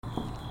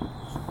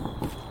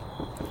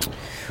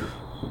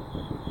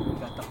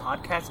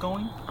podcast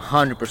going?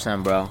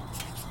 100%, bro.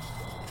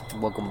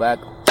 Welcome back.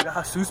 You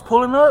got Jesus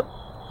pulling up?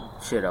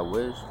 Shit, I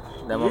wish.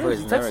 That He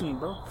motherfucker's texted me,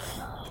 bro.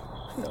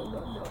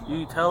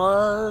 You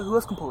tell who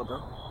else can pull up,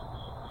 bro?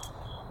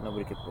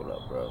 Nobody can pull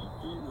up, bro.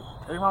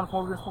 Tell your mom to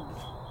come over here and smoke,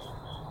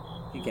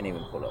 bitch. He can't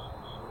even pull up.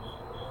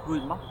 Who is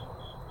your mom?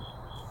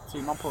 See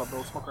your mom pull up,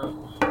 bro. Smoke her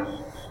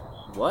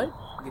up. What?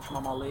 Get your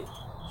mom all lit.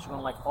 She's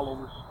gonna like fall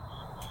over.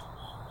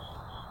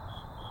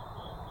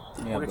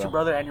 Yeah, We'll get your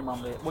brother and your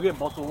mom lit. We'll get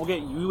both of them. We'll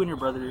get you and your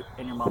brother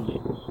and your mom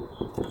lit.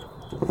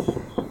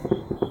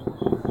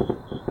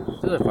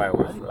 Those are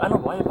fireworks, bro. I know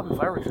why they're popping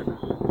fireworks right now.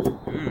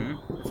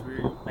 Mm-hmm. It's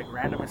weird. Like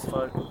random as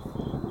fuck.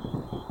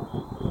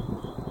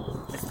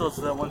 It's those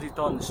the ones you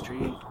throw on the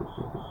street.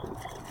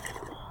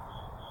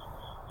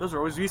 Those are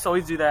always, we used to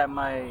always do that at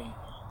my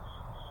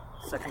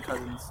second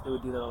cousins. They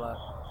would do that a lot.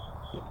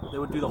 They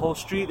would do the whole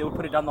street, they would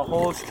put it down the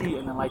whole street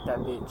and then light that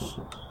bitch.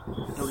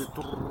 They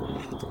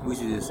would We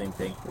used to do the same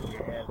thing.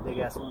 yeah, big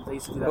ass ones. They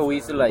used to do that. But we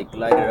used to like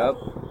light it up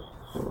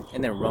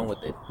and then run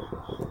with it.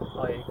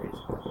 Oh yeah, you're crazy.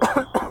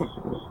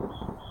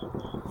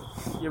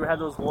 You ever had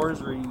those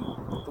wars where you,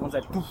 the ones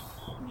that poof,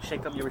 you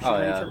shake them, you ever shake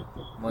them at each other?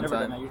 One Never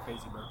done time. that, you're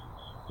crazy, bro.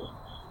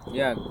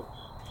 Yeah.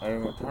 I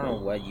don't know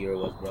what year it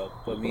was, bro.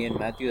 But me and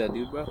Matthew, that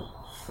dude, bro,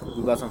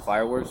 we bought some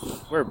fireworks.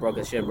 We're broke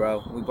as shit,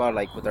 bro. We bought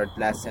like with our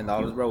last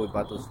 $10, bro. We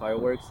bought those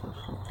fireworks.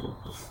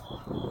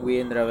 We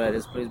ended up at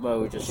his place, bro.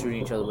 We were just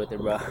shooting each other with it,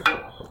 bro.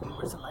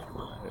 Where's the lighter,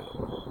 bro?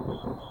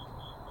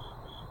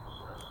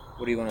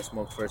 What do you want to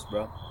smoke first,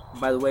 bro?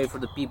 By the way, for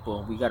the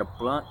people, we got a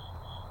blunt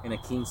and a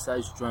king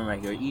size joint right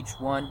here. Each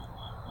one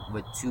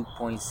with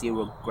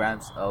 2.0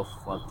 grams of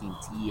fucking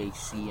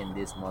THC in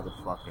this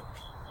motherfucker.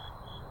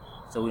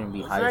 So we're gonna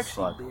be high as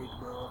fuck. Big,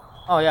 bro.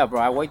 Oh yeah, bro.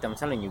 I weighed them. I'm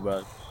telling you,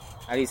 bro.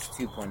 At least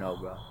 2.0,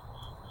 bro.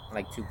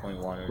 Like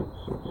 2.1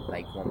 or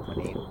like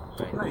 1.8. I'm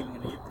Right? not even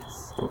gonna hit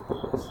this.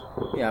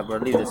 Yeah, bro.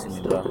 Leave this to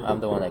me, bro. I'm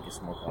the one that can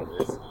smoke all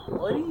this.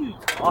 What are you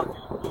talking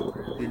about,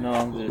 bro? You're no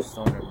longer a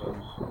stoner,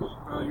 bro.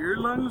 Bro, your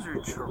lungs are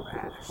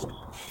trashed.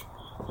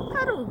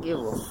 I don't give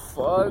a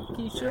fuck,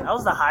 Keisha. That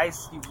was the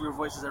highest your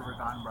voice has ever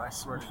gone, bro. I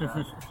swear to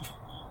God.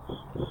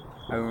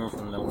 I remember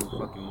from that one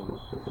fucking movie.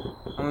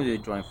 I'm gonna do a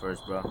joint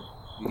first, bro.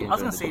 I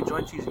was gonna say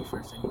joint cheesy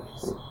first,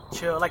 anyways.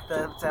 Chill, like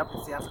the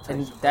appetizer.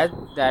 And that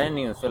didn't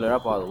even fill it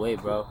up all the way,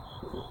 bro.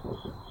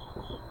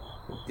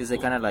 Cause they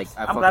kind of like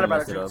I'm glad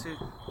about messed it it up.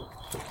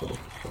 too.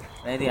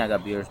 Anything I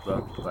got beers,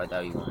 bro. But I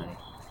doubt you want any.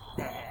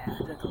 Nah,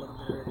 I drank a little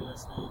bit already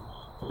last night.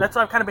 That's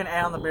why I've kind of been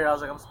on the beer. I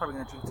was like, I'm probably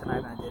gonna drink tonight,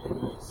 and I did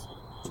anyways.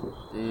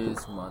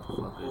 This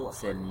motherfucker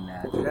said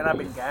Dude, and I've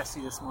been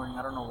gassy this morning.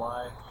 I don't know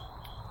why.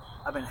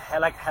 I've been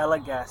hella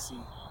gassy.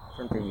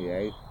 Something you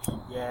ate.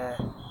 Yeah.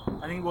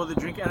 I think, well, the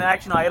drink, and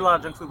actually, no, I ate a lot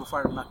of junk food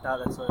before I knocked out,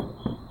 that's why.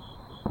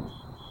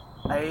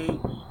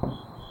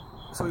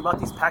 So we bought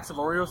these packs of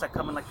Oreos that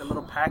come in like the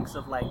little packs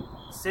of like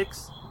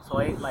 6. So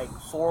I ate like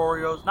 4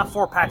 Oreos, not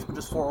 4 packs, but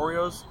just 4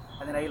 Oreos.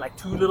 And then I ate like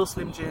 2 little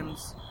Slim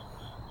Jims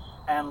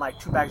and like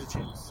 2 bags of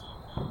chips.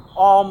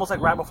 Almost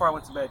like right before I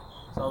went to bed.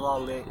 So I was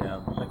all lit,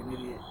 Yeah. like an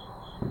idiot.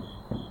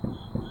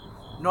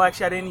 No,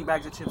 actually, I didn't eat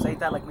bags of chips. I ate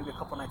that like maybe a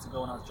couple nights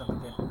ago when I was drunk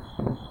again.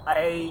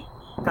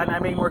 I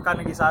made more carne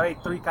guisada. I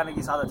ate 3 carne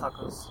guisada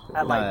tacos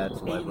at like 8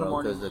 in the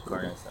morning. Because the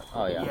carne stuff.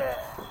 Oh yeah.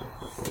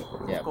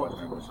 Yeah, Going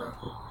through it, bro.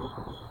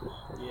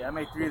 Yeah, I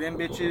made 3 of them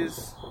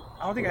bitches.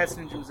 I don't think I had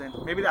Slim Jims in.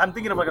 Maybe I'm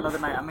thinking of like another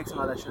night. I'm mixing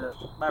all that shit up.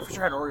 But I for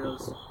sure had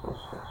Oreos.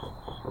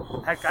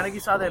 Had carne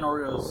guisada and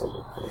Oreos.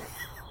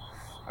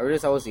 I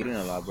realized I was eating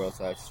a lot, bro.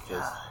 So I just.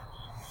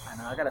 I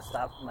know. I gotta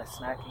stop my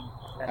snacking.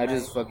 I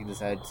just fucking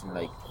decided to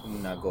like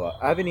not go out.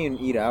 I haven't even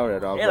eat out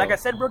at all. Yeah, bro. like I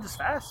said, bro, just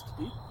fast,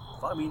 dude.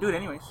 Fuck, I mean, do it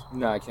anyways.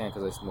 No, I can't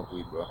because I smoke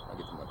weed, bro. I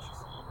get the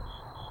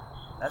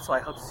munchies. That's why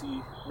I hope to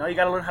see. No, you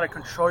gotta learn how to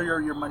control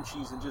your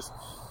munchies and just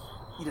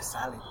eat a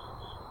salad.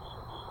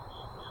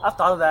 I've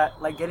thought of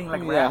that, like getting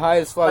like yeah, high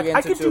as fuck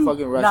like, into a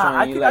fucking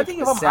restaurant and you like if a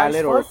I'm high as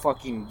salad or a fuck-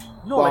 fucking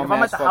No, like if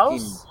I'm at the fucking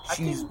house,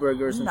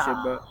 cheeseburger or some shit,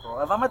 bro.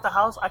 If I'm at the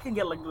house, I can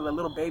get like the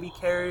little baby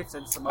carrots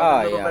and some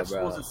other little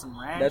vegetables bro. and some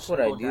ranch. That's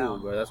what and I go do,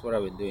 down. bro. That's what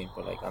I've been doing.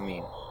 But like, I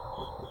mean,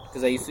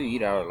 because I used to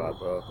eat out a lot,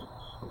 bro.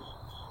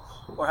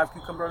 Or have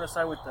cucumber on the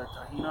side with the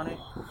tahini on it.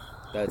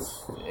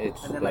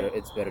 It's And then, better. like-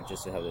 It's better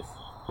just to have this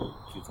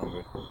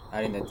cucumber.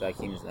 Adding that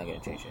tahini is not gonna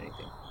change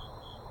anything.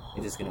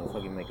 It's just gonna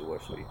fucking make it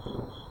worse for you.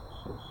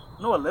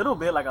 No, a little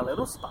bit, like a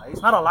little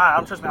spice. Not a lot.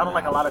 Don't trust me. I don't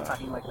like a lot of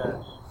tahini like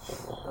that.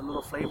 A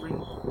little flavoring,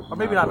 or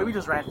maybe not. Maybe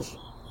just ranch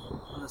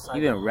on the side.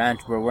 Even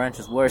ranch, bro. Ranch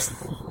is worse.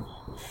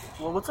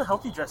 Well, what's a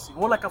healthy dressing?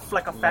 More like a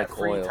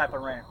fat-free oil. type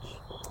of ranch.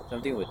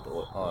 Something with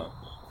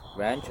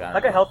ranch. I don't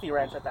Like know. a healthy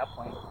ranch at that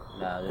point.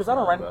 Nah, Because I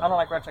don't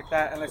like ranch like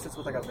that unless it's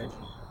with like a veggie.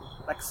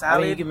 Like I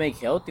salad. mean, you can make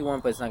healthy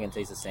one, but it's not gonna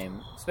taste the same.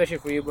 Especially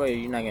for you, bro.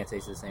 You're not gonna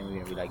taste the same.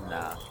 You're gonna be like,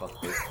 nah, fuck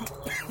this.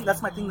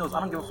 That's my thing, though. Is I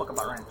don't give a fuck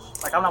about ranch.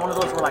 Like I'm not one of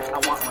those where like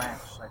I want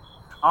ranch. Like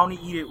I only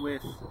eat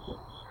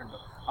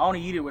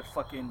it with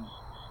fucking.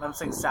 I'm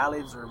saying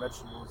salads or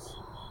vegetables,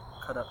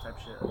 cut up type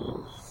shit.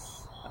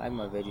 I like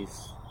my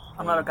veggies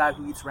I'm not a guy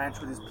who eats ranch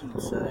with his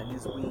pizza and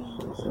his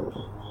wings.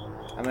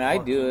 I mean, I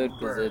do it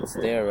because it's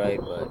there, right?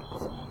 But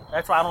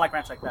that's why I don't like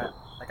ranch like that.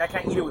 Like, I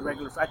can't eat it with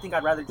regular food. I think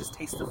I'd rather just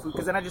taste the food,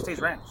 because then I just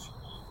taste ranch.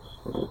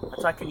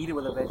 That's why I can eat it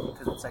with a veggie,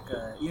 because it's like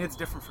it's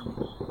different for me.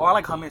 Or I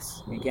like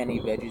hummus. you can't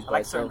eat veggies I by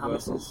like certain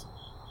itself, bro. hummuses.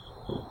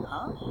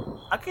 Huh?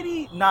 I could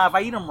eat... Nah, if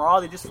I eat them raw,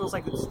 it just feels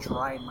like it's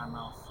dry in my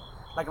mouth.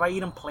 Like, if I eat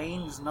them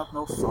plain, there's no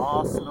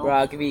sauce, no... Bro,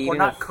 I could be or eating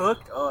not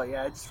cooked. Oh,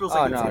 yeah, it just feels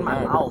like it's in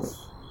my mouth.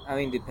 I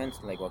mean, depends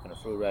on like what kind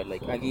of fruit, right?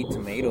 Like I can eat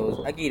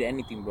tomatoes. I can eat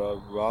anything,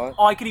 bro. Raw.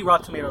 Oh, I could eat raw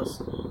tomatoes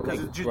because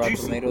Like, it's raw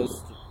juicy.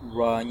 tomatoes,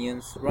 raw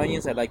onions. Raw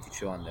onions, I like to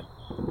chew on them.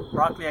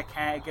 Broccoli, I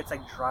can't. It gets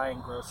like dry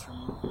and gross for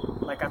me.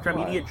 Like after I'm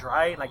Why? eating it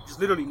dry, like just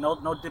literally no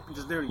dipping,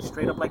 just literally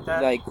straight up like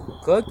that. Like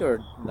cooked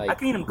or like? I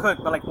can eat them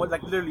cooked, but like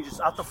literally just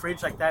out the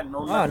fridge like that. No,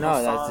 Oh no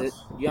no, sauce. that's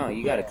it. You gotta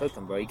Yeah. cook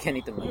them, bro. You can't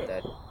eat them like Yeah.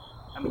 that.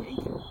 I mean, yeah, you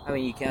can. I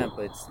mean, you can,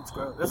 but It's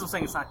gross. That's what I'm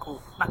saying. It's not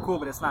cool. Not cool,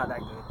 but it's not that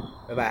good.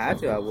 if I had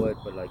to, I would.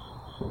 But like,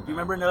 Do you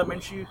remember in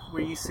elementary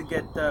where you used to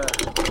get the?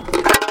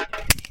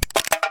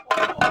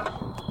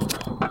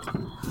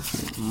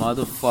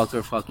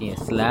 motherfucker, fucking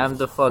slam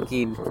the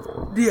fucking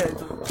Yeah.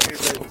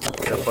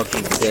 the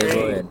fucking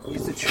table and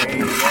Use the tray.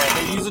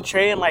 Yeah, they use the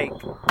tray and like.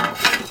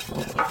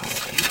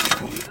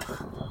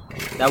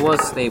 that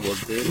was stable,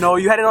 dude. No,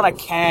 you had it on a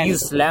can. You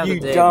slammed you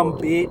the table. dumb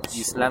bitch.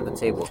 You slammed the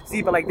table.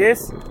 See, but like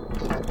this,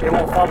 it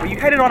won't fall. But you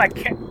had it on a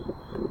can.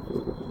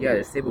 Yeah,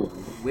 the table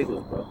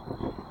wiggles, bro.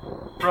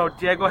 Bro,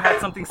 Diego had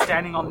something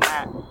standing on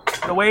that.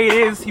 The way it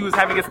is, he was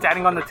having it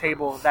standing on the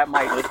table. That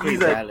might. It was pretty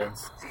He's a.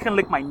 balanced. He can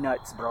lick my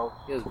nuts, bro.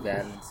 It was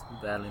balanced.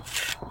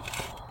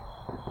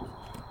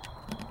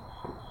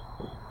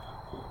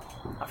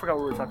 I forgot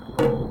what we were talking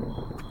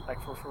about.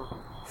 Like for.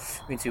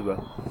 Me too,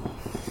 bro.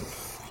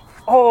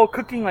 Oh,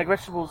 cooking like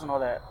vegetables and all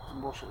that.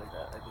 Some bullshit like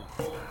that.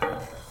 I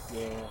think.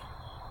 Yeah.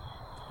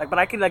 Like, but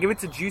I could like if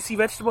it's a juicy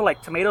vegetable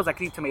like tomatoes, I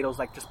could eat tomatoes.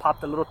 Like, just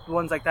pop the little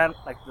ones like that,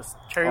 like the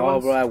cherry Oh,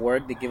 ones. bro, at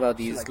work they give out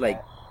these Shit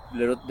like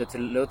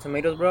little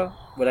tomatoes, bro,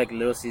 with like a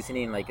little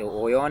seasoning and like an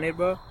oil on it,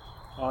 bro.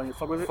 Oh, you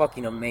fuck with it?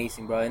 Fucking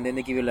amazing, bro. And then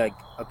they give you like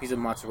a piece of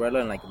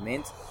mozzarella and like a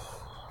mint,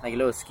 like a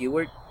little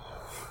skewered.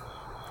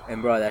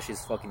 And bro, that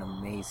shit's fucking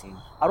amazing.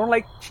 I don't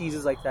like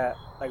cheeses like that.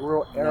 Like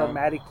real No.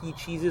 aromatic-y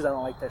cheeses. I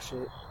don't like that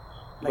shit.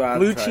 Like Bro, I've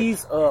blue tried.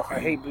 cheese. Ugh, I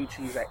hate blue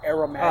cheese. Like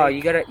aromatic. Oh,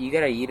 you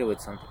gotta eat it with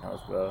something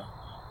else, bro.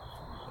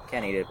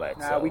 Can't eat it by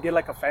itself. Nah, we did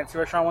like a fancy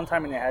restaurant one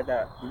time and they had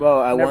that.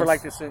 Bro, I Never once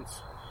liked it since.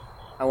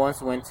 I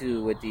once went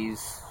to with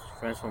these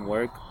friends from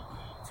work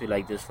to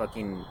like this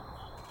restaurant.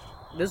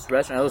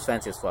 It was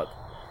fancy as fuck.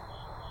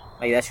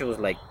 Like that shit was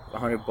like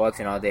 $100,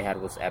 and all they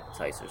had was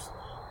appetizers.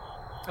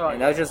 Oh,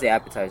 And that was just the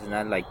appetizer,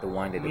 not like the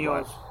wine that they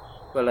meals.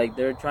 bought. But like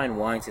they're trying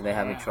wines and they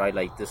haven't tried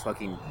like this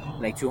fucking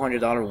like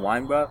 $200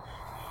 wine, bro.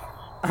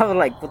 I was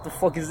like, what the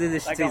fuck is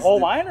this? Like a whole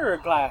wine or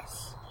a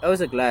glass? It was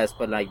a glass,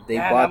 but like they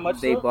Yeah, that much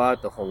they so?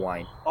 bought the whole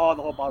wine. Oh,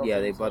 the whole bottle. Yeah,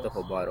 for they bought the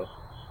themselves. whole bottle.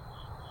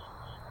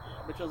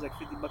 I bet it was like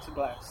 $50 a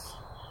glass.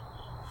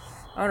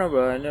 I don't know,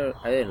 bro.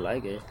 I didn't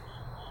like it.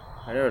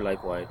 I never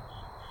liked wine.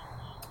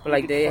 But You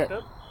like get they, fucked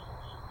up?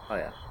 oh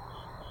yeah,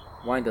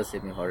 wine does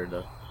hit me harder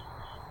though.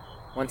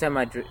 One time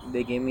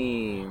they gave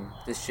me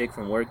this chick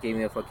from work gave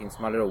me a fucking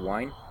small little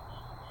wine,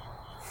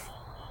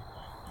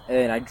 and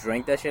then I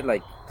drank that shit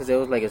like because it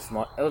was like it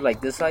was like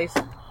this size,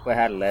 but it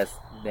had less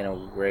than a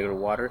regular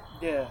water.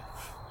 Yeah.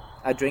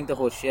 I drank the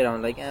whole shit.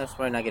 I'm like, it's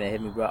probably not gonna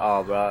hit me, bro.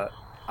 Oh, bro,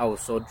 I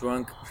was so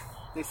drunk.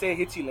 They say it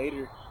hits you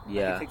later.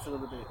 Yeah. Like it takes a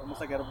little bit,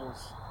 almost like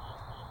edibles.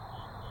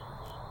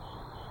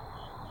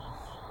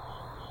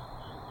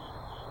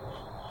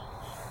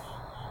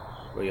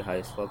 Bro, you high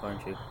as fuck,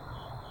 aren't you?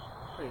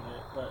 Pretty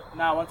good. But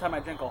nah, one time I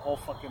drank a whole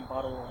fucking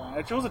bottle of wine.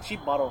 It was a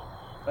cheap bottle,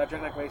 but I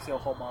drank like basically a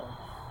whole bottle.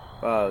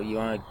 Bro, you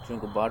wanna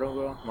drink a bottle,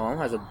 bro? My mom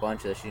has a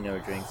bunch that she never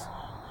drinks.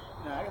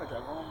 Nah, I gotta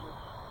drive home. Bro.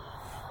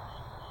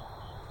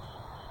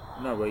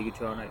 No, bro, you can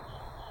chill all night.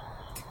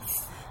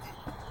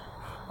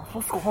 I'm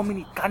supposed to go home and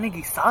eat carne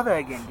guisada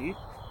again, dude.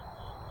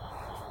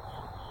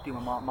 Dude,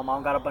 my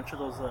mom got a bunch of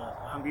those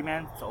Hungry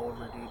Man. It's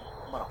over, dude.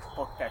 I'm about to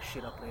fuck that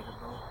shit up later,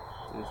 bro.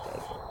 This guy,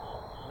 bro.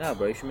 Nah,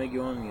 bro, you should make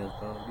your own meals,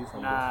 bro. Do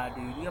something. Nah,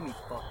 dude, you got me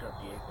fucked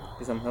up, Diego.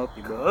 Do something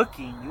healthy, bro.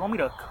 Cooking? You want me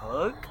to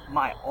cook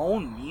my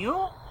own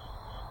meal?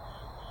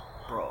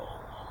 Bro,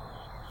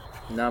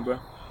 Nah, bro.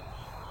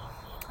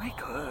 I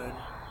could.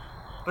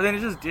 But then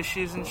it's just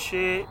dishes and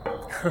shit.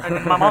 And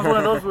then my mom's one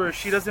of those where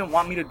she doesn't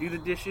want me to do the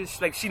dishes.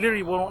 Like, she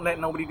literally won't let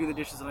nobody do the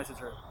dishes unless it's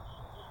her.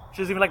 She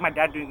doesn't even like my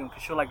dad doing them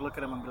because she'll, like, look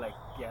at them and be like,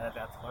 yeah,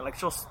 that's why. Like,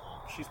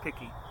 she's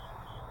picky.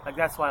 Like,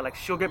 that's why. Like,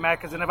 she'll get mad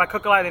because then if I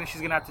cook a lot, then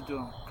she's going to have to do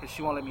them because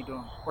she won't let me do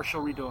them. Or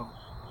she'll redo them.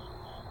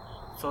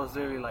 So it's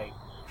literally like,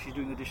 she's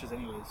doing the dishes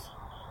anyways.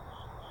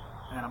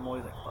 And then I'm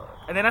always like, fuck.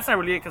 And then that's not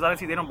really it because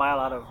honestly, they don't buy a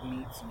lot of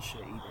meats and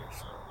shit either.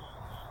 So,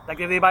 like,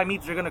 if they buy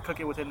meats, they're going to cook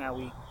it within that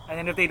week. And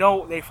then if they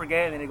don't, they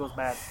forget and then it goes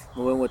bad.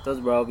 Moving with us,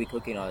 bro, I'll be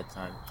cooking all the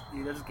time.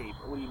 Dude, that's gay,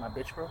 bro. What are you, my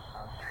bitch, bro?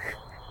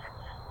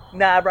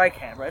 Nah, bro, I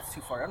can't, bro. It's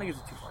too far. I don't think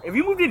it's too far. If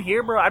you moved in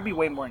here, bro, I'd be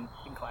way more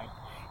inclined.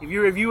 If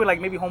you were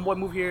like maybe homeboy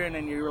move here and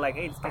then you were like,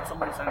 hey, just get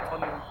somebody in San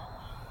Antonio.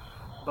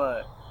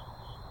 But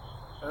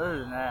Other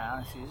than that,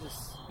 honestly, it's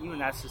just even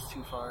that's just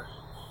too far.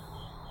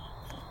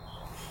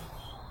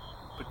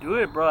 But do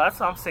it, bro. That's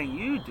what I'm saying.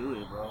 You do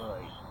it, bro.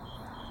 Like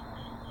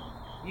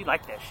you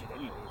like that shit,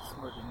 anyways,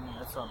 more than me.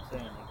 That's what I'm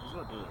saying. Like, just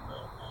go do it, bro.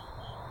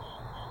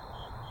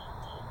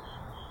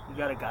 You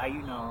got a guy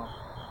you know,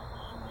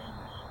 and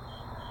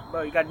then,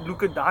 bro. You got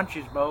Luka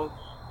Doncic, bro.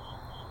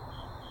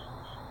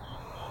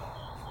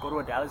 Go to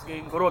a Dallas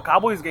game. Go to a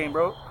Cowboys game,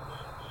 bro.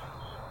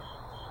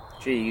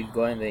 Sure, you could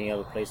go and then you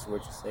have a place where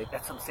to stay.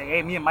 That's what I'm saying.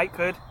 Hey, me and Mike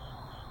could.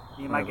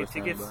 Me and Mike get 100%,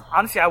 tickets. bro.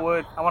 Honestly, I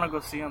would. I want to go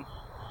see him.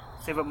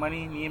 Save up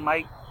money, me and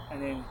Mike,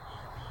 and then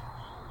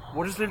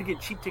we'll just literally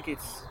get cheap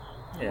tickets.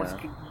 Yeah. We'll just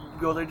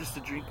go there just to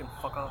drink and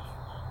fuck off.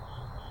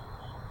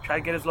 Try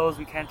to get as low as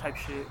we can type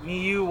shit. Me,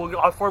 you,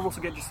 all four of us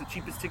will get just the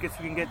cheapest tickets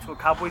we can get to a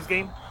Cowboys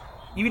game.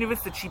 Even if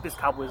it's the cheapest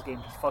Cowboys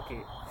game, just fuck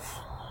it.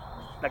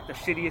 Like the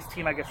shittiest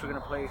team I guess we're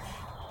going to play.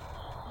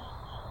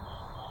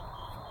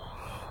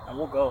 And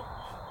we'll go.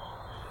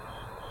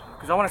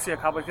 Because I want to see a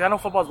Cowboys. Because I know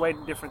football is way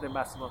different than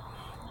basketball.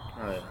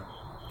 Oh, yeah.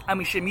 I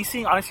mean, shit, me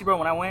seeing, honestly, bro,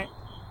 when I went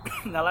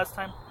that last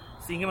time,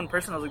 seeing him in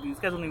person, I was like, these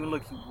guys don't even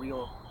look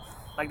real.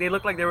 Like, they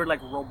looked like they were,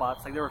 like,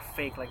 robots. Like, they were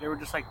fake. Like, they were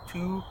just, like,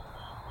 too,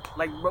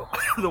 like, bro,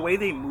 the way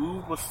they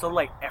moved was so,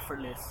 like,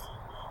 effortless.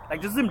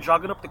 Like, just them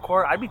jogging up the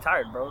court, I'd be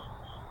tired, bro.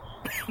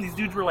 These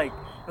dudes were, like,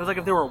 it was like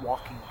if they were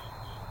walking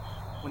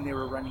when they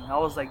were running. I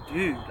was like,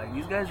 dude, like,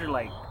 these guys are,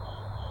 like,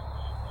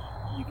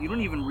 you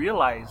don't even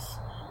realize,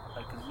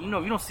 like, 'cause, you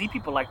know, you don't see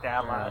people like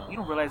that a lot. You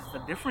don't realize the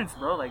difference,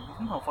 bro. Like,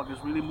 these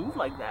motherfuckers really move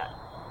like that.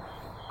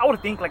 I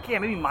would think, like, yeah,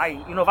 maybe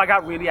if I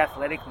got really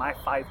athletic, my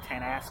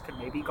 5'10" ass could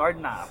maybe guard.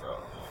 Nah,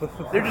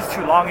 bro. They're just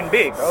too long and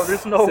big, bro.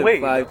 There's no way.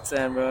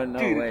 5'10", bro. No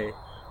Dude, way.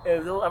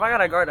 If I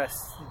gotta guard a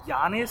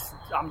Giannis,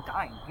 I'm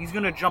dying. He's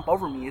gonna jump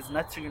over me. His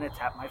nuts are gonna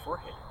tap my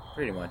forehead.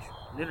 Pretty much.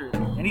 Literally.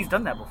 And he's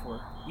done that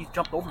before. He's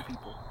jumped over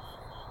people.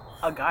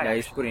 A guy. Yeah,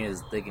 he's putting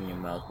his dick in your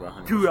mouth, bro.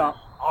 100%. Dude,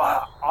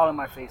 all in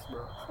my face,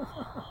 bro.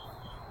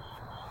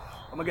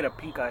 I'm gonna get a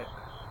pink eye.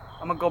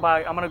 I'm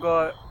gonna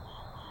go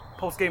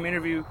post-game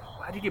interview.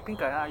 How'd you get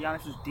pink eye?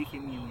 Giannis' dick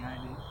hit me in the eye,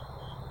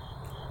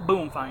 dude.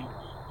 Boom, fine.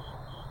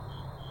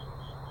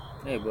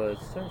 Hey, bro,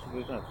 it's starting to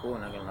be kind of cool,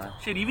 not gonna lie.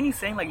 Shit, even you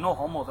saying, like, no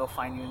homo, they'll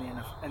fine you in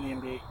the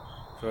NBA.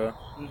 For real?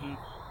 Mm-hmm.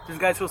 There's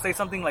guys who'll say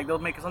something, like, they'll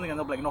make something and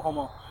they'll be like, no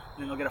homo.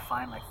 And then they'll get a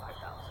fine, like,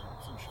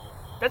 5,000. Some shit.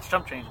 That's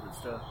chump change, but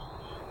still.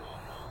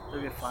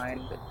 They'll get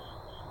fined.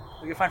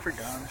 They'll get fined for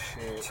dumb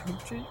shit.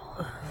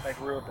 Like,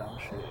 real dumb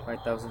shit.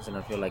 5,000's and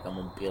I feel like I'm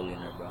a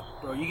billionaire, bro.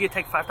 Bro, you get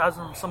take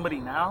 5,000 from somebody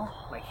now?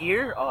 Like,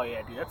 here? Oh,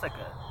 yeah, dude, that's like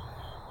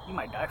you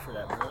might die for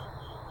that, bro.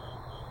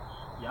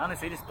 Yeah,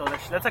 honestly, they just throw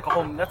that shit. That's like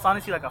that's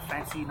honestly like a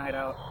fancy night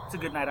out. It's a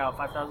good night out,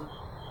 5,000.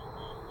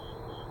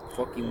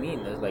 Fuck you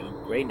mean? That's like a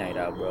great night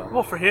out, bro.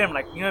 Well, for him,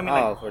 like, you know what I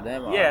mean? Oh, Like, for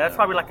them? yeah, that's no.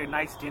 probably like a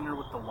nice dinner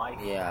with the wife.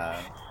 Yeah,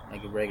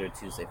 like a regular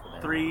Tuesday for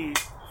them. $200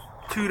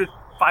 to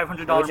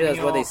 $500 That's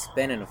meal. what they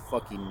spend in a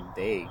fucking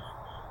day.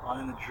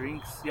 On the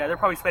drinks. Yeah, they're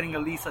probably spending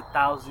at least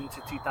 1,000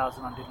 to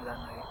 2,000 on dinner that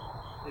night.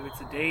 If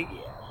it's a date,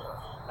 yeah, bro.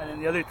 And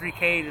then the other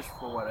 3K just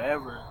for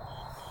whatever.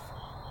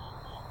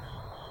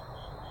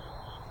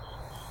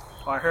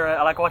 Oh,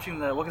 I like watching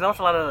because I watch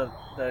a lot of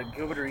the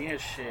Gilbert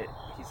Arenas shit.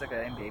 He's like an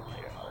NBA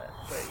player and all that.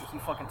 But he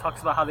fucking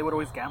talks about how they would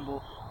always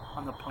gamble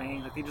on the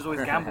plane. Like, they just always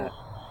gamble.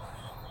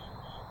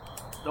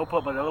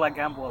 They'll like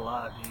gamble a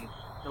lot, dude.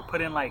 They'll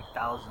put in like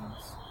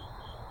thousands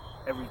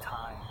every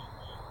time.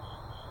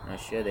 No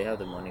shit, they have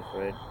the money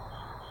for it.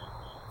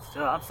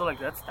 I'm still like,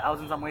 that's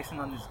thousands I'm wasting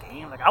on this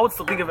game. Like, I would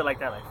still think of it like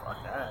that. Like,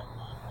 fuck that.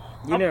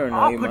 You never know.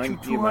 I'll put you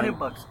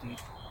 $200, dude.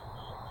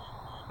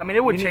 I mean,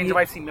 it would change if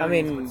I see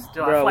millions. But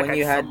still, bro, I feel like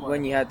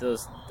when you had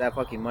that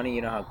fucking money,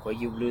 you know how quick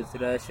you blew through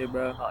that shit,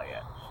 bro. Oh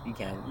yeah.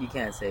 You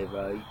can't say,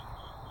 bro. You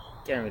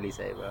can't really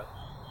say, bro.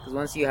 Because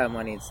once you have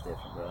money, it's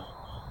different, bro.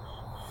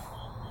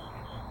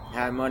 I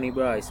have money,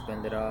 bro. I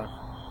spend it all.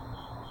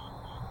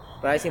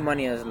 But I see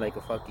money as like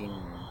a fucking,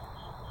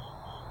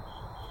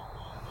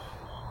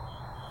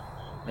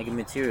 like a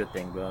material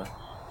thing, bro.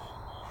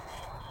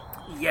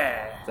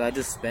 Yeah. So I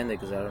just spend it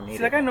because I don't need See,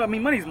 it. like, I know, I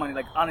mean, money's money.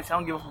 Like, honestly, I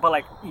don't give a but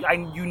like,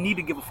 you need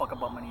to give a fuck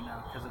about money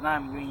now. Because if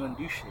not, you ain't gonna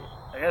do shit.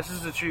 Like, that's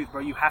just the truth,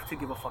 bro. You have to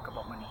give a fuck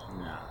about money.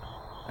 Nah.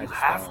 You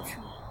have to.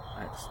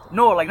 I just don't.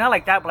 No, like, not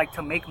like that, but like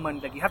to make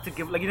money. Like, you have to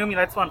give, like, you know what I mean?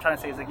 That's what I'm trying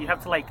to say. Is like, you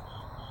have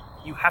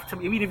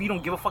to, even if you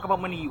don't give a fuck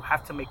about money, you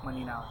have to make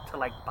money now to,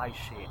 like, buy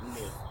shit and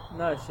live.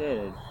 No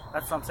shit.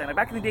 That's what I'm saying. Like,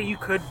 back in the day, you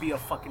could be a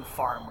fucking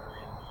farmer.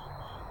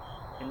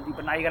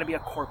 But now you gotta be a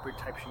corporate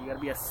type shit. You gotta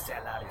be a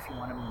sellout if you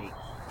want to make.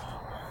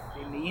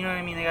 You know what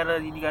I mean?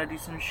 You gotta do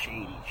some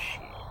shady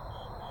shit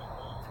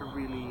to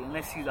really,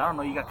 unless you, I don't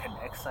know, you got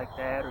connects like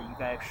that or you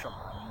got extra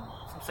money.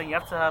 So I'm saying you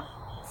have to have.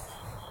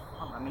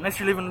 I mean, unless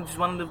you're living, just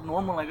want to live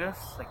normal, I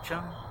guess, like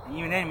chilling. And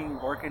even then,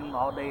 you're working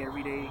all day,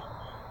 every day.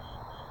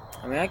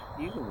 I mean,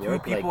 you can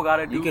work. Two people like,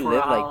 gotta do you can for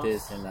live a like house.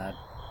 this and not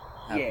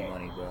have Yeah.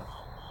 money, bro.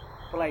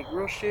 But like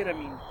real shit, I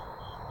mean,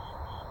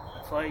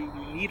 that's why you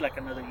need like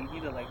another. You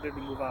need to like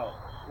literally move out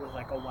with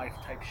like a wife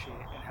type shit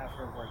and have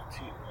her work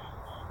too.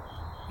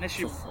 Unless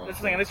you, So that's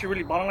the thing. Unless you're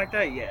really balling like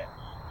that, yeah.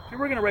 If you're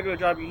working a regular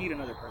job, you need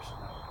another person.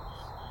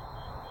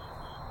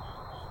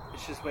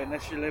 It's just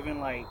unless you're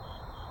living like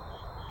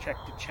check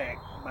to check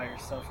by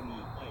yourself in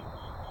like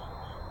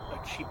a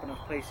cheap enough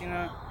place, you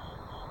know.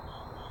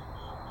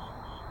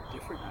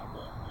 Different now,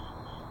 bro.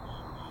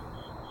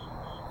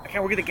 I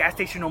can't work at the gas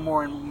station no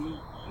more and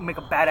make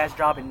a badass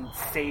job and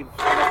save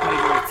enough money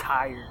to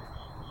retire.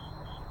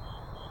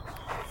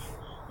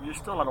 There's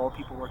still a lot of old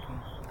people working.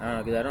 I don't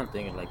know, because I don't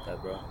think it like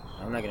that, bro.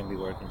 I'm not going to be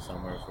working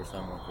somewhere for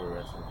someone for the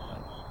rest of my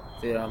life.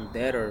 Either I'm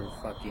dead or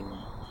fucking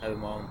having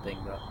my own thing,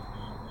 bro.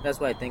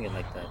 That's why I think it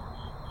like that.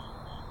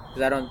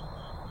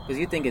 Because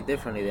you think it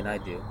differently than I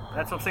do.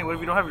 That's what I'm saying. What if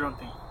you don't have your own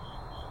thing?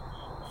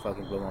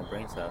 Fucking blow my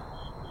brains out.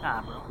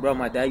 Nah, bro. Bro,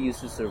 my dad used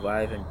to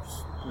survive and,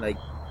 like,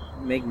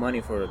 make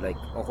money for, like,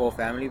 a whole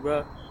family,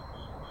 bro.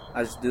 I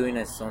was doing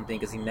his own thing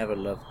because he never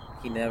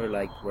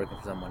liked working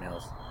for someone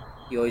else.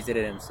 He always did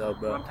it himself,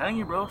 bro. I'm telling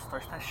you, bro.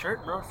 Start that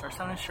shirt, bro. Start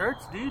selling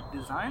shirts, dude.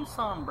 Design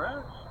some,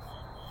 bro.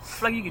 I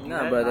feel like you could do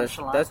that. Bro,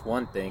 that's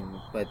one thing,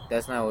 but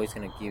that's not always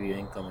gonna give you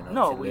income enough.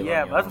 No, but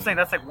yeah, but that's what I'm saying.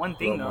 That's like one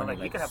thing, though. Like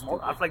you could have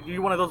multiple. I feel like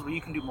you're one of those where you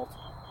can do multiple.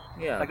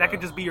 Yeah, like bro. that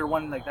could just be your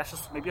one. Like that's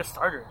just maybe a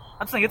starter.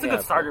 I'm saying it's a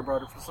good starter,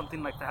 bro, for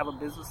something like to have a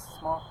business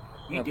small.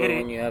 You did but it.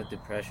 when you have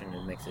depression,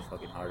 it makes it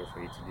fucking harder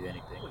for you to do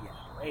anything. Well,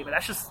 yeah, hey, but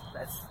that's you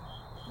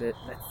know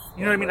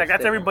yeah, what I mean. Like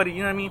that's different. everybody. You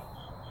know what I mean.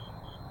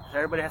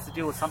 Everybody has to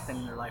deal with something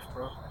in their life,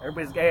 bro.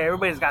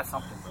 Everybody's got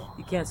something, bro.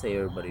 You can't say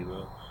everybody,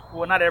 bro.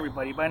 Well, not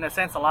everybody, but in a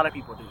sense, a lot of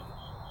people do.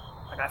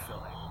 Like I feel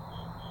like.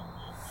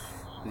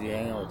 Because you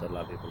hang out with a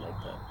lot of people like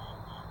that.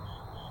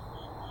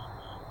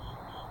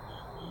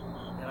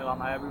 Yeah,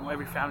 like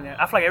every family.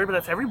 I feel like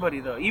that's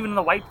everybody though. Even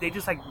the white, they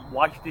just like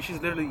watch dishes.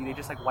 Literally, they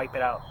just like wipe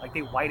it out. Like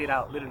they white it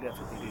out. Literally, that's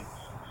what they do.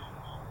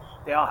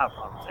 They all have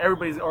problems.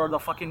 Everybody's or the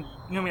fucking. You know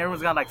what I mean?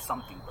 Everyone's got like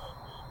something, bro.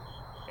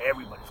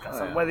 Everybody's got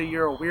something. Yeah. Whether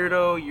you're a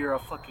weirdo, you're a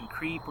fucking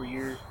creep, or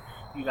you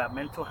got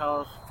mental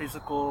health,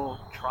 physical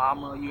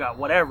trauma. You got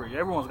whatever.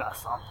 Everyone's got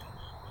something.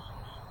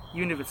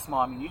 Even if it's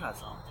small, I mean, you got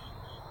something.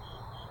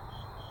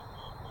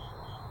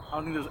 I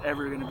don't think there's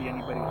ever going to be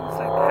anybody who's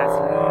like has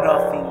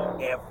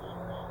nothing ever.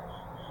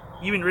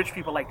 Even rich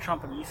people like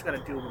Trump, I mean, you still got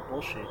to deal with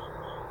bullshit.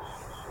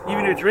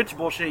 Even if it's rich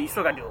bullshit, you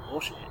still got to deal with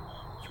bullshit.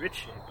 It's rich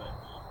shit,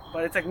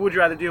 but it's like, would you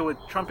rather deal with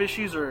Trump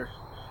issues or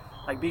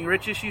like being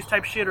rich issues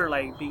type shit, or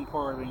like being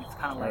poor? I mean, it's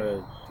kind of like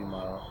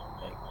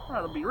I'd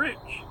rather be rich.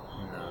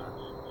 Nah.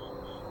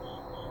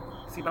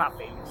 See, but not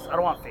famous. I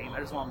don't want fame. I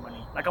just want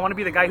money. Like I want to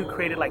be the guy who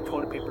created like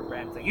toilet paper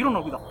brands. Like you don't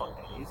know who the fuck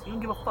that is. You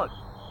don't give a fuck.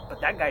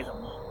 But that guy's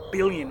a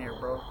billionaire,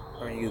 bro.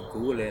 Or you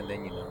Google it and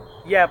then you know.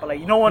 Yeah, but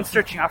like no one's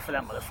searching out for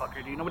that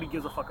motherfucker, dude. Nobody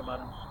gives a fuck about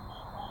him.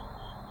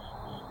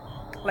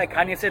 Like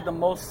Kanye said, the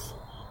most.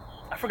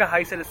 I forgot how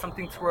he said it.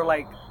 Something to where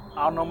like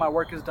I'll know my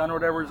work is done or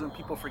whatever is when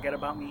people forget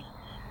about me.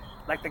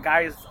 Like the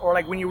guys, or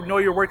like when you know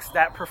your work's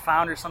that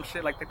profound or some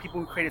shit. Like the people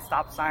who created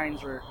stop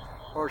signs or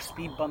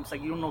speed bumps.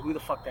 Like you don't know who the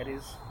fuck that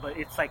is, but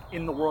it's like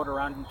in the world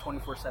around you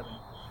 24/7.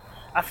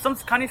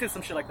 Kanye said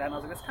some shit like that, and I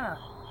was like, that's kind of.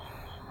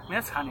 I mean,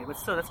 that's Kanye, but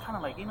still, that's kind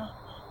of like, you know,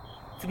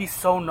 to be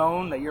so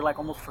known that you're like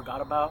almost forgot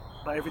about,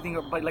 but everything,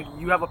 but like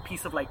you have a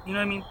piece of like, you know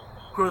what I mean?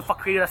 Who the fuck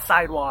created a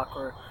sidewalk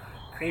or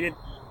created,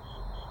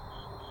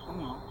 I don't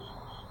know,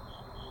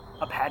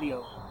 a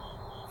patio.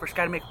 First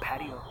guy to make a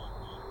patio.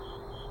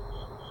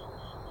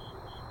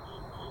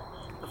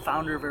 The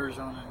founder of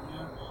Arizona, you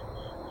know?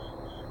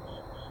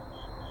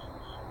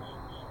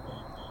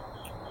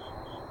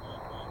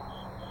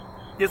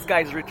 This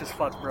guy's rich as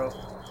fuck, bro.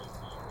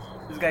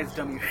 This guy's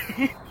dummy.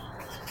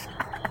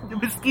 The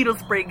mosquito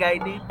spray guy,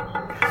 dude.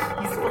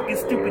 He's fucking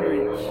stupid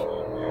rich.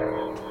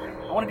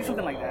 I want to do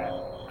something like that.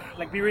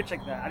 Like, be rich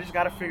like that. I just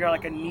gotta figure out,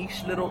 like, a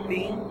niche little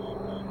thing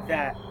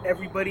that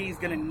everybody's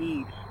gonna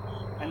need.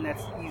 And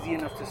that's easy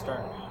enough to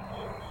start.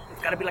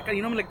 It's gotta be like,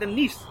 you know, like the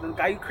niche. The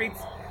guy who creates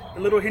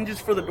the little hinges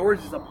for the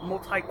doors is a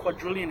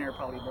multi-quadrillionaire,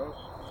 probably, bro.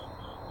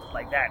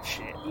 Like that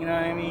shit. You know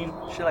what I mean?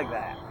 Shit like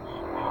that.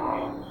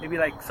 Maybe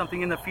like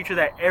something in the future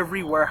that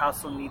every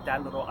warehouse will need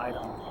that little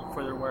item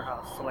for their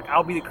warehouse. So like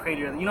I'll be the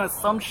creator. You know,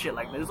 some shit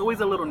like that. There's always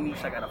a little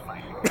niche I gotta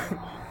find.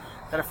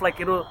 That if like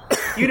it'll,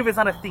 even if it's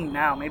not a thing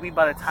now, maybe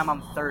by the time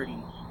I'm 30,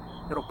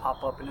 it'll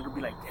pop up and it'll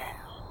be like, damn.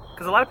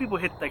 Because a lot of people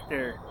hit like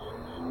a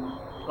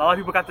lot of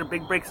people got their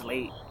big breaks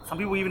late. Some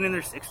people even in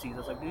their 60s. I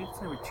was like, dude,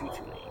 it's never too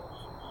late.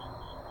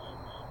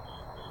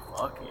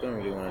 Fuck it. I don't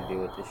really want to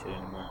deal with this shit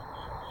anymore.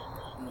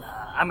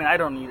 Nah, I mean I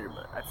don't either,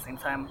 but at the same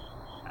time,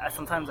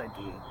 sometimes I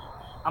do.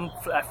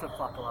 I flip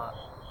flop a lot.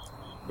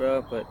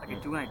 Bro, but Like I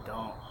do and I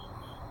don't.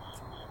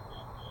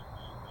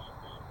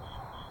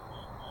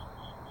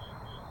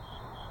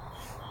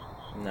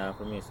 Nah,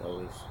 for me it's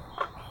always.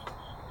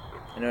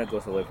 I know it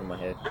goes away from my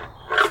head.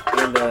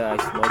 Even though I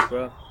smoke,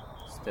 bro,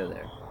 it's still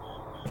there.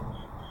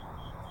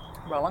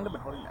 Bro, how long have I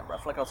been holding that, bro? I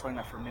feel like I was holding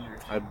that for a minute or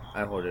two.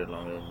 I hold it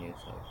longer than you,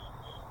 so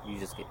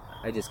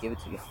I just give it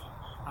to you.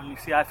 I mean,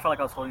 see, I felt like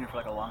I was holding it for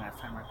like a long ass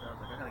time right there. I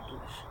was like, I gotta do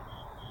this shit.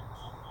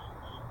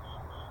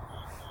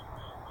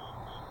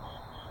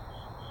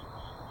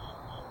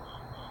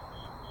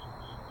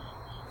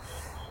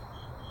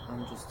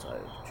 I'm just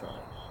tired of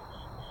trying.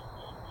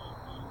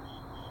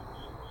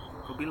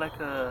 Be like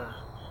a.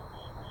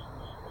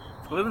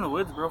 Let's go live in the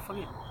woods, bro. Fuck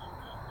it.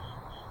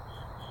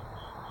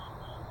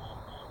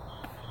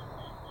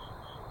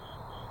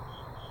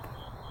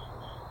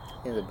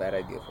 It's a bad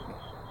idea for me.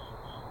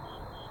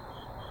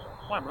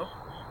 Why, bro?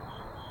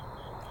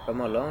 If I'm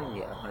alone,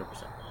 yeah,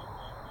 100%.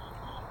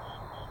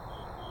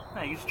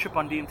 Nah, you just trip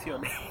on DMT all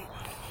day.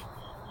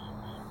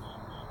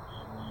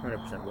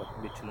 100%, bro.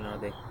 Be chilling all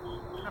day.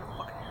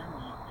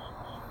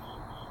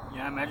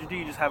 Yeah, imagine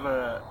you just have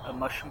a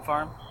mushroom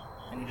farm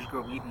and you just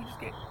grow weed and you just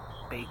get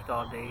baked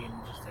all day and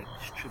just like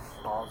strip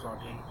balls all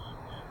day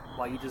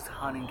while you just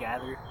hunt and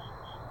gather.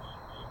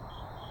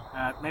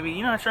 Maybe,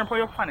 you know, at a certain point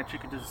you'll find a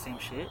chick who does the same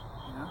shit,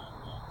 you know?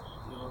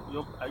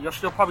 You'll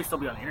still probably still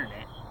be on the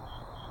internet.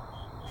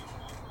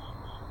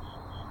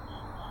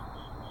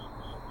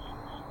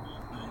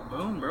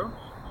 Boom, bro.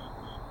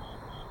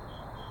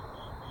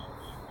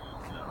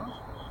 No.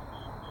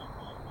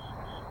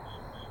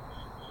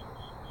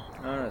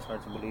 No, it's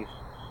hard to believe.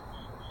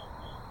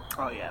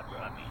 Oh yeah, bro.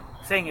 I mean,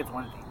 saying it's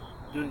one thing,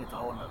 doing it's a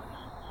whole nother.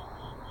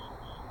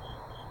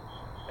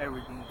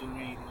 Everything, doing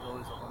anything is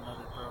always a whole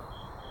nother, bro.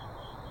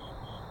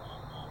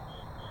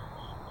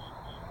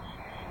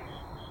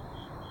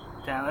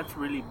 Damn, that's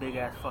really big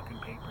ass fucking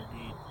paper,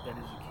 dude. That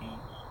is a king.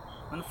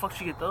 When the fuck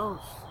did you get those?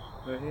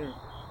 Right here.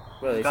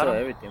 Bro, they Got sell 'em?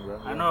 everything, bro.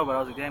 I know, but I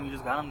was like, damn, you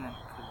just got them then.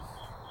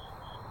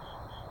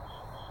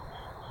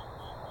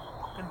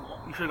 Cause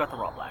you should have got the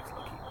raw blacks,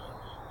 low key.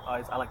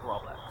 I like the raw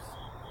blacks.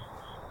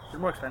 They're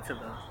more expensive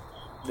though.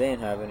 They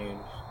didn't have any.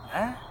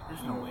 Eh?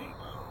 There's no way,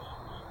 bro.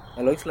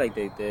 It looks like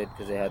they did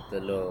because they had the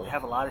little. They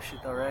have a lot of shit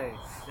already.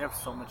 They have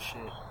so much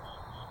shit.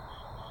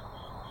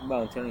 But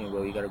I'm telling you,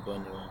 bro, you gotta go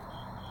in there.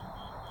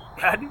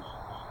 Yeah, dude.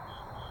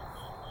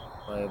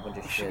 Buy a bunch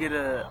of You shit. should get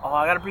a. Oh,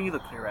 I gotta bring you the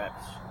clear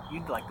wraps.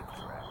 You'd like the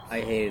clear wraps.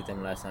 I hated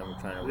them last time we were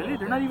trying to. Really? roll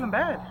They're them. not even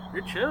bad.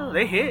 They're chill.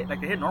 They hit. Like,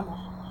 they hit normal.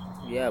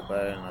 Yeah, but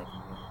I didn't like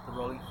them. The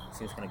rolling.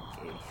 Seems kind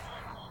of gay.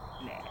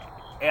 Nah.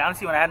 Hey,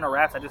 honestly, when I had no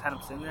wraps, I just had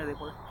them sitting there. They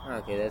worked.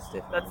 Okay, that's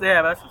different. That's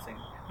what I'm saying.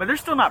 But they're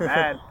still not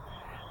bad.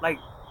 Like,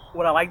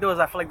 what I like though is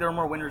I feel like they're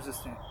more wind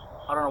resistant.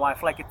 I don't know why. I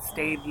feel like it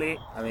stayed lit.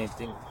 I mean,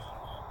 think.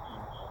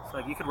 So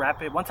like you could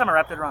wrap it. One time I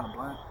wrapped it around a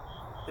blunt.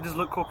 It just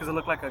looked cool because it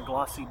looked like a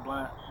glossy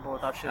blunt, but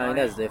without shit I mean, on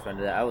that's it. different.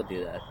 I would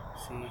do that.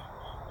 See,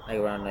 Like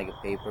around like a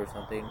paper or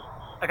something.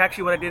 like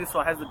actually what I did is so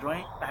I had the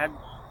joint. I had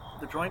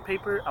the joint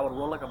paper. I would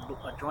roll like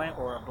a joint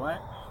or a blunt,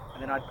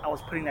 and then I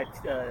was putting that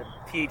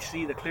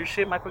THC, the clear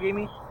shit Michael gave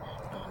me,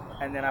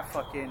 and then I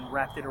fucking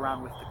wrapped it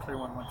around with the clear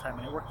one time,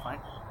 and it worked fine.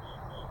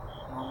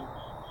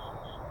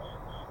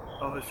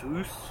 Oh,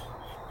 Jesus.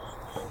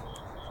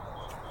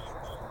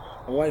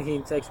 Why he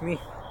didn't text me?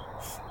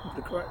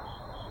 The crap.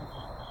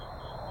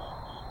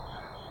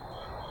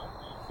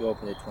 You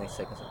opened it 20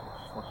 seconds ago.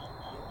 Fuck.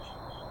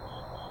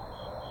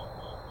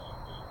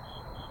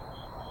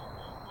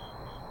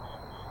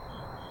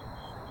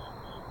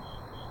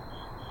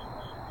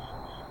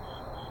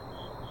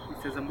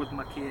 He says I'm with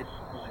my kid.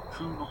 I was like,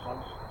 true, no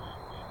problem.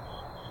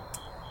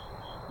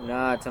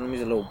 Nah, tell him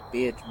he's a little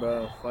bitch,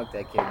 bro. Fuck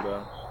that kid,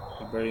 bro.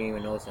 He barely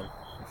even knows him.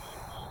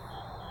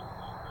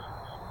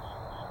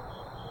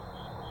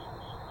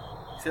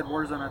 He said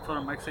Warzone. I told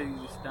him Mike said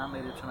he's down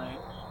later tonight.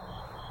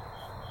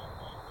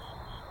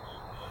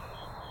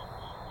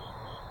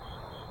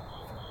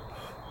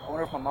 I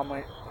wonder if my mom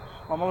might.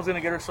 My mom was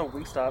gonna get her some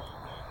Wingstop.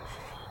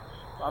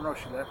 I don't know if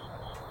she left.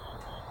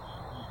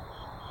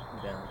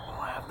 Damn. Oh,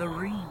 I have the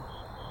ring.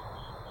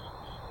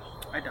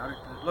 I doubt it.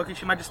 Though. Look,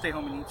 she might just stay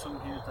home and eat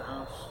something here at the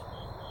house.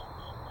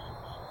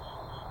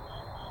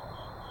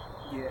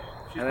 Yeah,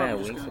 she's I probably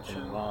haven't just had gonna wings in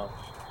a chill. while.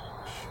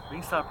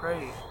 Wingstop,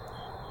 right?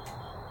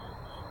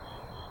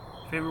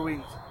 Favorite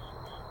wings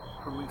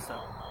from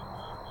Wingstop.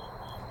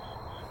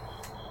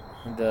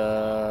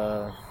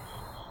 The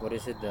what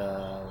is it?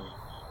 The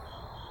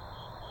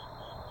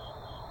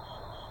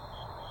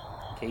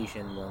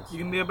Cajun ones. You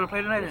gonna be able to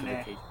play tonight or Those are the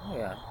not? Cajun- Oh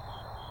yeah.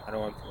 I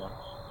don't work tomorrow.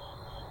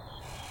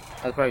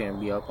 I was probably gonna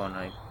be up all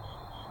night.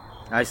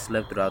 I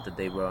slept throughout the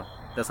day, bro.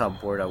 That's how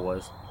bored I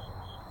was.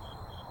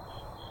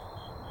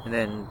 And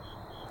then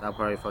I'll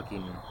probably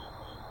fucking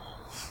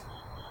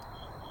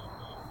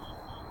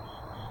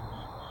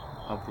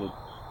upload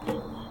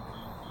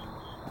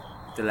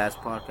the last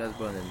podcast,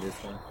 bro, and then this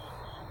one.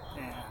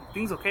 Yeah.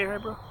 Things okay,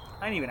 right, bro?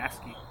 I didn't even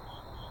ask you.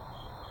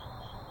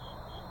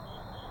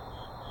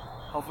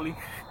 Hopefully,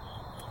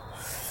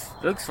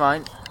 Looks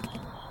fine.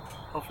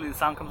 hopefully the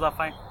sound comes out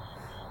fine.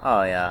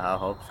 Oh yeah, I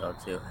hope so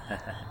too. Yeah,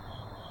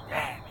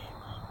 man.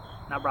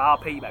 Nah, bro, I'll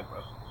pay you back,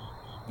 bro.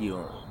 You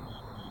don't.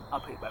 I'll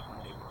pay you back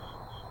one day, bro.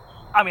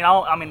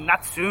 I mean,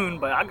 not soon,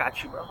 but I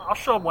got you, bro. I'll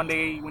show up one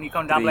day when you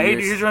come down. Like, hey,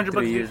 dude, here's your $100 3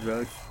 bucks, years, dude.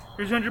 bro.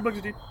 Here's your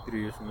 $100, dude. 3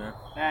 years from now.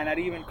 Nah, not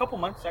even. A couple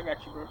months, I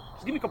got you, bro.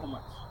 Just give me a couple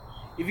months.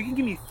 If you can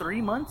give me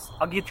 3 months,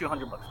 I'll get you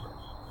 $100, bro.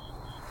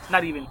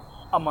 Not even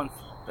a month.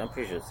 I'm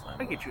pretty sure it's fine.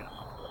 I'll get you in a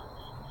month,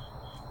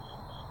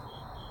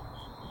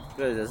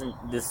 bro. Bro,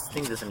 this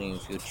thing doesn't even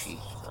feel cheap,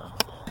 so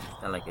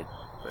it's not like it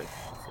breaks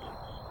easily.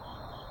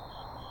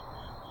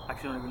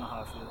 Actually, I don't even know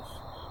how it feels.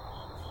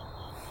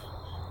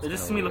 It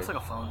just kinda to me looks weird.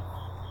 like a phone.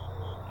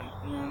 Like,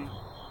 you know what I mean?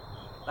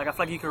 Like, I feel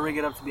like you could rig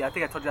it up to be. I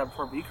think I told you that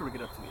before, but you could rig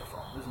it up to be a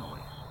phone. There's no way.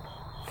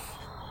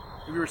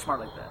 If you were smart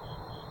like that.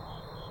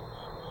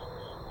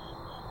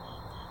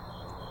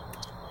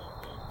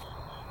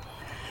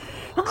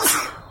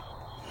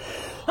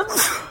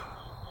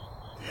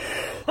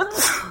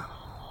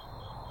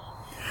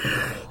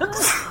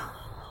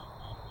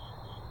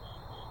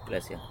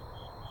 Bless you.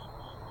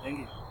 Thank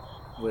you.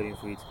 Waiting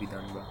for you to be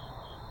done, bro.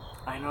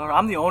 I know.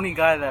 I'm the only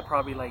guy that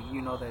probably, like,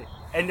 you know that.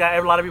 And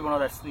a lot of people know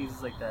that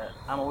sneezes like that.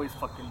 I'm always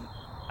fucking.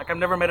 Like, I've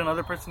never met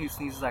another person who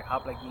sneezes like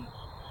hop like me.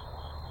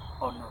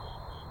 Oh, no.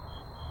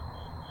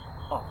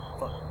 Oh,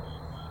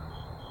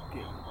 fuck.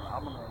 Yeah, bro.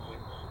 I'm gonna run away.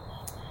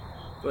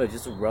 Bro, it's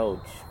just a roach.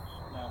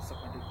 Nah, suck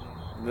my dick,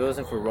 dude. If it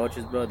wasn't for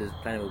roaches, bro, this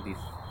planet would be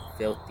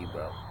filthy,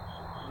 bro.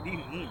 What do you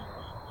mean,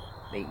 bro?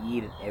 They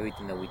eat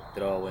everything that we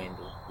throw away in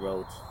the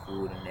roads,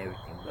 food, and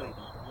everything, No, bro. you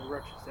don't. They're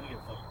roaches. They don't give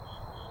a fuck.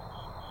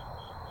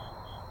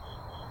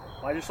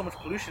 Why is there so much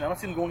pollution? I don't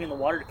see them going in the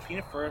water to clean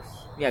it for us.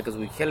 Yeah, because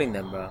we're killing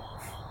them, bro.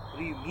 What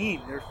do you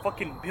mean? They're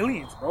fucking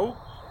billions, bro.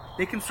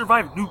 They can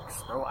survive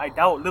nukes, bro. I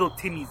doubt little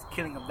Timmy's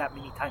killing them that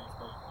many times,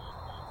 bro.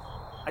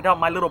 I doubt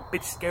my little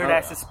bitch scared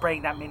ass is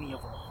spraying that many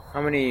of them.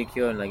 How many you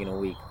kill in a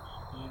week?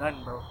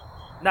 None, bro.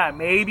 Nah,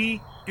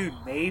 maybe. Dude,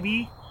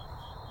 maybe.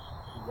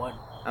 One.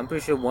 I'm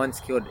pretty sure one's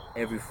killed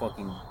every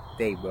fucking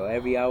day, bro.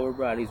 Every hour,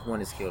 bro, at least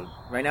one is killed.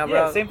 Right now,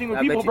 bro. Yeah, same thing with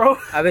I people, bet you, bro.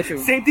 I bet you.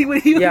 Same thing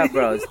with you. Yeah,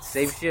 bro. It's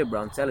same shit,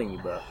 bro. I'm telling you,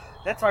 bro.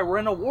 That's why we're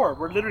in a war.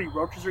 We're literally,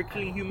 roaches are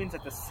killing humans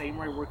at the same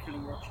rate we're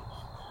killing roaches.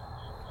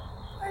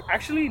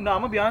 Actually, no,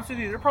 I'm gonna be honest with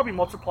you. They're probably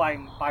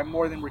multiplying by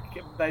more than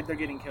they're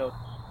getting killed.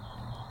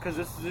 Because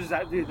there's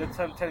that, dude. That's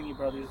what I'm telling you,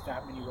 bro. There's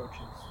that many roaches.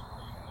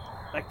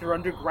 Like, they're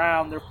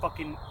underground. They're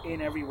fucking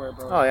in everywhere,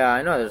 bro. Oh yeah,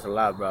 I know there's a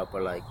lot, bro.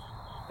 But like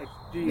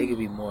dude, they could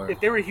be more. If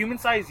they were human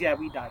size, yeah,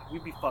 we'd die.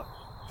 We'd be fucked.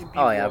 We'd be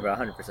Oh yeah, war.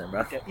 bro. 100%,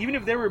 bro. Yeah, even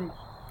if they were,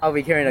 I'll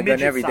be carrying a gun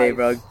midget every day, size.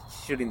 bro.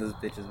 Shooting those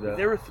bitches, bro. if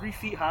they were 3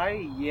 feet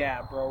high,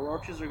 yeah, bro.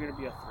 Roaches are gonna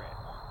be a threat.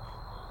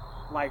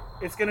 Like,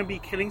 it's gonna be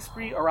killing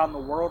spree around the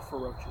world for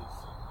roaches,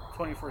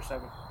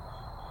 24/7.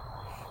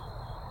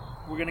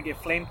 We're gonna get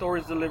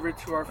flamethrowers delivered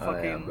to our Oh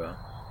fucking. yeah, bro.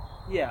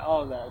 Yeah,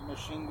 all of that.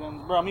 Machine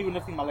guns. Bro, I'm even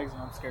lifting my legs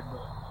and I'm scared, bro.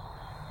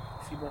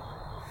 See, bro?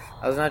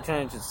 I was not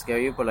trying to scare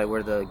you, but like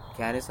where the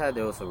can is at,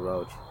 there was a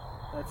roach.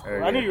 That's cool.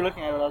 Earlier. I knew you were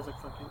looking at it. I was like,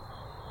 fuck it.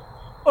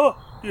 Oh!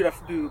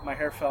 Dude, my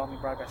hair fell on me,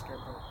 bro. I got scared,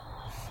 bro.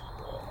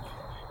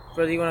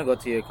 Bro, do you want to go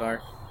to your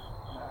car?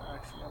 Nah,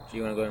 actually, Do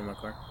you want to go in my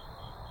car?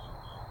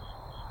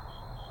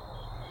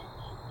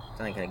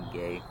 Sounding kind of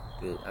gay.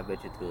 Dude, I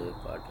bet you through the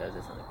podcast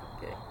it sounded kind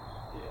of gay.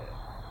 yeah.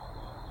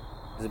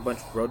 There's a bunch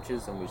of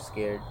roaches and we're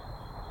scared.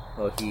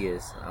 Well, he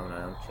is. I'm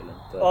not. I'm chilling.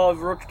 But Oh, if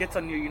a roach gets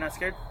on you, you're not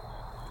scared?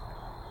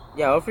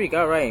 yeah, I'll freak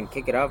out, right, and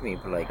kick it off me,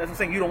 but like, That's what I'm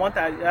saying. You don't want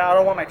that. I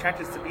don't want my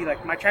chances to be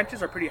like. My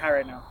chances are pretty high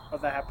right now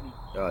of that happening.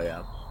 oh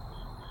yeah.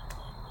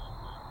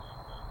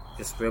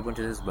 Just spray a bunch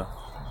of this, bro.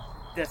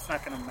 That's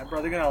not gonna. My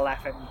brother gonna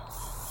laugh at me.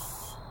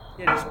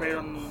 Yeah, just spray it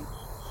on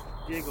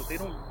Diego. They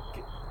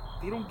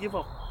don't give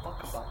a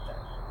fuck about that.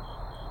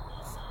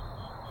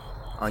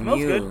 On Smells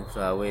you, good. so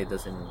that way it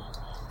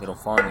don't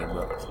fall on you,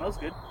 bro. It smells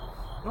good.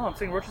 No, I'm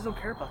saying roaches don't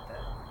care about that.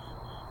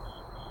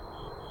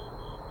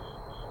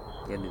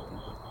 Yeah, dude.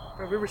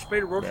 Bro, have you ever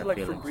sprayed a roach Yeah, like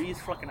feelings. Febreze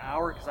for like an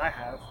hour? Because I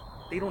have.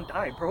 They don't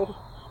die, bro.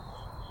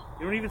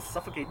 They don't even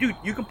suffocate. Dude,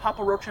 you can pop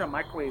a roach in a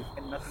microwave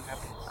and nothing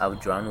happens. I've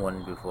drawn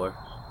one before.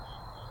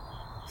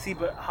 See,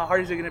 but how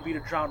hard is it going to be to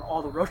drown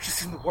all the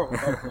roaches in the world,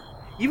 bro?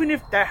 Even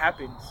if that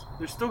happens,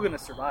 they're still going to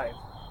survive.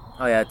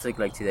 Oh yeah, it took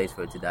like 2 days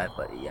for it to die,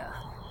 but yeah.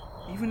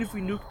 Even if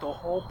we nuke the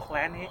whole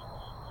planet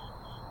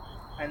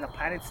and the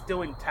planet's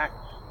still intact,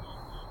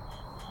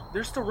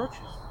 there's still roaches.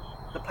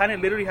 The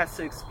planet literally has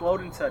to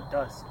explode into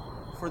dust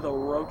for the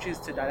roaches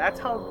to die. That's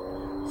how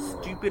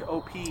stupid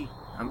OP.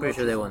 I'm pretty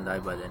sure they won't die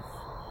by then.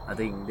 I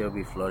think they'll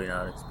be floating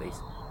out in space.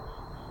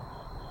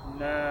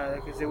 Nah,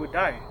 because they would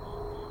die.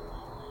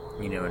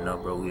 You never know,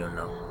 bro. We don't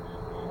know.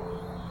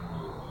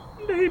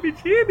 The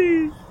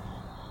heebie-jeebies.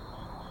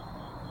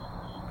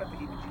 Got the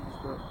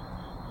heebie-jeebies, bro.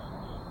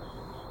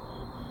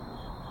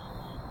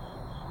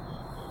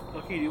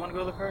 Okay, do you want to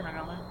go to the car? Not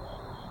gonna lie.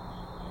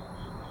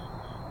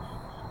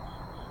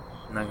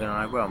 I'm not gonna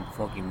lie, bro. I'm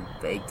fucking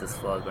baked as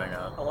fuck right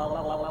now.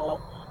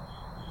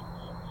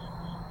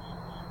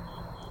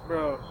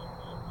 Bro,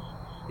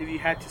 if you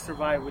had to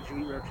survive, would you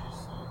eat roaches?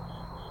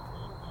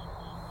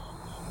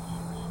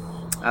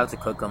 I have to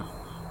cook them.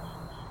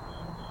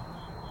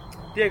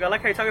 Diego, I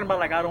like how you're talking about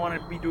like I don't want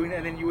to be doing it,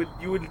 and then you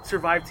would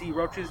survive to eat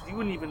roaches. You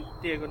wouldn't even,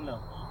 Diego, no.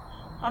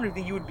 I don't even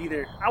think you would be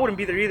there. I wouldn't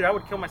be there either. I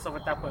would kill myself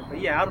at that point.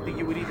 But yeah, I don't think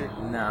you would either.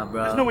 Nah,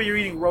 bro. There's no way you're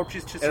eating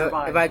roaches to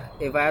survive.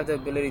 If I have the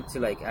ability to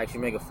like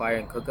actually make a fire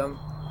and cook them,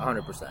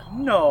 100%.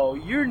 No,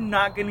 you're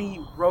not gonna eat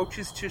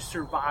roaches to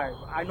survive.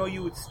 I know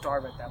you would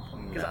starve at that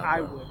point because Nah, I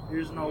bro. would.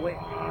 There's no way.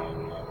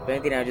 If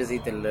anything, I just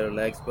eat the little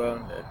legs, bro.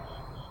 The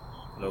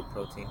low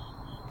protein.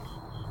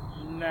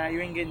 Nah, you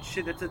ain't getting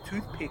shit. That's a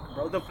toothpick,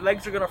 bro. The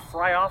legs are gonna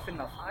fry off in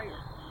the fire.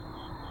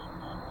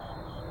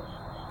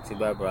 Too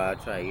bad, bro. I'll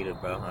try to eat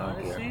it, bro. I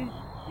don't care. Honestly,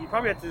 you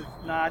probably have to.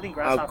 Nah, I think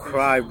I'll grasshoppers.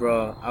 cry,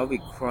 bro. I'll be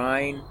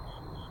crying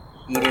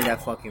eating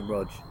that fucking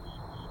roach.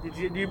 Have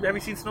you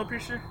seen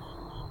Snowpiercer?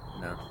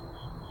 No.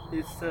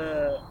 It's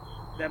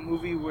that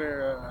movie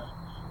where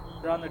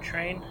they're on the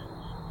train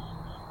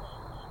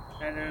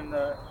and they're in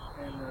the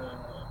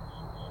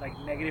like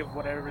negative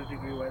whatever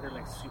degree weather,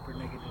 like super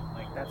negative,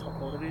 like that's how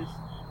cold it is.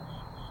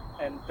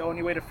 And the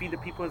only way to feed the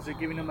people is they're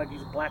giving them like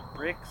these black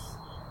bricks,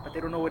 but they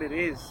don't know what it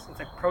is. It's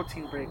like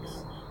protein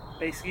bricks.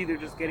 Basically, they're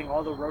just getting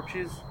all the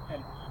roaches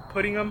and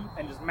putting them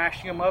and just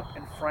mashing them up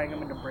and frying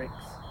them into bricks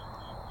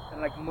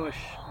and like mush.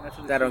 And that's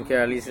what I don't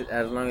care. At least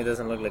as long as it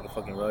doesn't look like a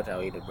fucking roach,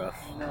 I'll eat it, bro.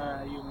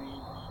 Nah, you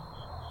mean.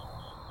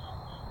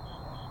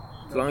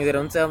 As long as they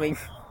don't tell me.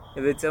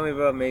 If they tell me,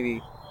 bro,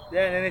 maybe.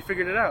 Yeah, and then they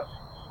figured it out.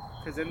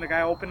 Because then the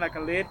guy opened like a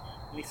lid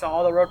and he saw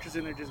all the roaches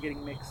in there just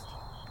getting mixed.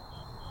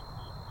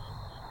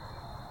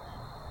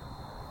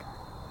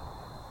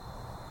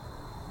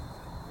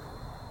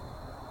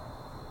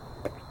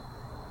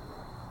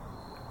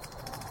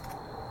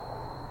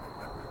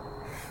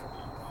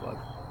 Fuck.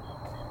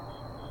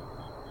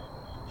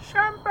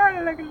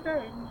 Champagne like a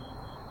day.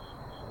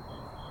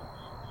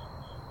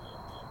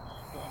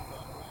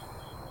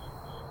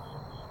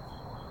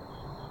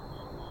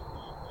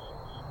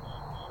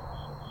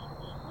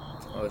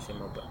 Oh shit,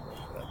 my bad.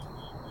 I forgot to.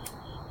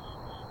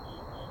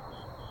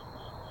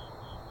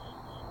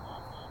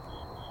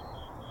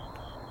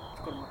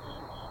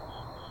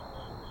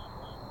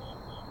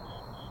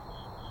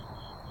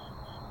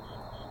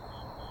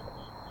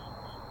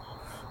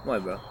 Why,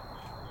 bro?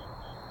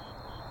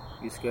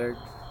 You scared?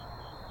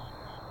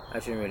 I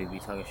shouldn't really be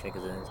talking shit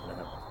because then it's gonna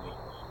happen to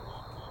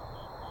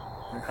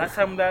me. Last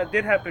time that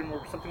did happen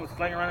where something was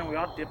flying around and we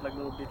all dipped like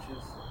little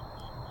bitches.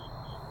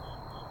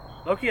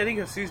 Loki, I think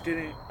Jesus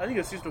didn't. I think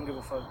Jesus don't give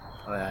a fuck.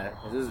 Oh yeah,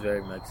 this is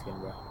very Mexican,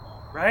 bro.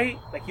 Right?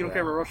 Like you don't Yeah.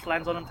 care if a roach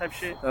lands on him type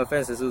shit. No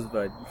offense, Jesus,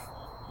 but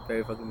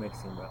very fucking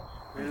Mexican, bro.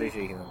 I'm Really? pretty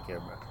sure he don't care,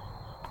 bro.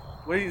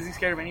 What is he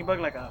scared of any bug?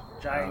 Like a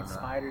giant don't know.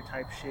 spider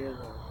type shit?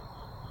 Or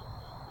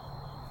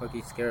Fuck,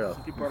 he's scared of.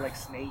 some people are like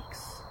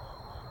snakes.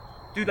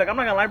 Dude, like I'm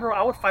not gonna lie, bro.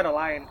 I would fight a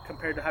lion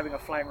compared to having a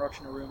flying roach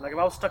in a room. Like if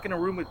I was stuck in a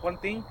room with one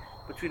thing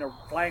between a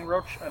flying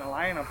roach and a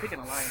lion, I'm picking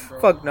a lion, bro.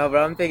 Fuck no,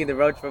 bro. I'm taking the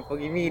roach for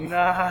fucking mean.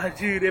 Nah,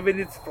 dude. If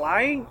it's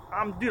flying,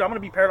 I'm gonna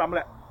be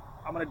paralyzed.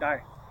 I'm gonna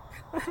die.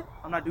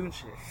 I'm not doing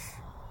shit.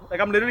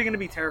 Like I'm literally gonna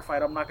be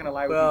terrified. I'm not gonna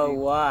lie with you. Bro, dude.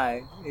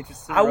 why? It's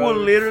just a I will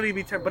roach. literally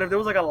be terrified. But if there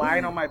was like a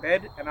lion on my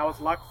bed and I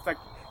was locked, like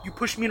you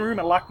pushed me in a room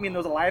and locked me and there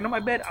was a lion on my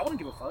bed, I wouldn't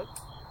give a fuck.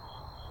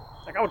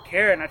 Like I would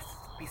care and I'd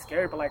be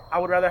scared, but like I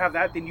would rather have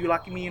that than you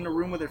locking me in a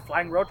room with a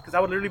flying roach because I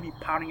would literally be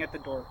pounding at the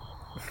door.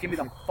 Get me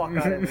the fuck out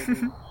of there,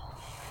 dude.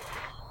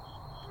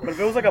 But if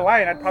it was like a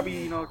lion, I'd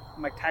probably,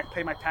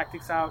 play my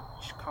tactics out,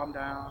 just calm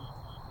down.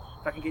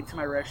 If I can get into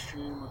my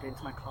restroom or get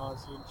into my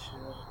closet and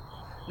shit.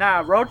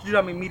 Nah, roach, dude,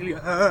 I'm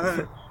immediately,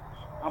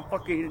 I'm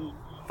fucking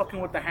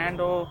with the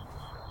handle.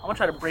 I'm gonna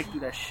try to break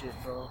through that shit,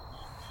 bro.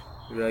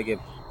 You'd rather get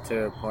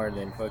tear apart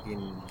than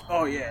fucking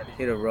Oh, yeah, dude.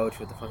 hit a roach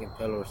with a fucking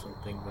pillow or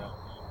something, bro.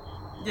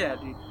 Yeah,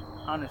 dude.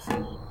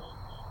 Honestly.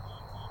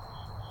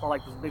 Or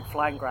like those big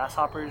flying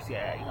grasshoppers,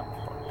 yeah, you got me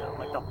fucked up.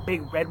 Like the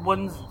big red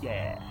ones,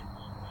 yeah.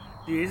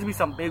 Dude, there used to be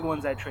some big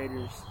ones at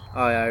Traders.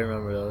 Oh yeah, I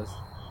remember those.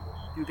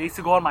 Dude, they used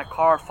to go on my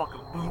car, fucking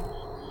boom.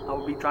 I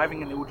would be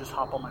driving and they would just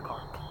hop on my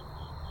car.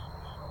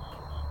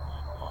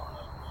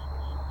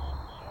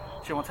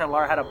 Shit, one time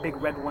Laura had a big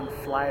red one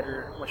fly at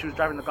her when she was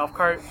driving the golf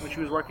cart when she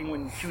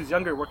was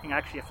younger, working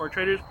actually at Ford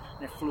Traders,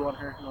 and it flew on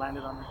her and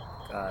landed on her.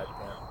 God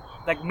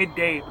damn. Like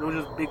midday, but it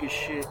was just big as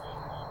shit.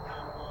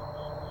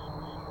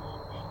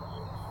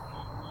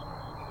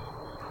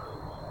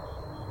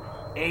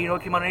 Hey, you know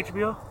what came out on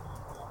HBO?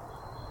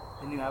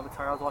 The new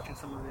Avatar. I was watching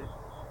some of it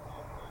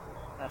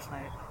last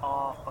night.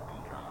 Oh,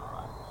 fucking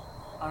god.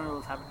 I don't know what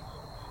was happening.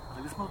 I was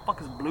like, this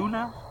motherfucker's blue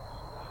now?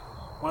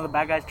 One of the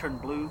bad guys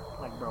turned blue.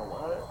 Like, bro,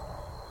 what?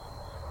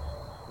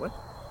 What?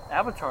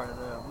 Avatar,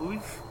 the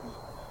movie.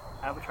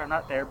 Avatar,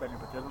 not the Airbender,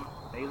 but the other one,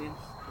 the aliens,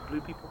 the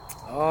blue people.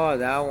 Oh,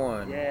 that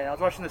one. Yeah, I was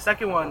watching the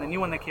second one, the new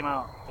one that came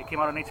out. It came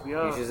out on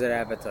HBO. You just said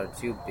Avatar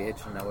 2,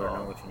 bitch, and I wouldn't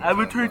know what you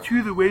Avatar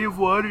 2, The Way of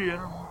Water. I don't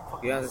know.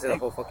 You don't have to say the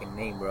whole fucking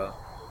name, bro.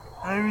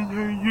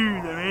 Avatar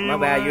 2, The Way My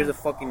of bad, Water. you're the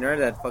fucking nerd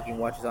that fucking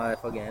watches all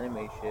that fucking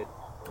anime shit.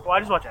 Well, I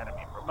just watch anime,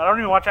 bro. But I don't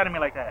even watch anime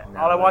like that.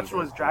 Nah, All I bro, watched you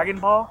was don't. Dragon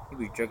Ball. You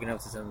be jerking up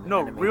to some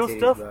No, anime real titties,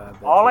 stuff. bro, I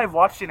bet All you. I've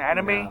watched in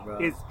anime Nah, bro.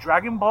 is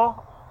Dragon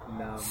Ball,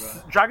 Nah,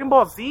 bro. Dragon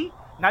Ball Z.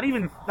 Not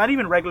even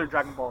regular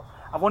Dragon Ball.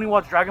 I've only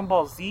watched Dragon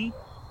Ball Z,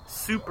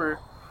 Super,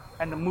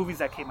 and the movies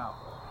that came out.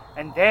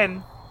 And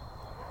then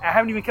I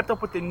haven't even kept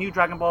up with the new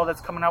Dragon Ball that's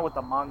coming out with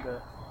the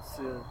manga.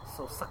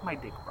 So suck my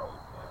dick, bro.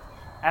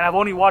 And I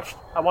watched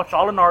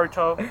all of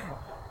Naruto,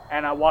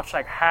 and I watched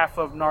like half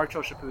of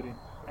Naruto Shippuden,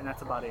 and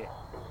that's about it.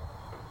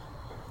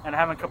 And I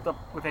haven't kept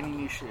up with any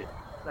new shit,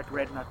 like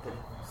read nothing.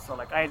 So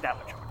like I ain't that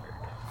much of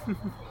a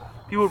nerd.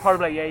 People would probably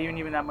be like, yeah, you ain't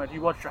even that much.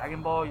 You watch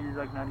Dragon Ball, you're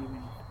like not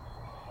even.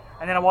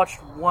 And then I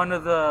watched one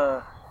of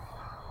the,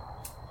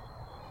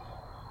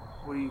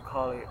 what do you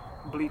call it,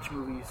 Bleach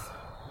movies.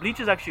 Bleach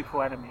is actually a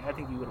cool anime. I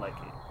think you would like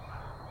it.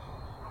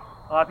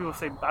 A lot of people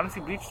say,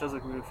 honestly, Bleach does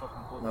look really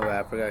fucking cool. No, but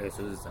I forgot Jesus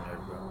is the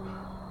nerd, bro.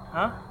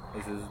 Huh?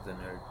 Jesus is the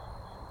nerd.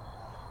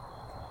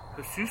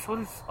 Jesus, what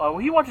is? Well,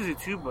 he watches it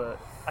too, but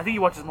I think he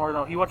watches more.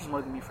 No, he watches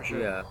more than me for sure.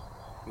 Yeah.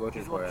 He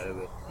watches more out of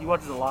it. He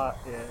watches a lot.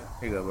 Yeah.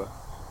 Here you go, bro.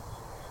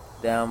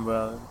 Damn,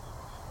 bro.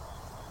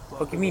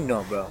 Fuck you mean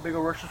no, bro? Big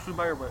old Russian food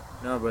buyer, but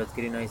No, bro. It's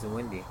getting nice and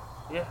windy.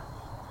 yeah,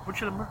 we're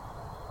chilling, bro.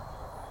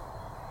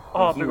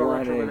 Oh, big old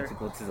roach over there. To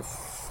go to the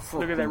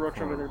Look at that roach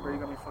over there, bro. You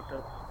got me fucked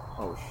up.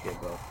 Oh shit,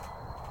 bro.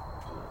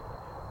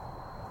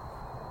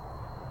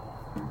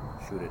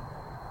 Shoot it.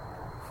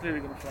 It's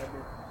literally gonna fly,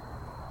 bro.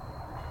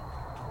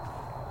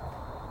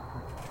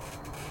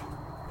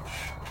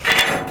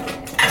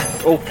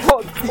 Oh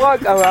fuck!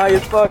 I'm high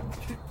as fuck.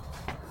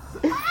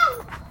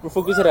 Where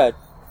fuck is it at?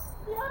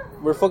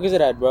 Where fuck is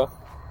it at, bro?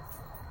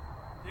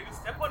 You can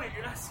step on it.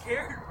 You're not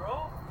scared,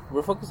 bro.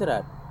 Where fuck is it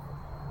at?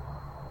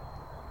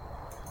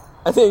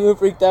 I think you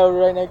freaked out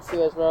right next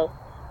to us, bro.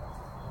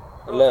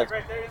 It left.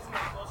 Like right there, isn't it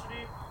closer to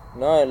you?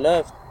 No, it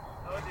left.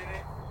 No, it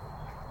didn't.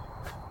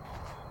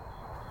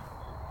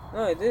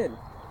 No, it did.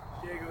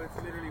 Diego, it's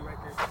literally right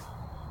there.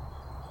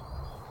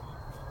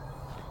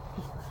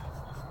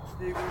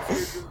 Diego,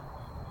 it's here, too.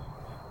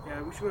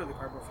 Yeah, we should go to the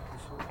car, bro, for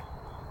this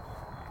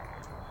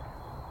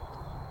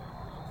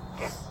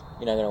shit.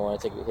 You're not gonna want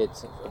to take a hit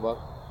for a buck?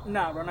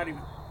 Nah, bro, not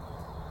even.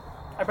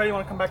 I probably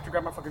want to come back to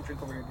grab my fucking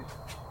drink over here, dude.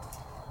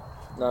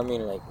 No, I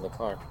mean like in the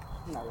car.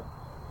 Nah, bro.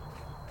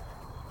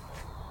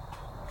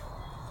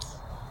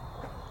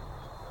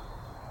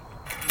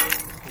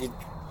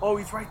 Oh,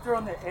 he's right there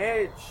on the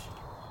edge.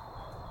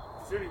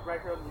 He's literally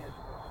right there on the edge,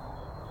 bro.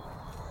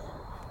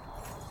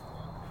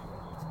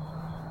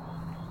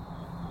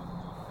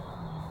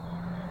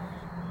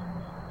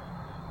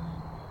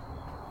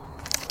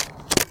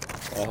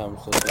 I'm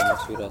so damn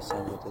sweet ass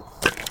son with it.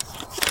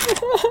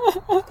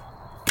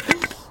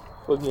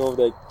 Fuck me over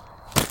that.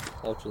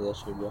 After that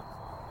shit, bro.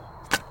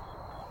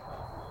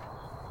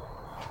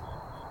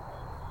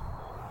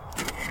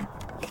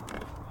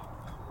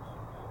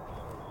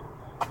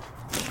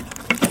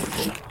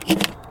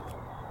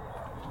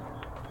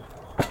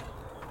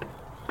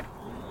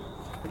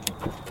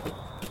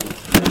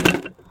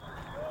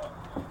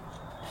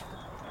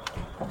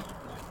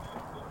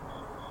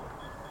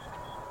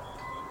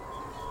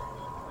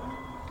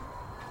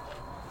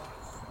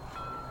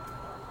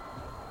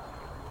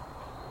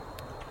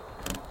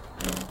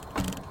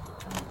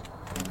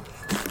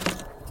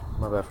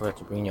 My bad, I forgot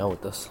to bring y'all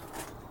with us.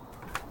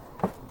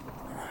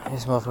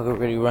 This motherfucker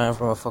really ran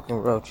from a fucking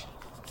roach.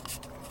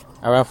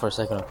 I ran for a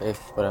second, okay,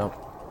 but I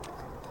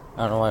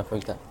don't know why I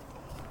freaked out.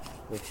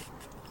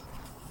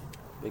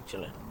 Big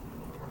chillin'.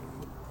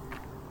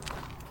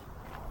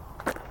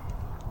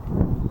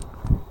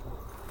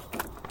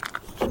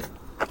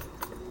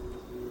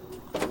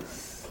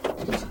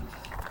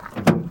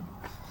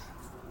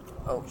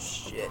 Oh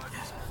shit.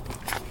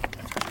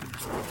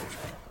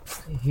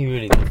 He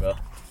really did, bro.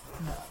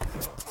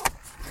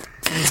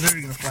 It was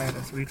literally gonna fly at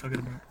us. What are you talking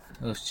about?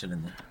 I was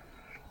chilling there.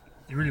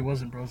 It really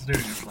wasn't, bro. It's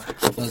literally gonna fly.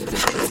 That was a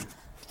good.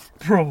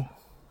 Bro.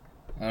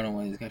 I don't know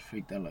why this guy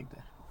freaked out like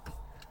that.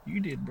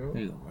 You did, bro.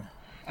 There you go, bro.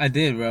 I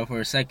did, bro,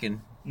 for a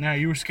second. Nah,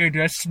 you were scared,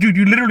 dude. Dude,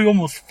 you literally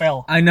almost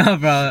fell. I know,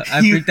 bro. I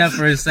freaked out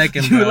for a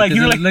second, bro.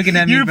 You were like looking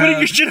at me, you were bro. putting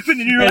your shit up and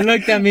you were It like...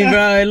 looked at me,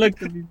 bro. It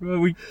looked at me, bro.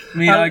 We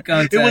made eye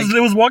contact. It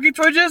was walking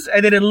towards us,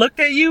 and then it looked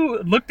at you,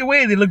 looked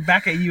away, and then looked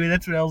back at you, and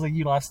that's when I was like,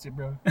 you lost it,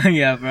 bro.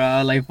 Yeah,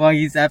 bro. Like, fuck,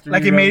 he's after me,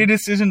 Like, it bro. made a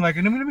decision, like,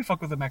 let me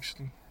fuck with him,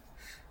 actually.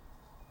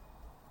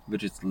 We're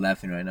just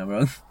laughing right now,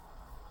 bro.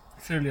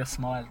 It's literally a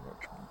small ass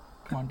roach, bro.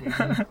 Come on, dude.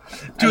 I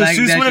Dude, like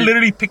Zeus that would have shit.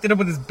 literally picked it up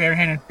with his bare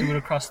hand and threw it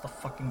across the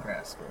fucking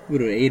grass, bro.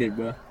 Would have ate it,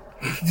 bro.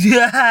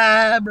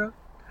 Yeah, bro.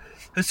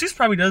 Jesus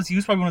probably does. He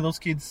was probably one of those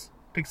kids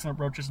picks up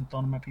roaches and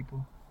throwing them at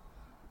people.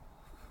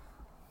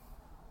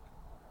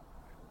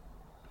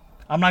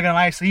 I'm not gonna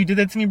lie. So he did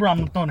that to me, bro.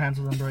 I'm throwing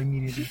hands with him, bro,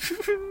 immediately.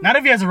 Not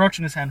if he has a roach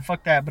in his hand.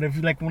 Fuck that. But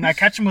if like when I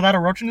catch him without a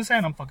roach in his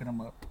hand, I'm fucking him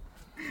up.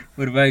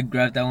 What if I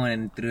grabbed that one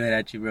and threw it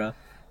at you, bro?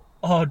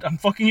 Oh, I'm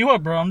fucking you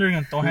up, bro. I'm literally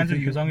gonna throw hands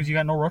with you as long as you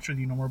got no roach with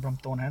you no more, bro. I'm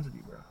throwing hands with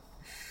you, bro.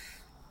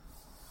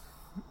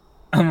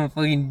 I'm gonna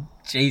fucking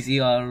chase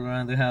you all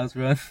around the house,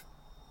 bro.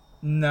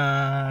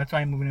 Nah, that's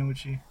why I'm moving in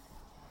with you.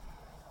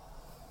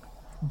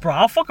 Bro,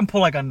 I'll fucking pull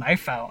like a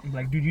knife out and be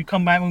like, dude, you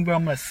come back with me, bro,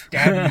 I'm gonna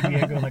stab you,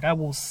 Diego. Like, I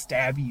will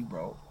stab you,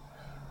 bro.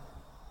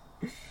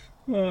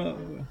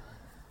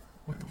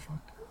 What the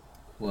fuck?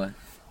 What?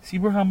 See,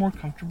 bro, how more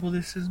comfortable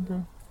this is,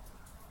 bro?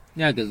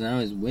 Yeah, because now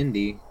it's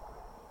windy.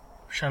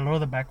 Should I lower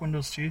the back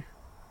windows too?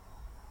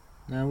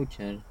 Nah, we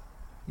can.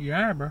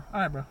 Yeah, bro.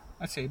 Alright, bro.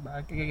 I say, bro.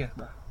 I guess,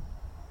 bro.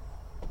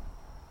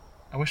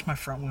 I wish my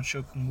front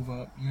windshield could move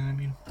up. You know what I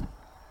mean?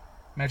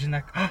 Imagine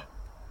that. Oh,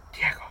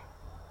 Diego.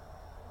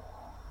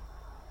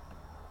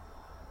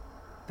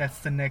 That's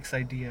the next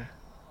idea.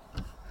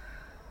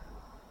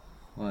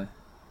 What?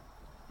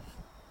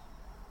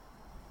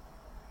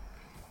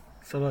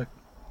 So look.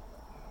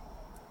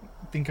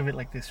 Think of it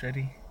like this.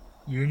 Ready?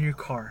 You're in your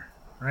car,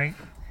 right?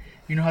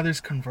 You know how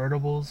there's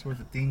convertibles where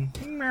the thing,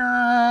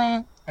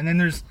 and then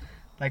there's,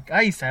 like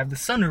I used to have the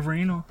sunroof,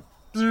 you know,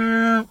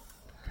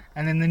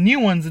 And then the new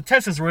ones, the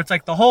Teslas, where it's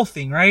like the whole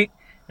thing, right?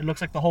 It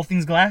looks like the whole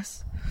thing's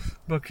glass.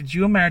 But could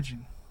you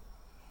imagine?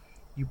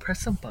 You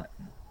press a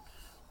button.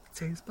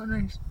 Say this button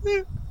right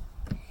here.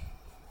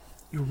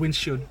 Your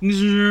windshield.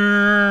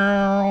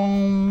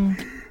 And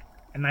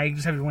now you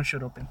just have your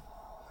windshield open.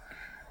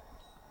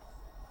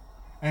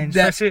 And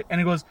you press it,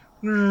 and it goes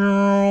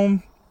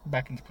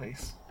back into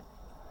place.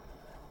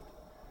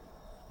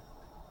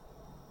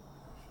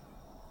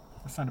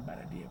 That's not a bad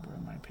idea, bro,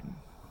 in my opinion.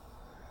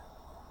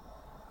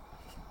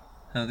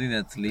 I don't think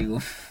that's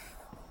legal.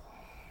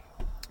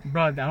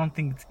 Bro, I don't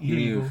think it's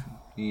illegal.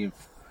 You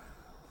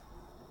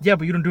Yeah,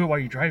 but you don't do it while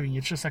you're driving.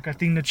 It's just like a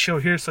thing to chill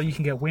here so you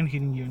can get wind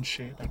hitting you and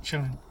shit. Like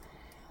chilling.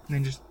 And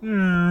then just...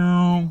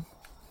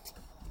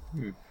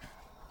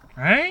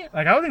 Right?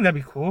 Like, I would think that'd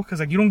be cool. Because,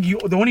 like,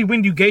 the only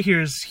wind you get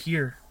here is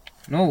here.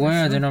 No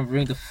way I did not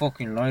bring the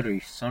fucking lighter, you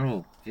son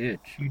of a bitch.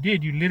 You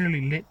did. You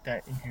literally lit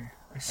that in here.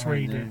 I swear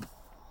you did.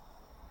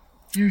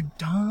 You're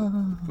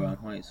dumb. Bro, I'm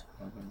high as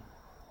fuck.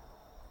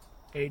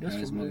 Hey, that's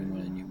I'm smoking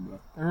more than you, bro.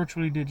 The roach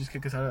really did just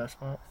kick us out of that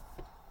spot.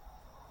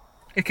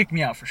 It kicked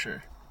me out for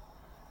sure.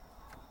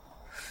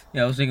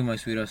 Yeah, I was taking my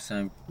sweet ass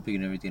time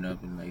picking everything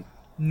up and like...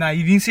 Nah,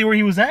 you didn't see where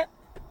he was at?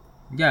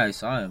 Yeah, I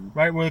saw him.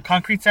 Right, where the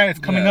concrete's at, it's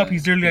coming up.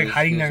 He's literally like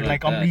hiding there.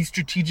 Like He's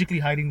strategically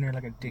hiding there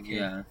like a dickhead.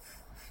 Yeah.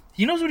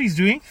 He knows what he's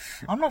doing.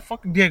 I'm not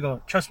fucking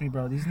Diego. Trust me,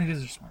 bro. These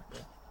niggas are smart, bro.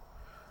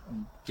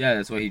 Yeah,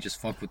 that's why he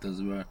just fucked with us,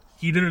 bro.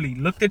 He literally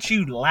looked at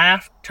you,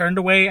 laughed, turned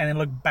away, and then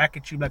looked back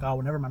at you like, oh,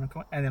 well, never mind, I'm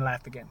coming, and then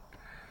laughed again.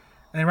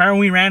 And then right when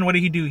we ran, what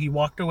did he do? He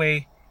walked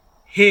away,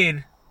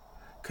 hid,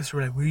 because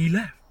we're like, where you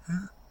left?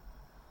 Huh?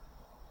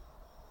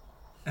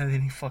 And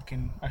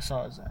then I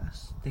saw his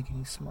ass, thinking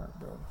he's smart,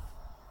 bro.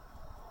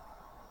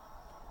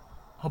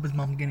 I hope his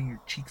mom's getting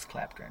your cheeks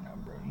clapped right now,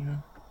 bro, you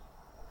know?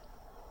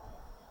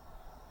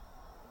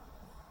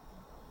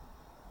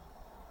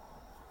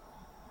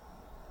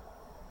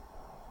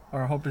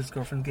 Or I hope his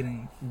girlfriend's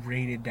getting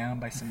raided down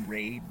by some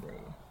raid, bro.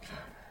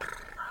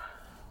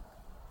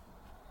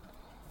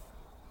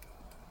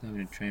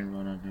 Having a train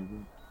run on her,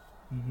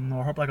 bro.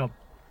 Or I hope like a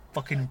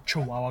fucking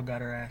chihuahua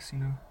got her ass, you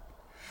know?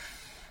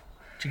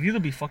 Chiquito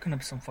be fucking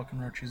up some fucking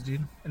roaches,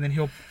 dude. And then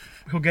he'll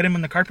get him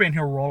on the carpet and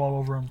he'll roll all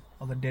over him.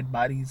 All the dead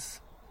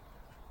bodies.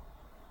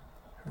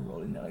 He'll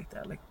roll in there like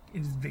that, like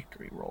in his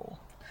victory roll.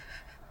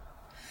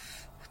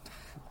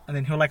 And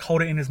then he'll like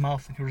hold it in his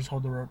mouth and he'll just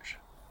hold the roach.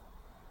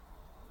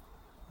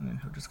 And then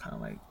he'll just kind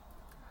of like,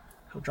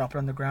 he'll drop it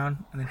on the ground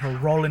and then he'll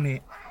roll in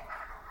it,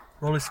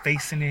 roll his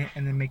face in it,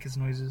 and then make his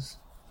noises.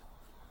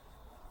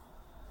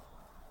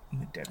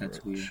 And the dead That's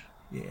roach. weird.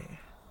 Yeah.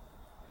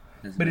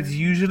 That's But it's weird.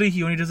 usually,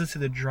 he only does it to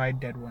the dried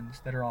dead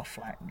ones that are all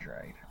flat and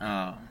dried.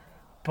 Oh.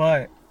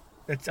 But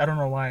I don't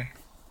know why.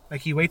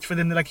 Like he waits for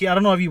them to, I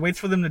don't know if he waits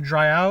for them to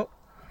dry out,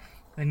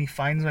 then he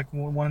finds like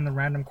one in the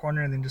random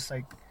corner and then just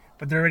like,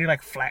 but they're already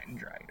like flat and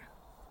dried.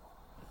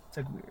 It's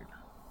like weird.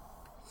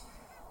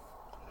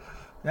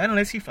 Yeah,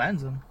 unless he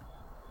finds them.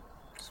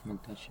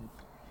 Smoke that shit.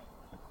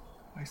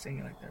 Why are you saying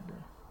it like that, bro?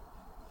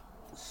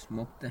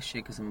 Smoke that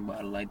shit because I'm about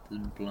to light this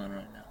blunt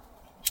right now.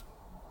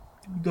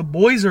 The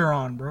boys are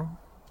on, bro.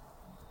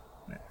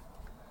 Nah.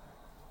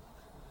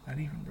 Not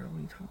even, bro. What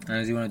are you talking about?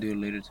 Unless you want to do it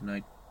later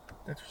tonight.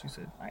 That's what she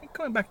said. I ain't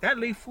coming back that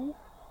late, fool.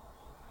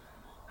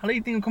 How late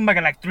you think I'm coming back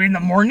at like 3 in the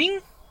morning?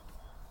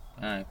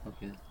 Alright,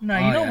 fuck it. Nah, Oh,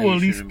 you know yeah, we'll you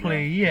at least should've,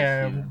 play. bro.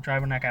 Yeah, Yeah.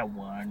 driving like at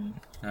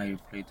 1. Now you're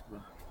played, bro.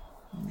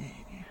 Nah.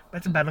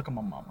 That's a bad look at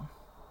my mama.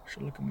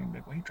 She'll look at me and be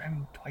like, why are you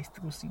driving twice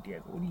to go see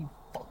Diego? What are you,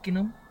 fucking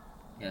him?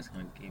 Yeah, it's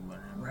kind of gay, bro.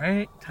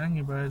 Right? Telling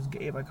you, bro, it's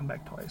gay if I come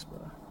back twice, bro.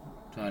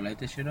 So I light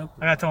this shit up?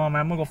 I gotta tell my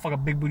man, I'm gonna go fuck a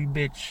big booty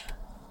bitch.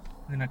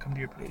 And then I come to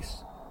your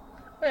place.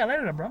 Oh yeah,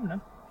 later, bro. I'm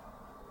done.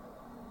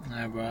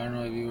 Nah, bro, I don't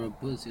know if you were a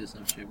pussy or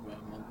some shit, bro.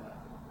 My bad.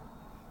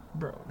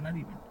 Bro, not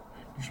even.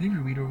 You should leave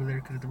your weed over there,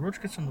 because if the roach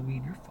gets on the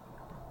weed, you're fucked,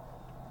 bro.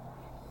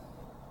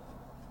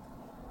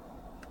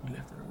 You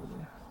left it over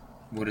there.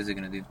 What is it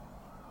gonna do?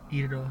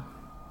 Eat it all.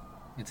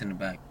 It's in the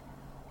back.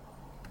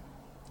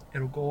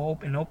 It'll go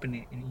open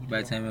it and eat By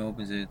it the time it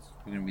opens it,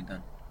 we're gonna be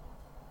done.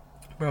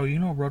 all. Bro, you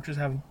know roaches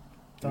have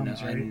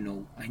thumbs, No, right?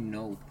 I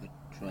know, but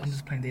I'm trust.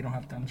 just playing they don't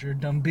have thumbs. You're a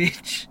dumb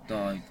bitch.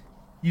 Dog.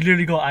 You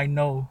literally go, I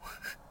know.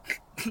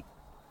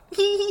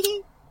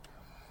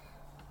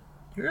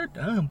 You're a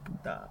dumb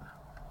puta.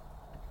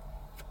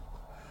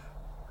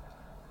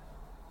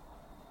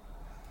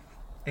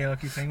 Hey, look,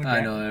 playing with,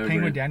 I know, playing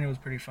everybody- with Daniel was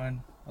pretty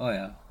fun. Oh,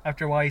 yeah.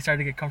 After a while, he started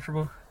to get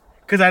comfortable.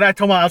 Because I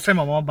told I was telling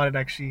my mom about it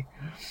actually.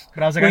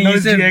 But I was like, When I know you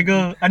it's said-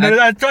 Diego.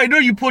 I know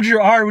you pulled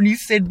your R when you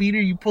said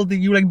beater. You pulled it.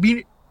 You like beat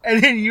it.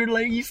 And then you're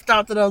like, you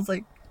stopped it. I was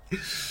like,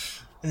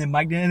 and then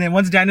Mike did. And then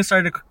once Daniel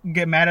started to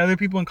get mad at other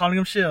people and calling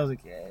them shit, I was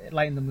like, yeah, it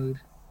lightened the mood.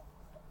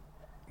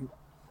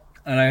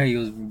 I like how he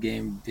was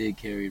getting big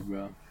carried,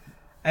 bro.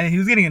 And he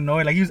was getting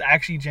annoyed. Like, he was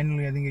actually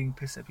genuinely, I think, getting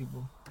pissed at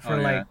people for, Oh,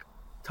 yeah. like,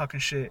 talking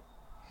shit.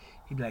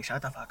 He'd be like,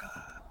 shut the fuck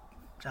up.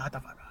 Shut the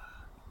fuck up.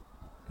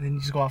 And then you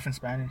just go off in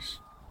Spanish.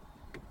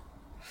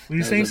 Were you That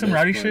was saying the some best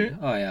rowdy part. shit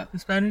Oh, yeah. in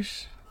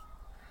Spanish?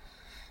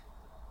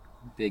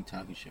 Big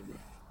talking shit, bro.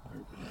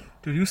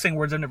 Dude, you saying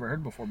words I've never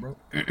heard before, bro.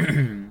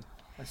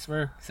 I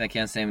swear. I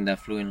can't say him that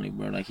fluently,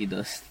 bro, like he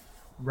does.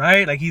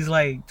 Right? Like, he's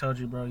like, told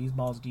you, bro, he's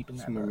balls deep in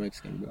He's that, more bro.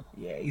 Mexican, bro.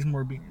 Yeah, he's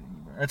more being,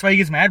 bro. That's why he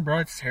gets mad, bro.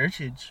 It's his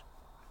heritage.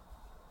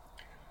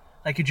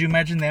 Like, could you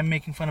imagine them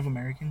making fun of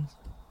Americans?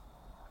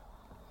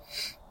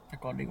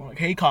 Like, all day, like,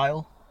 hey,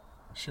 Kyle.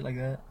 Shit like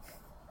that.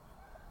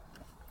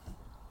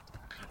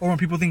 Or when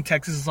people think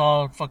Texas is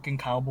all fucking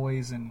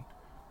cowboys and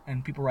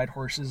people ride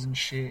horses and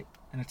shit,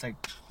 and it's like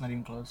not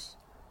even close.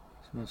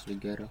 It's mostly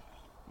ghetto.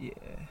 Yeah.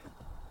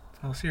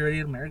 Unless you're already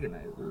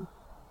Americanized, bro.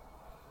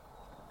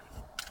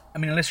 I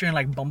mean, unless you're in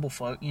like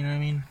Bumblefuck, you know what I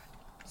mean?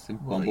 It's a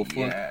Bumblefuck.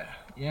 Yeah.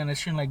 Yeah,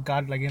 unless you're in like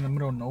God, like in the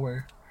middle of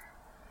nowhere.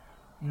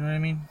 You know what I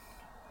mean?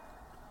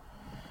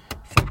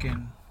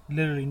 Fucking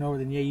literally nowhere.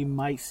 Then yeah, you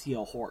might see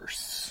a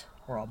horse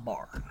or a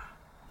barn.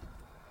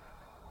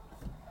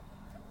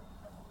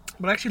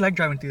 But I actually like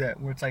driving through that,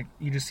 where it's like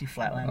you just see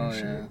flatland and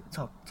shit. Yeah. It's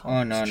all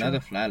Oh no, it's not chill.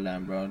 the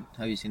flatland, bro.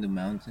 Have you seen the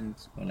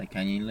mountains or like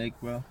Canyon Lake,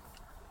 bro?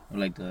 Or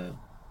like the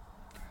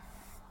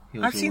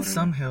hills I've or seen whatever?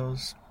 some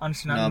hills.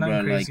 Honestly, No, not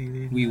bro, crazy,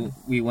 like dude.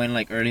 we went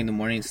like early in the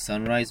morning,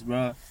 sunrise,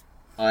 bro.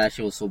 Oh, that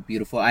shit was so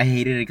beautiful. I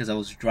hated it because I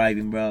was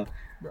driving, bro.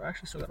 Bro, I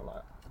actually still got a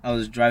lot. I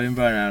was driving,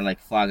 bro, and I was like,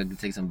 fuck, I could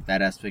take some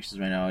badass pictures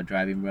right now while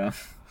driving, bro.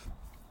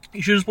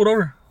 You should just pulled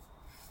over.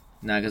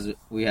 Nah, because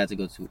we had to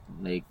go to,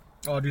 like,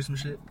 Oh, do some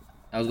shit.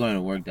 I was going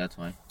to work, that's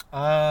why.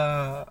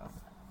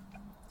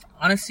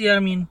 Honestly, I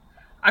mean,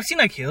 I've seen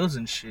like hills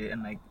and shit,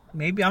 and like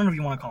maybe I don't know if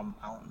you want to call them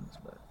mountains,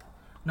 but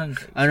nothing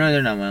crazy. I know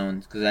they're not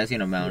mountains, because I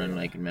seen a mountain,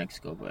 like, in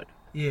Mexico, but,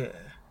 Yeah,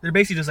 they're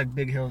basically just like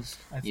big hills.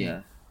 I think.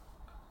 yeah.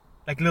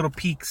 Like little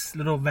peaks,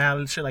 little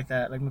valleys, shit like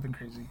that. Like nothing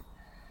crazy.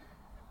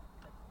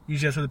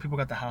 Usually that's where the people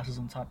got the houses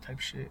on top type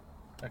shit.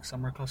 Like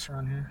somewhere close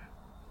around here.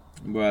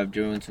 Bro, I've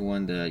driven to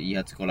one that you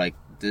had to go, like,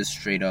 this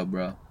straight up,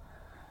 bro.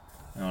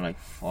 And I'm like,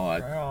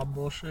 fuck. Right, all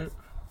bullshit.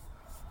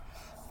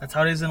 That's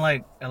how it is in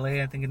like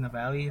LA. I think in the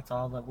valley, it's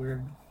all that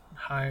weird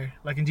high.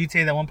 Like in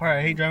GTA, that one part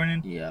I hate driving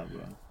in. Yeah,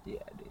 bro. Yeah,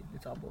 dude,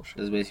 it's all bullshit.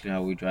 That's basically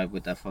how we drive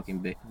with that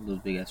fucking those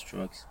big ass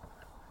trucks.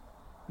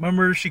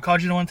 Remember, she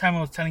called you the one time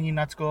and was telling you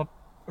not to go up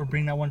or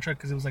bring that one truck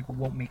because it was like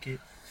won't make it.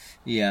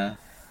 Yeah.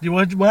 Dude,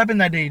 what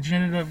happened that day? Did you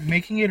end up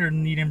making it or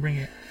you didn't bring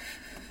it?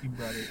 You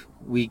brought it.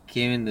 We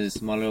came in this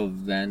small little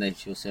van that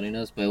she was selling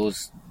us, but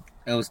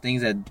it was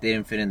things that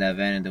didn't fit in that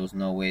van, and there was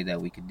no way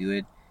that we could do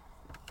it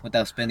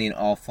without spending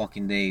all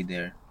fucking day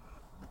there.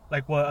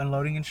 Like what,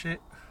 unloading and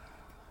shit?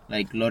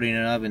 Like loading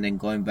it up and then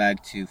going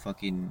back to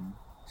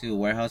the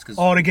warehouse. Cause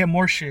Oh, to get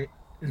more shit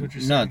is what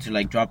you're saying. No, to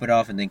like drop it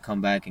off and then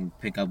come back and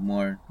pick up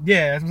more.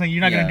 Yeah, that's what I'm saying.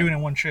 You're not Yeah. gonna do it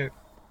in one trip.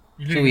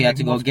 You're So literally we gonna had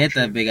to make go multiple get that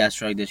trips. big ass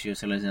truck that she was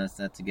selling us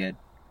that to get.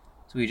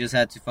 So we just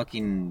had to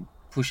fucking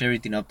push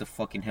everything up the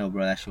fucking hill,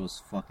 bro. That shit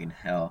was fucking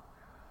hell.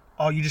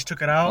 Oh, you just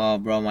took it out? Oh,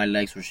 bro, my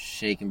legs were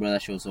shaking, bro.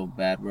 That shit was so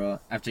bad, bro.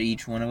 After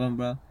each one of them,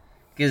 bro.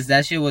 Because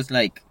that shit was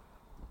like...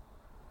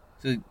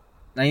 So,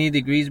 90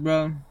 degrees,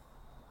 bro.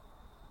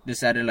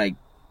 Just added like...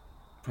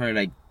 Probably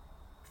like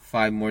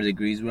 5 more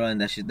degrees, bro.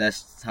 And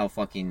that's how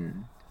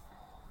fucking...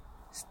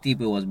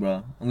 steep it was,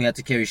 bro. And we had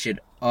to carry shit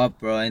up,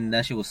 bro. And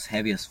that shit was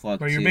heavy as fuck,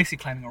 Bro, you're too.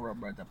 basically climbing a rope,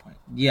 bro, at that point.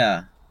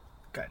 Yeah.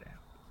 Goddamn.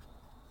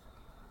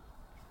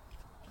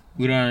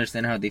 We don't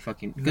understand how they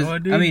fucking... You know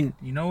what, dude? I mean...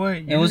 You know what?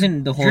 It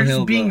wasn't the whole you're hill,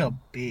 just being bro.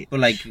 a bitch. But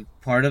like,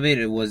 part of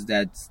it was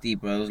that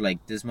steep, bro. It was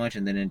like this much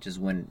and then it just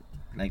went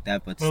like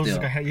that, but But it was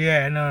still. like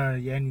yeah, no,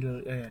 yeah, I need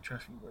to, yeah,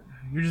 trust me, bro.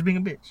 You're just being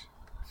a bitch.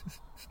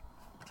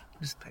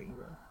 Just paying,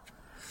 bro.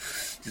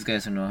 These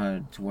guys don't know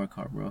how to work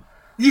hard, bro.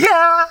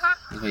 Yeah!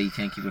 That's why you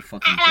can't keep a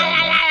fucking job,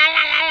 bro.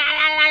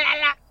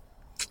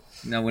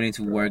 Not willing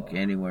to work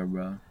anywhere,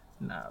 bro.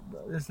 Nah,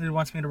 bro. This dude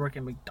wants me to work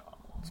at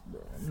McDonald's, bro.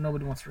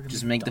 Nobody wants to work at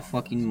Just McDonald's. make the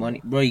fucking money.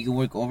 Bro, you can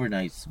work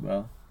overnights,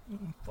 bro.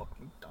 Fuck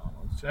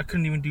McDonald's. I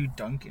couldn't even do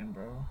Dunkin',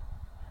 bro.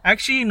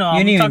 Actually, no. You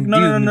I'm didn't talking. even No,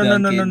 do no, no, no,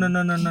 no, Dunkin'. no,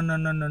 no, no, no, no,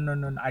 no, no,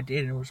 no, no. I did,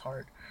 and it was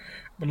hard.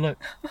 But look,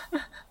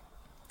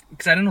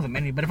 because I didn't know the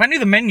menu. But if I knew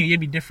the menu, it'd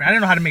be different. I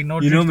didn't know how to make no.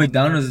 You know drinks, no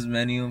McDonald's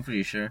menu, I'm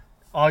pretty sure.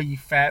 Oh, you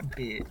fat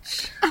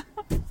bitch.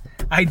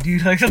 I do.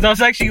 Like, that was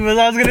actually what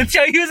I was gonna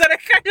tell you is that I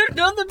kind of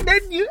know the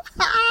menu.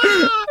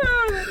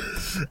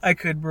 I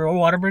could, bro.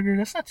 Whataburger,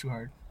 that's not too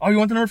hard. Oh, you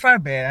want the number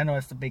 5? Bad. I know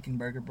it's the bacon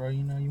burger, bro.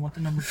 You know, you want the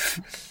number.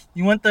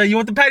 You want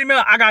the patty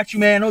melt? I got you,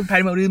 man. I know what the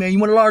patty melt is, man. You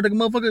want a large like a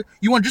motherfucker?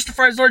 You want just the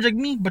fries large like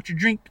me, but you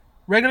drink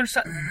regular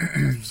sub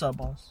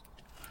boss.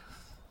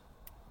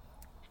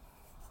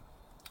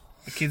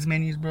 The kids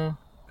menus, bro.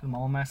 Cause my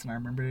mom asked and I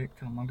remember it.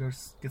 Cause my mom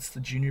gets the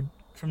junior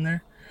from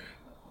there.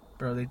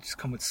 Bro, they just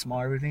come with small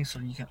everything, so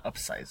you can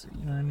upsize it.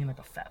 You know what I mean? Like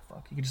a fat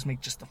fuck. You can just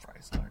make just the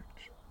fries large.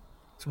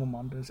 That's what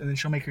mom does, and then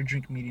she'll make her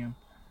drink medium,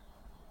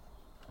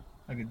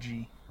 like a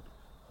G.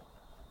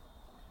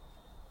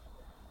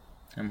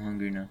 I'm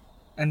hungry now.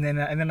 And then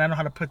I know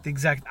how to put the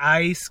exact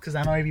ice, cause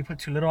I know if you put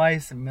too little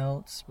ice, it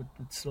melts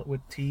with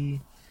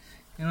tea.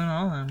 You know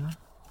all that, man.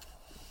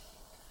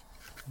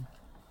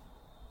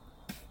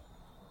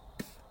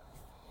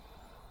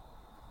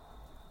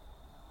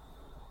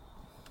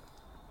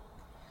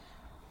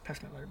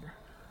 Pass me a lighter, bro.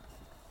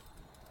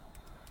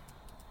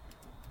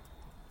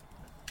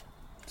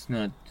 Still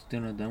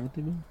not done with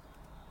it, bro?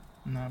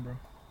 Nah, bro.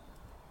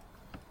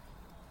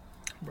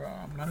 Bro,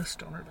 I'm not a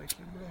stoner like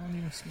you, bro. I don't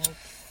even smoke.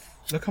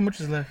 Look how much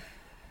is left.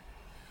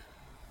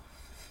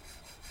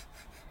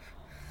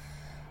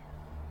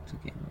 It's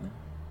okay, bro.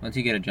 Once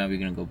you get a job, you're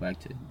gonna go back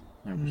to it.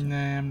 100%.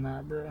 Nah, I'm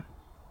not, bro.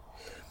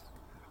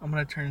 I'm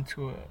gonna turn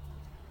into a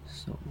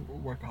So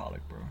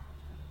workaholic, bro.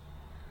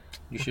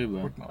 you should,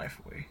 bro. Work my life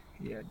away.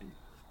 Yeah, dude.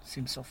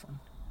 Seems so fun.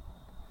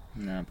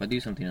 Nah, but do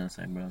something on the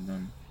side, bro.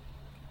 Don't.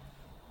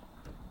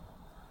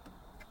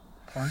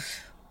 Porn?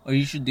 Or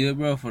you should do it,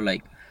 bro, for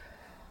like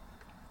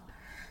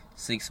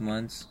 6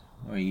 months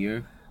or a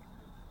year,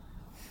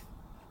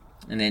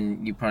 and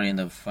then you probably end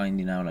up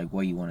finding out like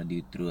what you want to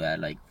do through that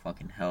like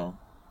fucking hell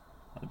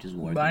of just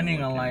working. Binding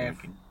and a working and life.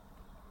 working.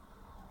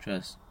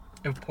 Trust.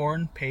 If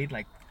porn paid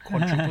like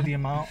quadruple the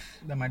amount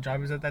that my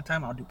job is at that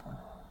time, I'll do porn.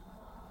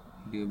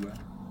 Do it, bro.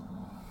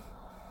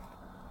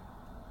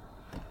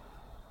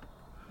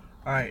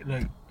 Alright,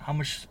 look. How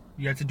much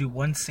you have to do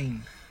one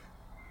scene?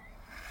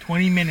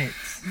 20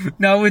 minutes.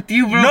 Not with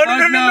you, bro.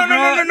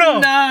 No.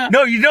 Nah.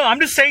 No, you know, I'm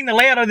just saying the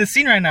layout of the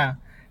scene right now.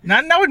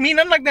 Not with me,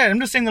 nothing like that. I'm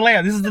just saying the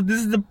layout. This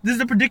is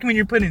the predicament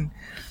you're put in.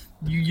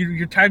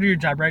 You're tired of your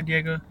job, right,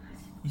 Diego?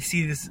 You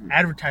see this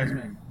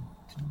advertisement.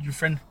 Your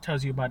friend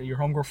tells you about it. Your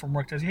homegirl from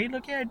work tells you, hey,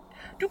 look, yeah,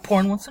 do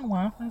porn once in a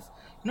while. You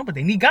know, but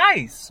they need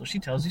guys. So she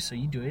tells you, so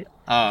you do it.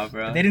 Oh,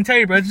 bro. But they didn't tell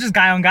you, bro. It's just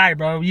guy on guy,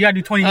 bro. You gotta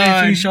do 20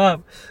 minutes when you show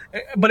up.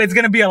 But it's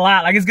gonna be a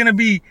lot. Like, it's gonna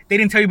be, they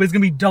didn't tell you, but it's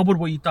gonna be doubled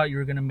what you thought you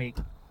were gonna make.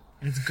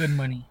 And it's good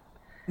money.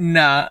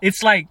 Nah.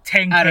 It's like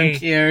 10K. I don't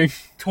care.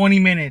 20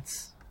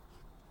 minutes.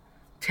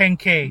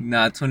 10K.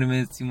 Nah, 20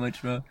 minutes too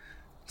much, bro.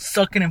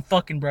 Sucking and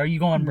fucking, bro. You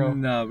going, bro?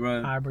 Nah, bro.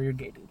 Alright, bro. You're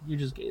gay, dude. You're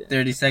just gay.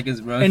 30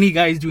 seconds, bro. Any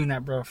guy's doing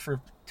that, bro,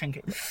 for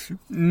 10K. Bro.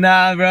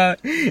 Nah, bro.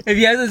 If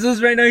he has a sauce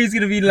right now, he's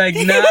gonna be like,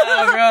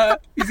 nah, bro.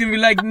 He's gonna be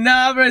like,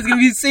 nah, bro. It's gonna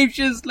be the same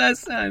shit as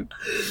last time.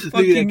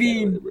 Fucking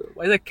bean. Bro.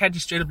 Why is that cat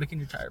just straight up licking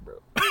your tire, bro?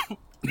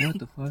 What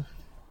the fuck?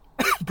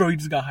 Bro, he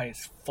just got high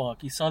as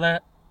fuck. You saw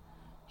that?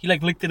 He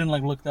like licked it and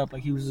like looked up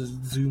like he was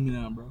just zooming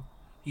out, bro.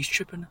 He's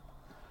tripping.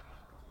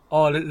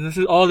 Oh, this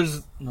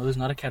is no, there's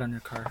not a cat on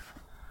your car.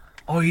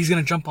 Oh, he's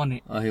gonna jump on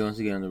it. Oh, he wants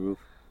to get on the roof.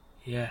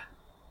 Yeah.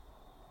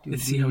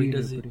 Let's see how he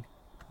does it.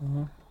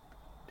 Uh-huh.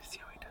 Let's see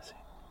how he does it.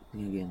 I'm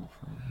gonna get in the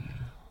front.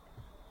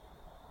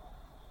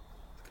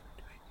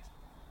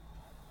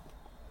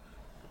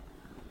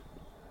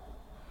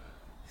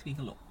 He's being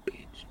a little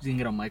bitch. He's gonna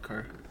get on my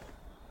car.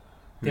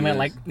 They might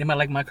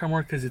like my car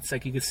more because it's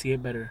like you can see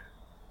it better.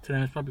 To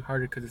them, it's probably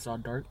harder because it's all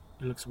dark.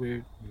 It looks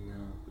weird. No.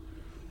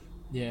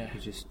 Yeah.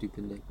 He's just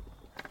stupid like.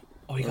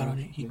 Oh, he got on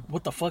it.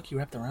 What the fuck? He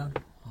wrapped around.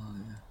 Oh,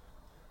 yeah.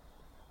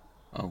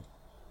 Oh.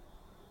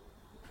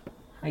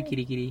 Hi,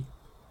 kitty kitty.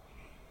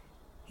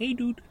 Hey,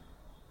 dude.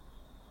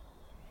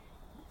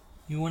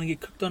 You want to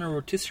get cooked on a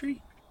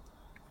rotisserie?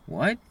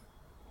 What?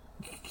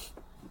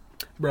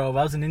 Bro, if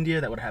I was in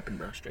India, that would happen,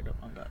 bro. Straight up,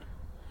 on God.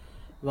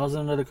 If I was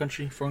in another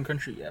country, foreign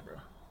country, yeah, bro.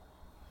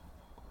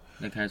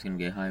 That guy's gonna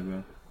get high,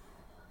 bro.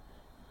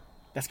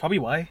 That's probably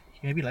why.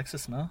 He maybe likes the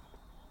smell.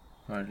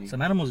 Probably.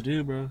 Some animals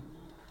do, bro.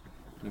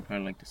 You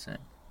probably like the scent.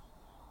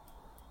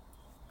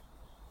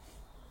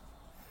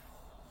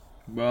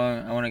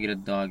 Bro, I want to get a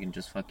dog and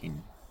just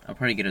fucking. I'll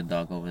probably get a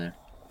dog over there.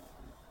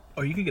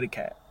 Or you could get a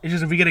cat. It's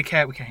just if we get a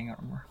cat, we can't hang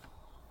out no more.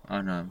 Oh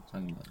no, I'm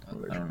talking about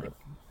dogs. I don't know.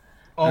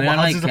 Oh, I mean, but I how's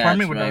like his cats,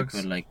 apartment with right, dogs?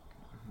 but like,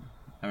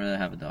 I'd rather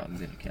have a dog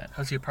than a cat.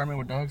 How's the apartment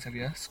with dogs? Have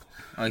you asked?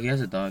 Oh, he has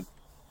a dog.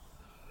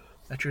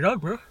 That's your dog,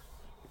 bro.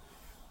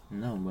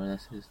 No, bro,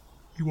 that's his.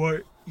 You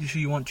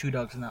want 2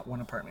 dogs in that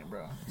one apartment,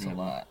 bro. It's Yeah, a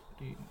lot,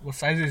 dude. What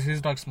size is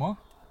his dog? Small?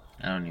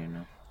 I don't even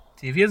know.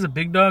 See, if he has a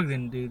big dog,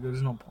 then dude,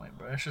 there's no point,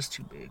 bro. That's just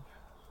too big.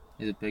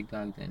 He's a big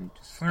dog, then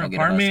just For an I'll get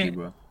a husky, apartment,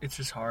 bro. it's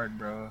just hard,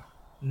 bro.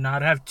 Not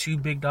to have 2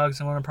 big dogs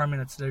in one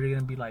apartment, that's literally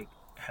gonna be like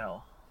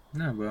hell.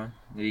 No, bro.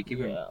 Did you keep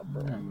him?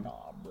 Bro. No,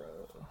 Nah, bro.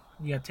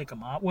 You gotta take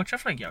them out, which I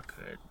feel like y'all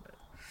could. But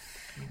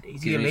I mean,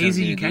 Gives you get me lazy,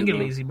 something you to can do, get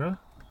bro. lazy, bro.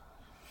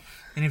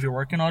 And if you're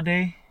working all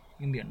day,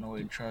 you can be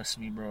annoyed. Trust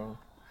me, bro.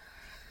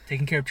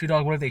 Taking care of 2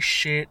 dogs, what if they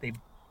shit? They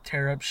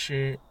tear up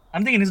shit.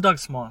 I'm thinking his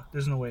dog's small.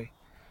 There's no way.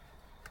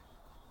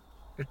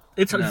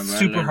 It's Nah, bro,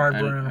 super hard,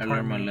 bro, in an I learned my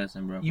apartment.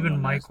 lesson, bro. Even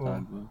from my last Michael.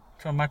 dog, bro.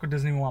 So Michael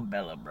doesn't even want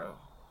Bella, bro.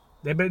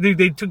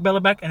 They took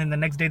Bella back, and then the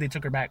next day they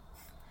took her back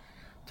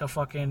to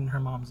fucking her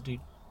mom's,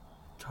 dude.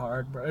 It's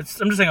hard, bro. I'm just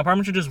saying,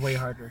 apartments are just way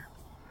harder.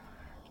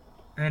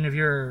 And if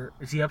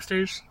is he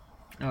upstairs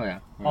Oh yeah.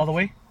 all the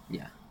way?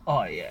 Yeah.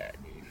 Oh yeah,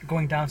 dude.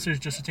 Going downstairs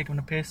just to take him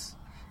to piss?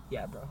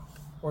 Yeah, bro.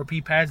 Or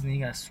pee pads, and then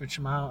you gotta switch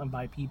them out and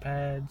buy pee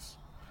pads.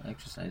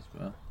 Exercise,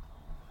 bro.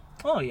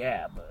 Oh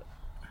yeah, but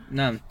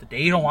No, the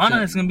day you don't want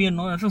it, it's gonna be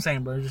annoying. That's what I'm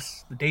saying, bro.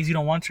 Just the days you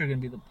don't want to are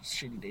gonna be the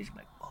shitty days. You're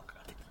like, fuck, I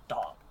gotta take the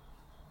dog.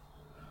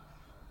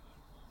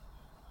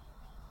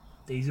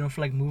 Days you don't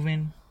feel like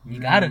moving, you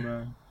gotta.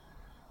 bro.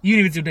 Even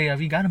if it's your day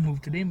off, you gotta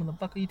move today,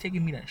 motherfucker. You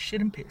taking me to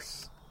shit and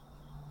piss.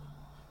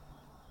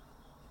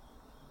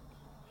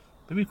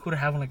 It'd be cool to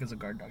have one like as a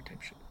guard dog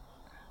type shit.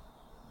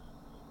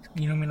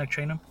 You know what I mean? Like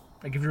train him.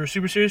 Like if you were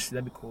super serious,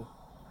 that'd be cool.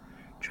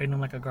 Train him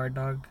like a guard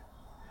dog.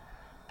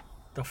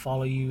 they'll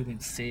follow you, then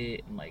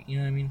sit, and like, you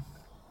know what I mean?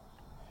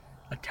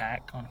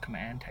 Attack on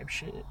command type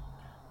shit.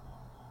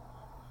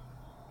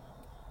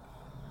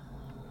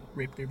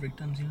 Rape their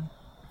victims, you know?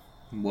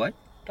 What?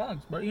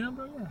 Dogs, bro, you know,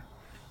 bro, yeah.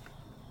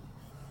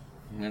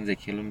 When they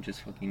kill them,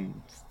 just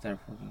fucking start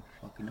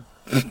fucking up.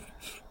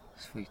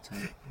 It's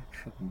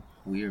fucking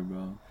weird, bro.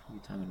 What are you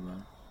talking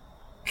about?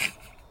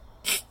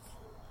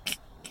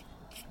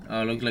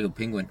 Oh, it looks like a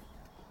penguin.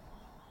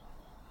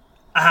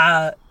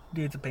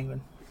 Dude, it's a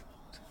penguin.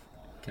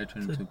 Can't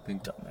turn into a penguin.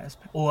 Dumbass.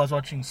 Oh, I was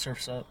watching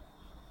Surf's Up.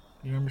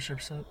 You remember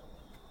Surf's Up?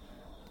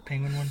 The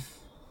penguin one?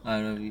 I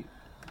don't know.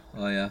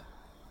 Oh, yeah.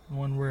 The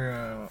one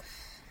where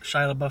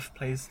Shia LaBeouf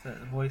plays the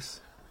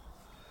voice.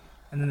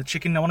 And then the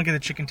chicken, I want to get the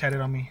chicken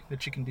tatted on me. The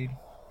chicken dude.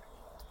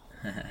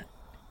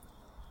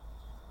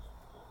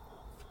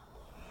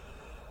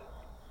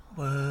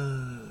 Whoa.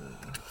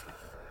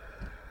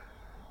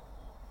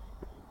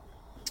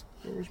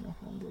 Bro, where's my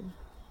phone, bro?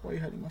 Why are you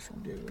hiding my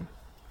phone, Diego?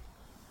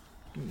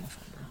 Give me my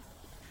phone, bro.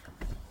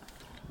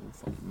 Oh,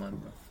 fucking mine,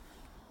 bro.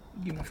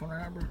 Give me my phone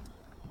right now, bro.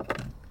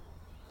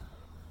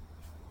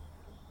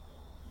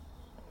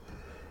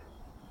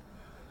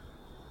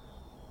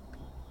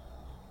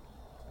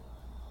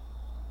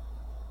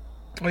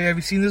 Oh yeah, have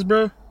you seen this,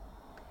 bro?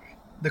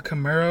 The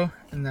Camaro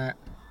in that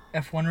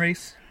F1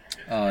 race.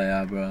 Oh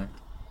yeah, bro.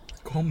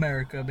 Go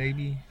America,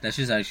 baby. That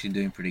shit's actually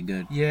doing pretty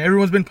good. Yeah,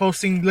 everyone's been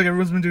posting. Look,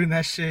 everyone's been doing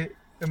that shit.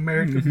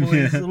 America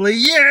boys. Like,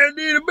 yeah,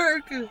 dude,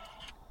 America.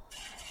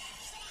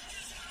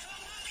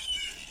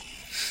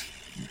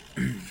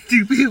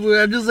 Dude, people,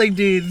 I'm just like,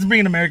 dude, let's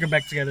bring America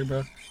back together,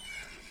 bro.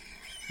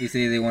 You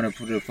say they want to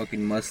put a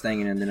fucking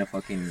Mustang in and then a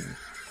fucking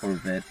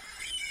Corvette.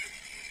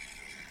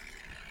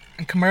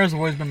 And Camaro's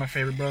always been my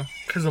favorite, bro.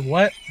 Because of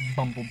what?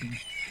 Bumblebee.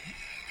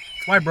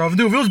 That's why, bro.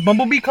 Dude, if it was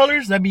Bumblebee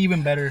colors, that'd be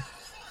even better.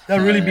 That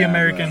would really be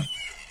American. Bro.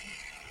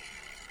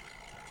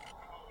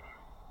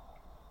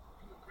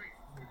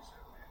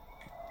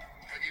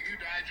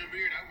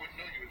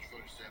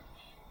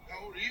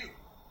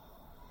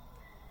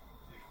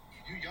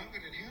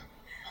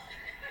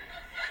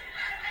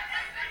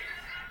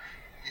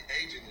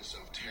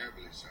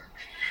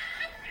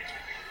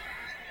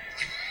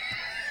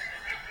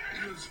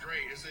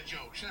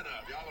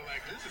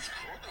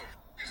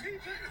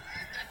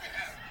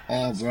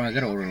 Oh, bro, I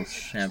gotta order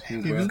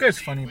shampoo, Dude, bro. this guy's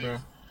funny, bro.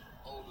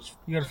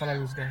 You gotta follow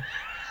this guy.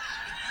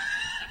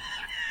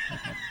 You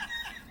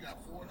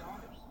got $4.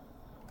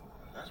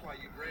 That's why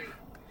you're great.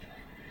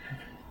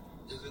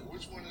 Is it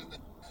which one is the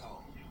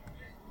home?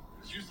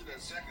 It's usually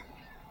that second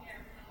one.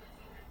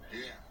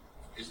 Yeah.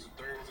 Is the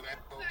third one an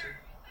asshole too?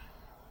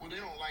 Well, they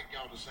don't like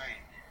y'all the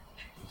same.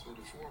 So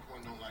the fourth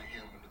one don't like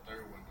him, and the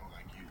third one don't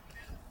like you.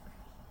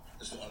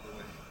 It's the other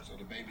way. So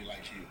the baby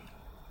likes you.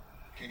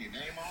 Can you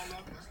name all of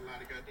them? That's a lot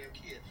of goddamn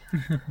kids.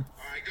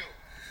 All right, go.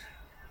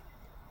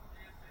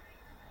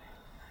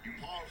 You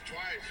paused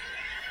twice.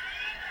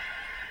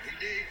 He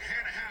did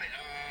Hannah Hallie,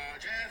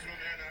 Jasmine,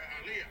 and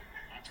Aaliyah.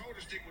 I told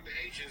her to stick with the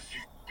H's. She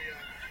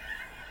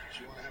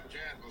want to have a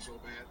Jasmine so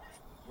bad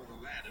with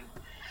Aladdin.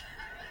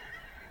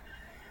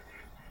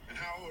 And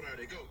how old are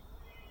they? Go.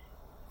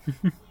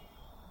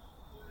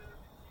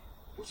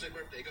 What's their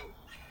birthday? Go.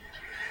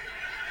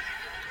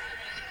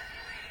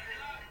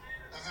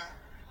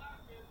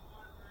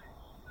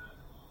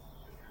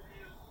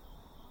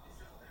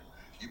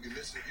 You be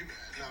listening.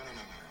 No.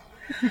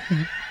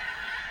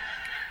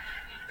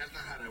 That's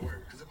not how that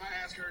works. Because if I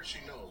ask her, she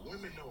knows.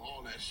 Women know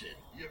all that shit.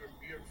 You ever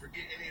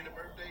forget any of the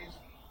birthdays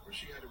where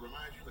she had to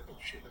remind you, like,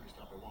 oh shit, let me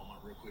stop at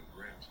Walmart real quick and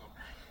grab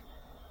something.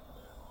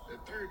 The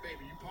third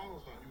baby you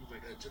paused on, he was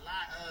like,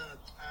 July,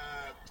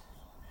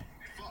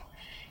 fuck.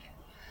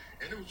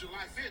 And it was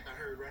July 5th, I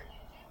heard, right?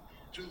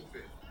 June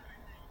 5th.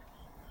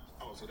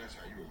 Oh, so that's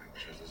how you remember,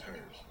 because it's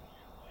hers.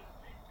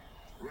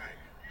 Right.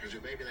 Because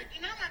your baby like,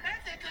 you know my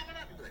birthday coming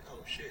up. You be like,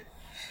 oh shit.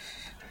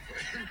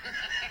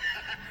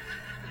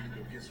 You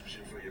go get some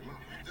shit for your mom.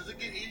 Does it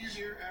get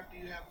easier after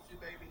you have a few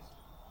babies?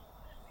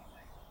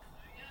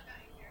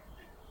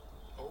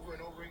 Over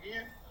and over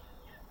again?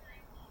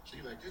 So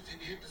you like, just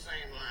hit the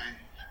same line.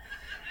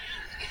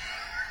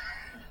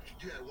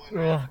 You had one.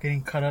 Oh,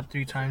 getting cut up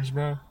 3 times,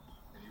 bro. And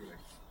you were like,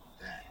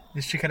 that.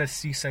 This chick had a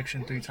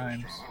C-section 3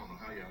 times. I don't know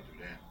how y'all do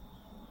that.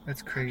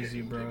 That's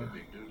crazy, bro.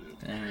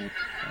 Damn.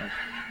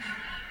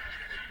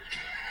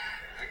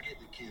 I get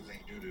the kids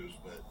ain't doo-doos,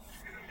 but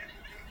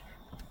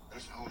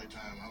that's the only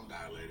time I'm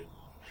dilated.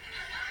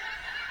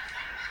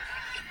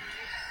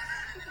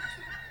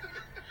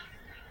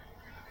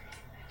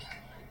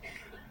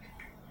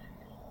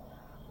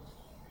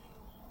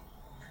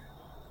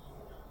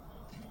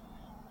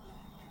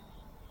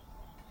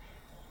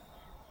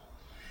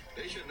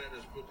 They should let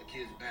us put the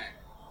kids back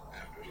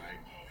after, like,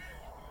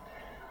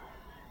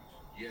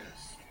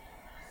 yes.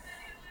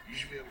 You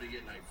should be able to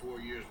get like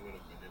 4 years with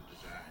them and then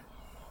decide.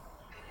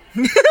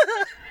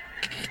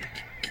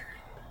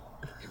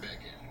 Get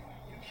back in.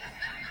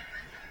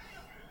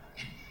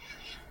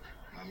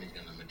 Mommy's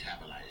gonna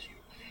metabolize you.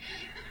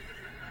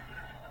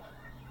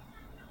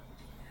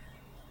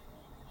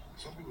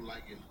 Some people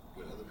like it,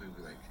 but other people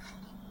be like,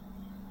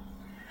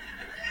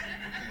 and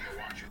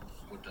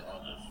with the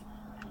others.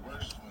 The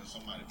worst is when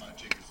somebody buy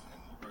tickets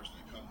and the person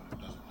that comes with them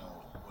doesn't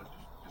know what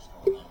is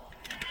going on.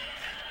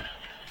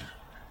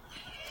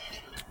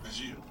 That's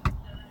you.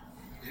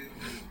 You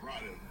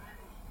brought him.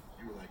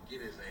 You were like,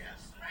 get his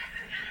ass.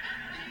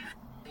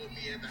 Put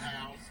me in the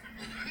house.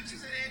 She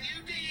said, and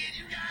you did.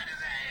 You got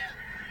his ass.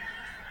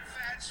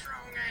 Fat,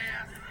 strong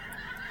ass.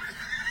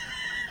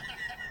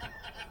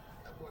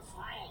 That boy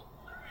strong.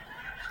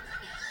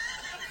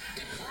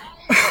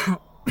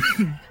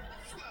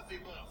 Fluffy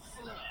buff,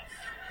 fluff.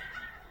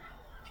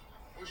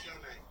 What's your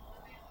name?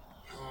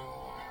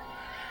 Oh.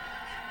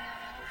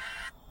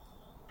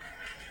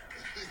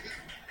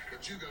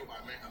 But you go by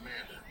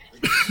Amanda.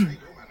 You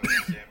go by no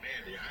goddamn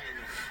Mandy. I ain't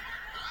know.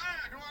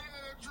 Do I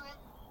look drunk?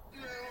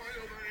 No, I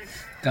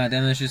don't. God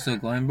damn, that shit's still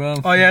going, bro.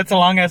 Oh yeah, it's a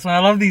long ass one. I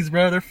love these,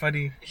 bro. They're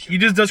funny. He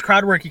just does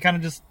crowd work. He kind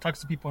of just talks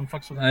to people and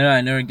fucks with them. I know,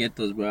 I never get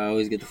those, bro. I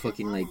always get the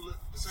fucking, like,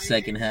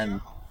 second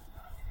hand.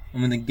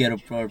 I'm gonna get a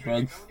pro,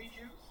 bro.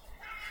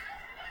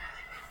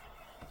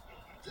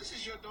 This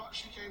is your dog.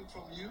 She came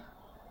from you.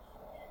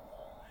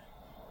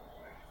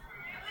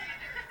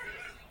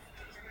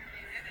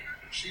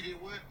 She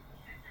did what?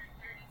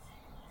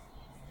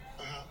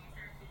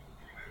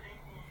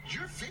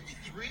 You're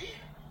 53?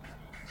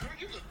 Girl,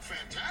 you look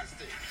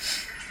fantastic.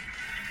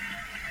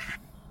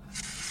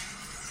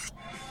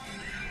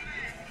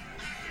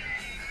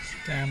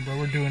 Damn, bro.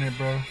 We're doing it,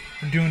 bro.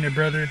 We're doing it,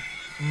 brother.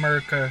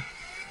 America.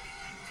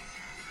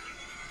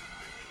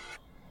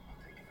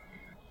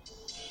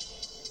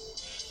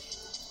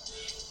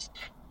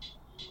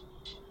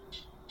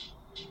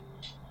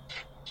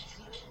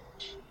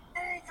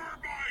 Over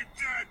my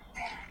dead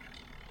body.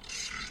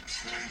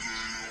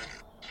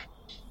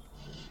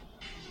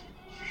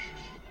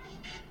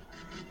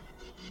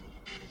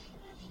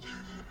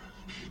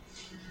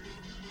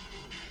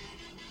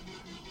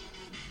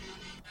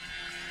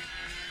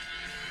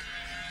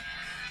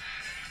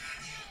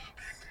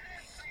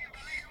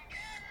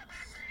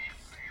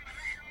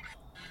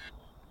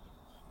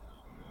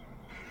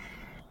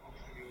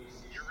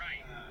 You're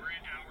right. We're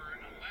at hour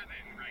 11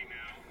 right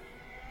now,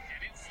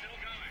 and it's still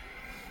going.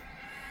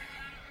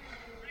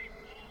 Pretty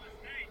cool this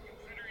day,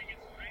 considering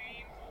it's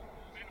rained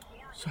and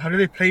horrible. So how do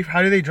they play?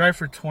 How do they drive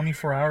for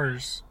 24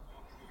 hours?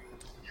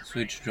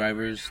 Switch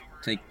drivers,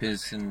 take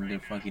piss in their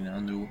fucking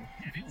in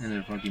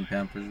their fucking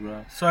Pampers,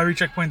 bro. So every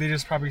checkpoint, they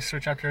just probably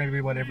search after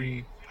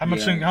every. How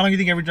much? Yeah. How long do you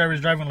think every driver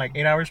is driving? Like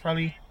 8 hours,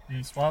 probably,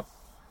 and swap,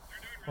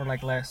 or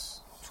like less?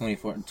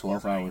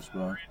 12 hours,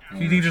 bro. Do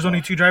you think there's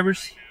only 2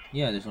 drivers?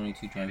 Yeah, there's only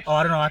 2 drivers. Oh,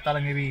 I don't know. I thought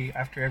like maybe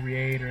after every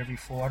 8 or every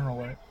 4. I don't know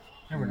what.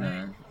 Never know.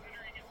 Nah. I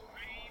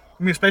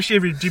mean, especially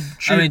if you're.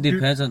 I mean, it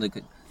depends on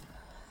the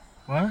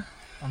What?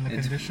 On the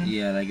condition?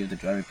 Yeah, like if the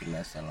driver could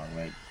last that long,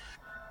 right?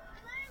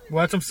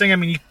 Well, that's what I'm saying. I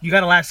mean, you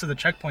gotta last to the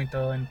checkpoint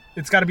though, and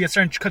it's gotta be a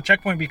certain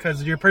checkpoint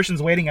because your person's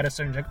waiting at a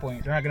certain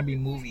checkpoint. They're not gonna be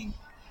moving.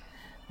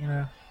 You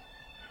know,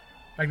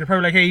 like they're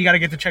probably like, hey, you gotta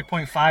get to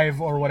checkpoint 5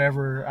 or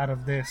whatever out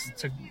of this.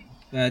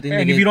 Yeah, I think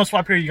And if you don't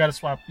swap here, you gotta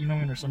swap. You know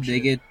what I mean, or some they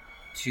shit. get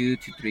 2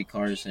 to 3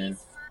 cars in.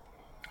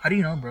 How do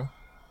you know, bro?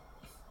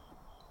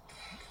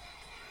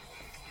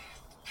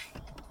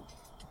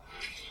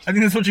 I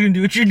think that's what you can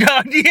do with your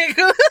dog,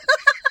 Diego.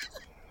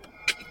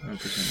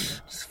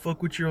 100%. Just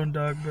fuck with your own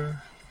dog, bro.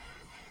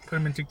 Put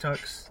him in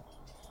TikToks.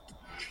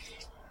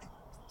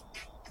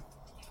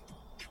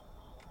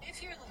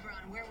 If you're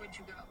LeBron, where would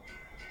you go?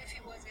 If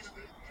he was gonna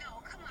leave? No,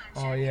 come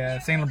on. Oh yeah,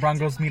 saying LeBron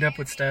goes meet up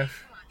with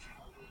Steph.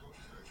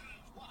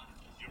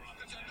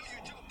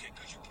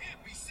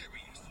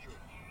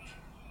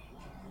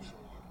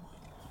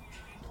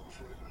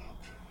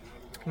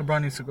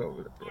 LeBron needs to go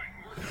over there, bro.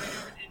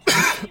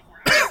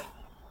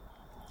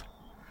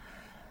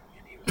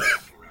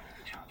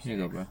 Here you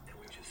go, bro.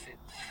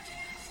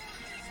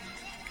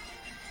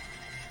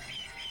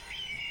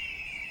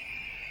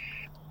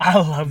 I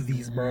love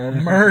these, bro.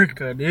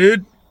 America,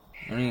 dude.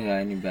 I don't even got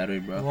any battery,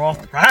 bro. We're all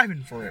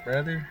thriving for it,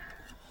 brother.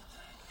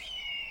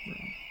 But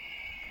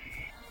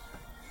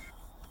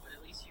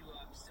at least you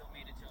still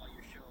made it to all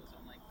your shows,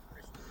 unlike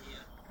Chris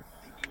D'Elia.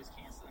 He was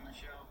canceling the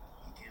show.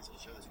 He canceled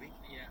the show this week?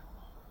 Yeah,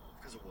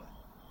 Because of what?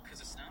 because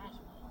of snow.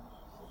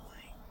 Oh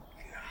my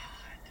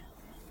god.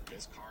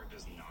 This car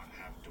does not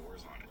have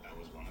doors on it. That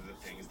was one of the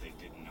things they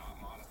did not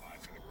modify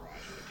for the Garage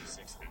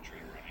 56 entry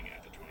running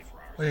at the 24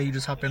 hours. Oh yeah, you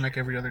just hop in like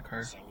every other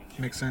car. So when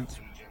Makes sense.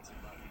 Jensen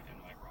Button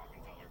and Mike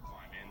Rockefeller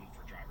climb in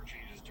for driver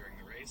changes during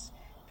the race,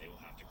 they will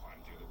have to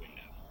climb through the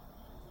window.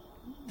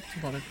 It's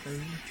about like crazy.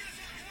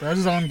 Bro, that's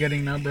just all I'm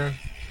getting now, bro.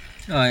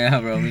 Oh yeah,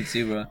 bro. Me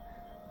too, bro.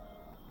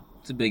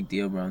 It's a big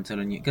deal, bro. I'm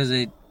telling you, because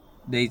they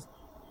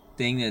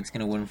think that it's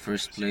gonna win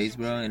first place,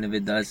 bro. And if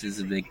it does, it's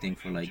a big thing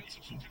for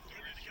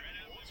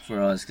for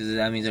us, because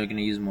that means they're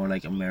gonna use more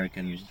like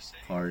American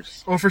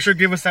cars. Oh, for sure,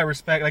 give us that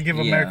respect. Like, give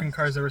Yeah. American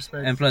cars the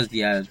respect. And plus,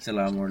 yeah, it's a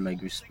lot more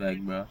like respect,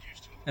 bro.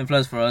 And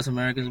plus, for us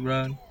Americans,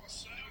 bro.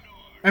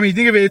 I mean,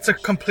 think of it, it's a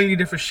completely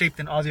different shape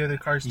than all the other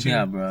cars, too.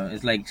 Yeah, bro.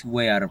 It's like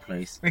way out of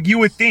place. Like, you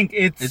would think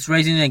It's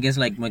racing against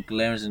like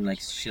McLarens and like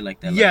shit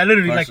like that. yeah, like,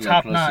 literally, cars like are,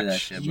 top close to that notch.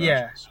 shit, bro.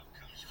 Yeah.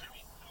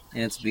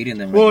 And it's beating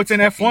them. Well, like it's in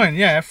fucking- F1.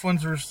 Yeah,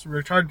 F1's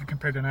retarded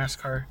compared to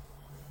NASCAR.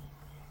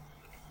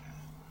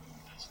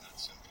 That's not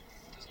simple.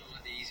 That's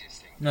not the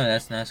easiest thing, No,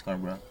 that's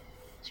NASCAR, bro.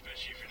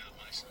 especially if you're not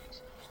my size.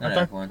 It's I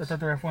not thought F1.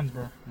 they're F1s,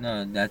 bro.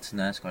 No, that's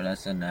NASCAR.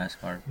 That's a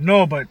NASCAR.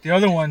 No, but the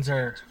other ones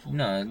are.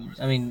 No,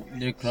 I mean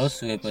they're close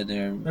to it, but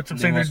they're That's what I'm they're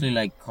saying, they're- mostly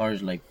like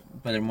cars, like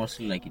but they're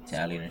mostly like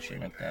Italian and shit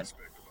like that.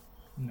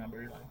 No, but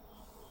you're lying.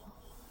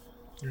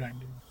 You're lying,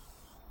 dude.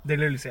 They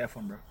literally say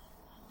F1, bro.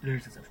 It literally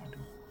says F1, dude.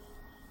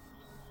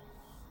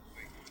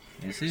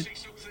 Is it? Say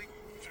something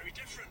very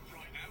different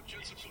right now.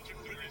 Just something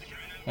very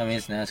different. I mean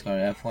it's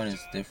NASCAR. F1 is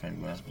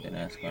different, bro, than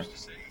NASCAR.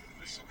 There's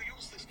something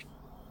else that's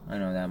I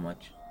know that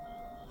much.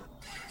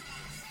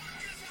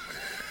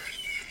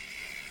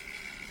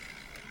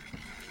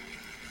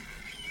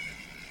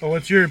 Oh,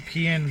 what's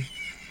European?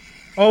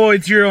 Oh,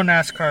 it's Euro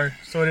NASCAR.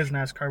 So it is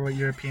NASCAR, but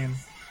European.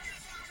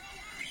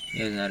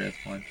 Yeah, it's not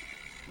F1.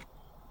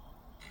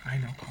 I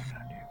know, calm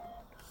down,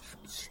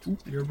 dude.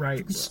 Stupid. You're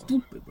right, bro.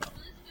 Stupid, bro.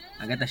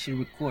 I got that shit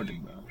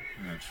recorded, bro.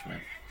 That's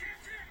right.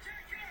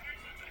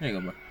 There you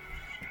go, bro.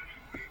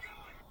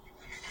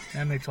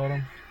 And they told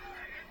him.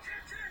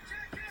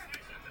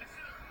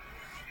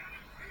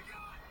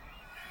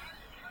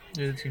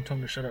 Yeah, the team told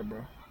him to shut up,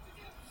 bro.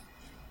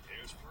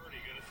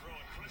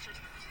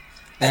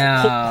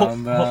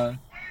 Damn, bro.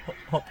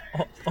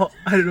 Oh,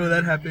 I didn't know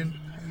that happened.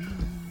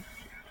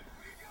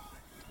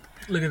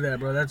 Look at that,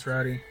 bro. That's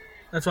rowdy.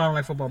 That's why I don't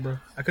like football, bro.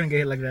 I couldn't get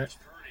hit like that.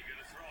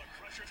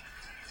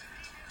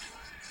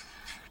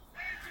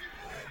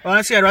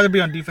 Honestly, I'd rather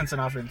be on defense than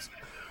offense.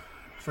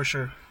 For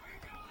sure.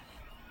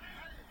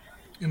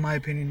 In my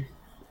opinion.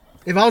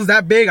 If I was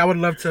that big, I would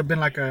love to have been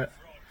like a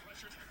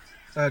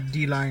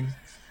D-line.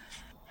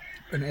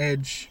 An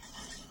edge.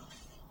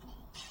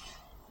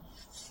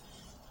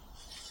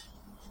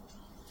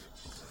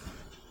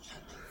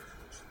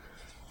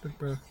 Look,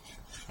 bro.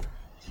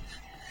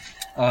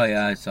 Oh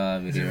yeah, I saw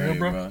a Is video it real, earlier,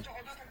 bro? bro. You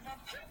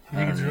I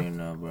think it's don't real? even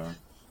know, bro.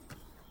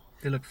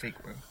 They look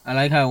fake, bro. I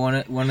like how one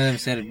of them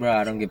said, "Bro,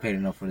 I don't get paid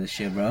enough for this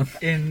shit, bro."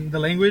 In the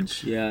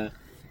language, Yeah.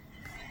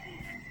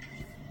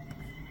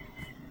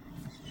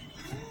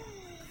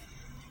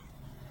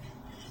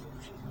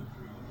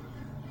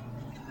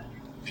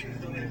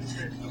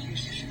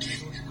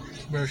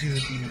 bro, she's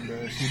a demon,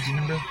 bro. She's a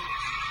demon, bro.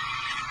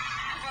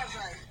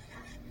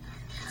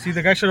 See,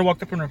 the guy should have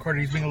walked up and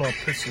recorded. He's being a little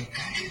pussy.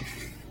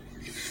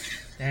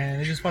 And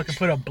they just fucking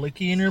put a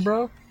blicky in her,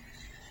 bro.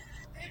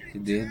 He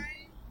did.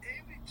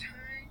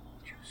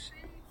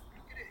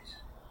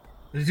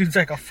 This dude's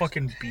like a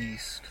fucking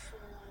beast.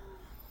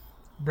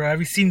 Bro, have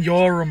you seen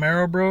Yoel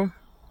Romero, bro?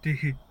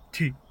 Dude,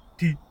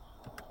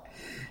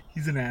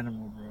 he's an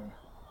animal, bro.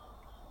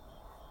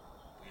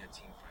 We had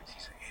team fights. He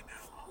said, "Hey man,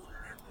 I want to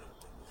learn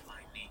the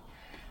flying knee,"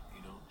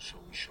 you know. So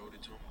we showed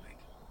it to him, like,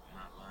 I'm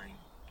not lying,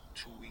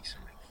 2 weeks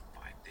and like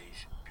 5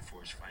 days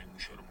before his fight. We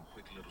showed him a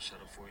quick little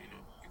setup for it. You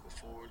know, you go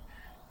forward,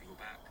 you go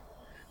back,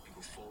 you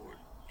go forward,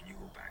 and you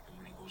go back. And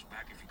when he goes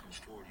back, if he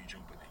comes forward, you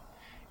jump with it.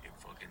 In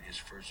fucking his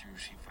first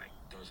UFC fight,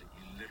 does it.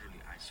 He literally,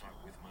 I saw it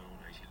with my own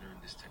eyes. He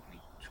learned this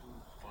technique 2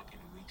 fucking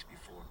weeks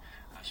before.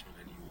 I saw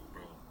that,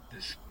 bro.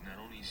 This not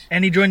only is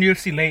And he joined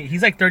UFC late.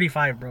 He's like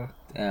 35, bro.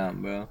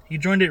 Damn, bro. He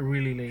joined it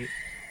really late.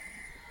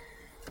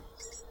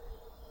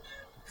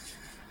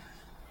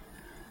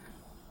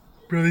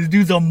 Bro, this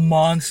dude's a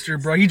monster,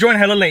 bro. He joined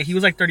hella late. He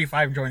was like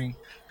 35 joining.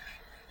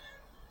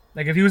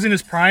 Like, if he was in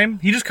his prime,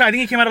 I think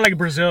he came out of like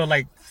Brazil.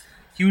 Like,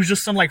 he was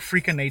just some like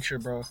freak of nature,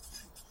 bro.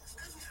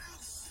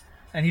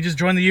 And he just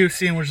joined the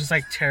UFC and was just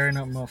like tearing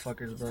up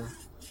motherfuckers, bro.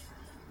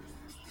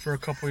 For a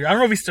couple years. I don't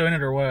know if he's still in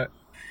it or what.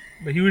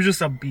 But he was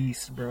just a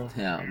beast, bro.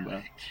 Damn, bro.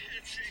 no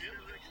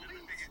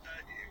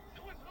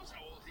one knows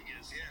how old he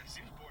is. Yeah,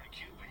 he was born in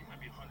Cuba. He might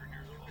be 100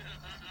 years old.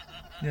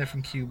 Yeah,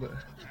 from Cuba.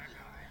 That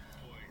guy,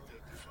 boy, the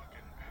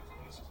fucking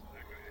athleticism of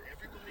that guy.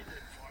 Everybody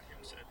that fought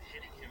him said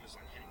hitting him is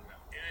like hitting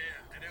them.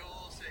 Yeah. And they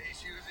all say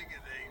he's using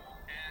it.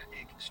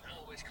 It's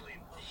always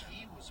clean.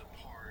 He was a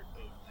part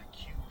of the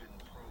Cuban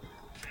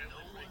program.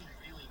 No one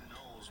really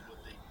knows what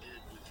they did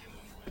with him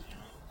when he was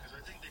young. Because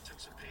I think they took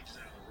some pages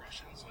out of the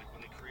Russians, like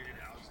when they created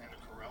Alexander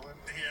Karelin.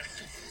 Yeah.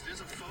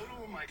 There's a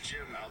photo in my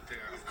gym out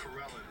there of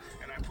Karelin,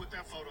 and I put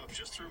that photo up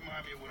just to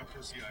remind me of what a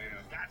pussy I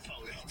am. That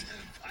photo.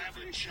 I have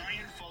a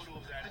giant photo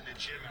of that in the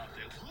gym out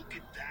there. Look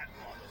at that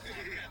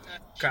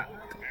motherfucker. God.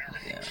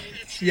 Yeah.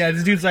 Yeah,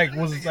 this dude's like,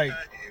 was like,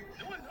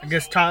 I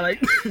guess taught like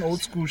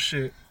old school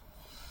shit.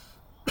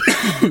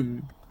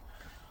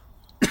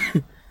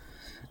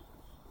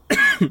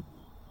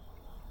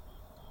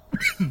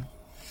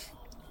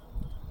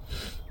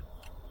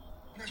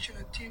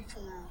 Team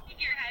 4.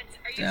 Your heads.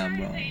 Are you Damn, trying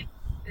bro. to say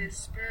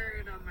This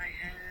bird on my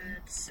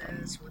head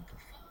says what the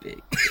fuck.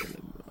 Big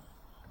killer, bro.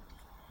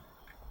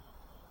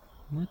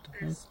 What the fuck?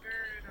 This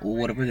bird on Oh,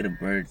 what my if we get a head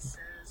bird?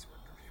 says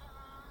what the fuck.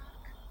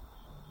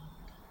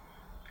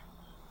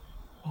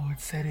 Oh, it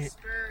said it. This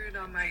bird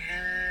on my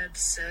head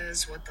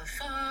says what the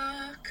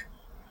fuck.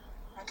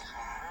 What the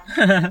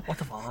fuck? What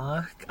the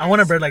fuck? I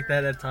want a bird like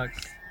that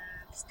talks.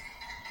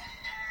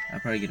 I'll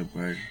probably get a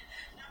bird.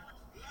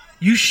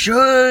 You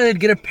should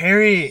get a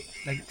parrot,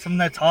 like something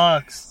that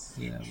talks.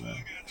 Yeah, bro.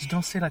 Just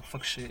don't say like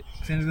fuck shit.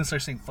 Then he's gonna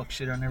start saying fuck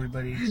shit on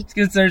everybody. He's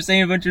gonna start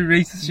saying a bunch of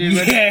racist shit.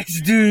 But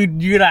Yes,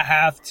 dude, you're gonna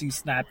have to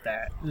snap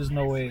that. There's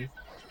no way.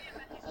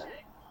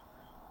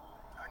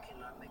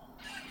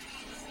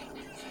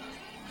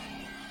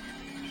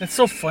 That's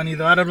so funny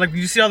though. Out of like,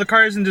 you see all the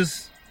cars and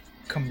just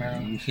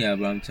Camaro. yeah,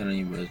 bro, I'm telling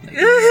you, bro. It's like,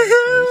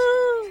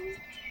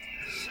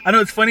 I know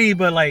it's funny,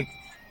 but like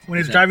when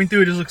it's Yeah. driving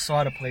through, it just looks so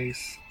out of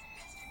place.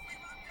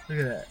 Look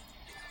at that.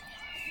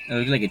 it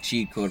looks like a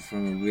cheat code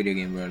from a video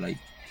game, bro. Like,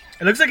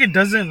 It looks like it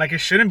doesn't, like it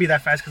shouldn't be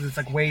that fast because it's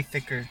like way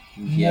thicker,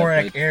 Yeah, more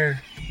but- like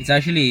air. it's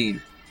actually,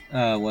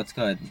 what's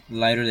called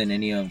lighter than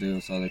any of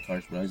those other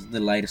cars, bro. It's the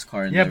lightest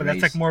car in Yeah, that but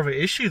race. that's like more of an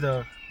issue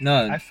though.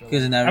 No, I feel.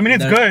 because in that, I mean,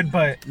 it's that- good,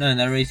 but No, in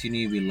that race, you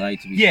need to be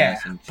light to be yeah,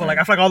 fast. And but like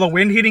I feel like all the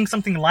wind hitting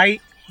something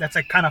light that's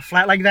like kind of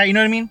flat like that. You know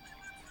what I mean?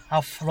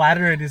 How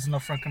flatter it is in the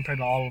front compared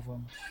to all of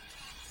them.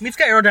 I mean, it's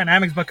got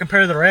aerodynamics, but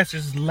compared to the rest,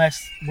 there's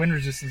less wind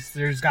resistance.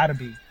 There's got to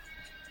be.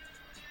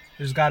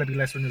 There's got to be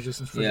less wind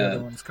resistance for the Yeah. other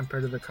ones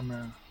compared to the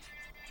Camaro.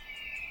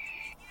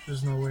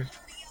 There's no way.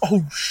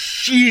 Oh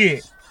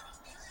shit!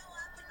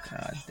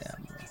 God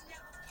damn, bro.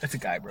 That's a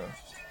guy, bro.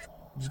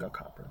 He just got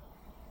caught, bro.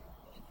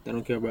 They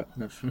don't care about.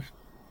 No.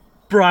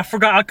 Bro, I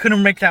forgot. I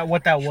couldn't make that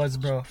what that was,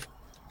 bro.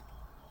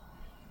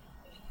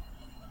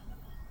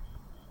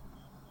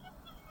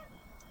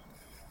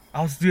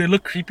 Dude, it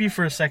looked creepy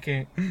for a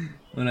second. It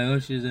I'm like, oh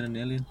shit, is that an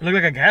alien? looked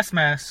like a gas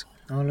mask.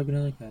 Oh, look,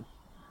 another cat.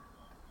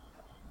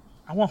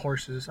 I want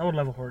horses. I would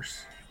love a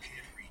horse.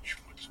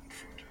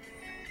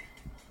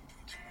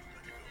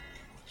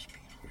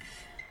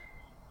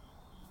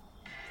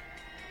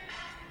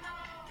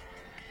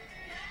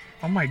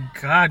 Oh my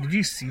god, did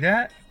you see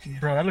that?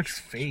 Bro, that looks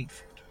fake.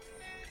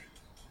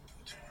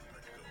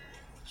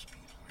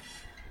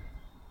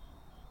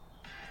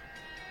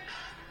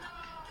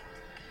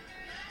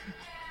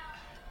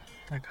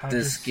 Like how The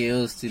this...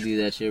 skills to do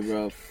that shit,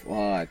 bro.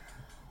 Fuck.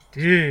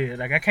 Dude,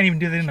 like I can't even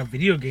do that in a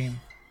video game.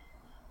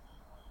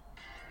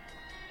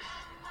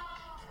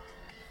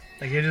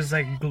 Like you're just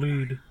like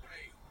glued.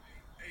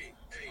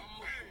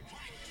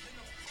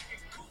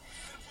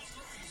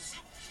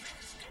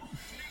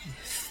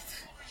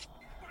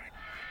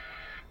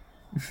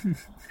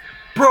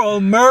 Bro,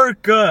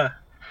 America!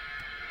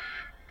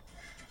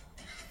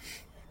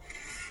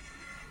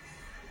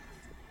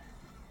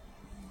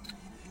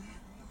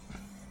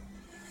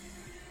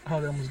 Oh,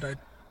 they almost died.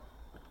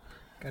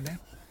 Goddamn.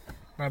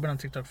 Bro, I've been on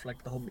TikTok for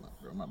like the whole block,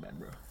 bro. My bad,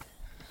 bro.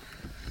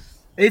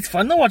 It's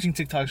fun though watching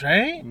TikToks,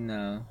 right?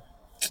 No,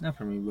 not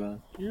for me,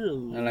 bro. You're a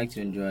loser. I like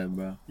to enjoy it,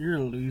 bro. You're a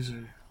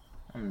loser.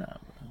 I'm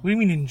not, bro. What do you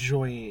mean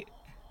enjoy it?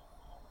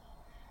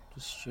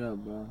 Just chill,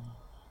 bro.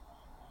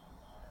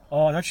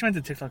 Oh, I thought you meant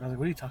the TikTok. I was like,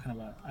 what are you talking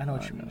about? I know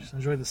what Oh, you mean. no. Just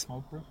enjoy the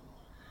smoke, bro.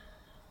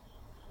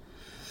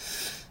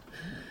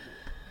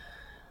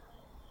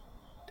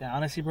 Damn,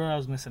 honestly, bro, I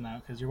was missing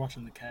out because you're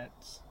watching the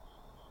cats.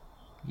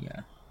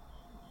 Yeah.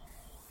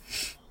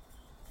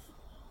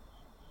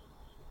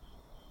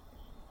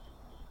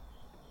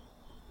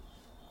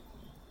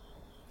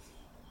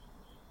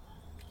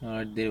 All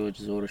I did was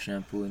just order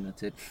shampoo and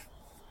that's it.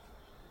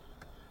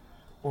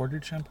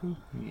 Ordered shampoo?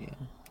 Yeah.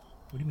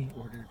 What do you mean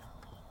ordered?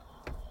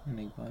 And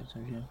I buy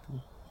some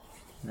shampoo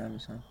on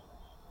Amazon.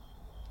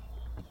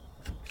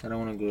 I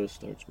don't want to go to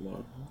start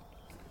tomorrow.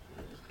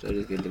 So I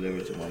just get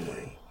delivered tomorrow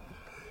morning.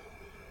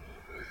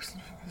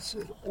 I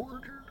said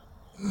ordered.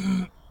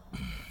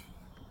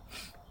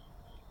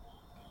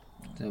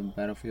 The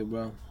Battlefield,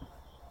 bro.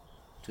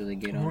 Till they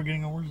get We're on.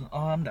 getting a Warzone. Oh,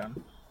 I'm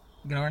down.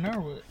 You going right now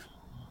or what?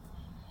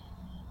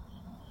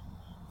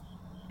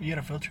 You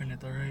got a filter in it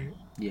though, right?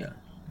 Yeah.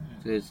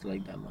 So it's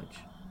like that much.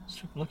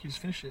 Look, you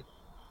just finish it.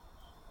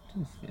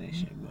 Just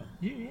finish it, bro.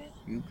 Yeah,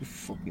 You can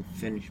fucking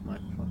finish my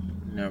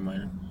fucking. Never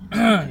mind.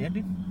 yeah. Yeah,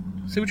 dude.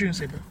 Say what you're gonna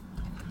say, bro.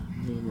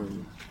 Never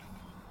mind.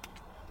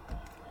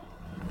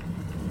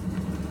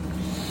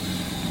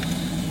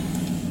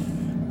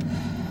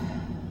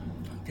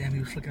 Damn, he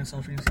was flicking us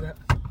off. You didn't see that?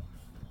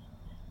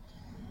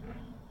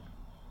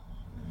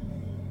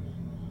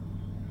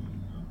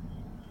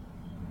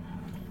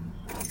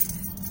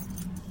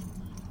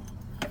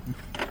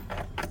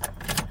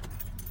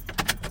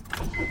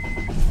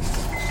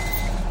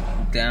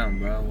 Damn,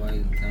 bro. Why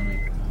is it kind of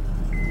like.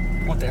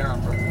 I want the air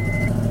on, bro.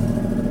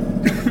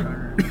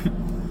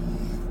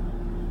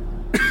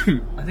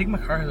 I think my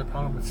car has a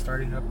problem with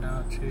starting up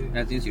now too. I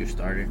think it's your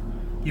starter.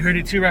 You heard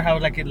it too, right? How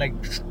like it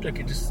just I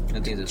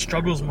think it's a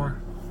struggles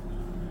more.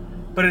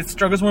 But it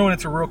struggles more when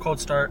it's a real cold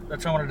start.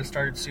 That's why I wanted to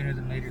start it sooner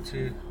than later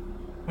too.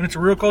 When it's a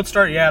real cold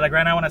start, yeah. Like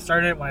right now when I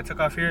started it, when I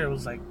took off here, it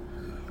was like,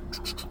 I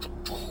was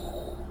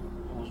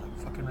like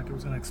fucking like it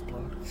was gonna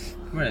explode.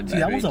 We're at See,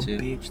 that battery was a too.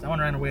 bitch. That one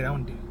ran away. That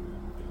one did.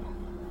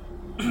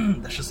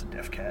 That's just a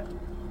deaf cat.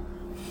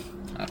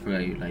 I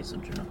forgot your lights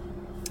don't turn on.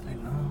 I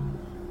know.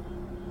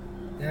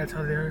 Yeah, that's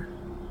how they are.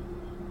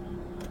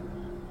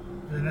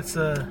 And that's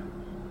might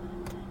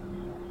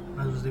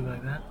as well do it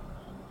like that.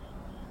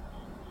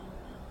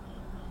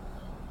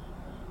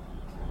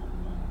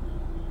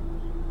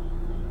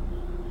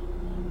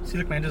 See,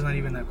 look, Manda's not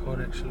even that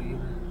cold actually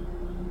either.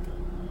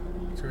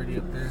 It's already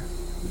up there.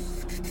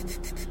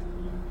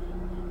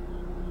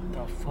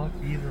 The fuck?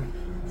 Either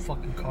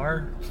fucking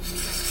car?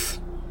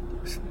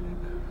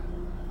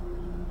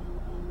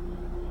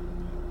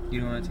 You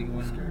don't want to take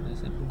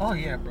one? Oh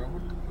yeah, bro.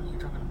 What are you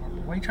talking about,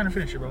 bro? Why are you trying to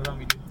finish it, bro? Without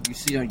me, dude? You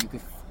see how you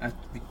could.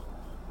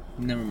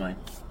 Never mind.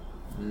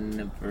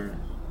 Never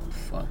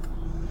fuck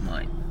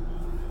mine.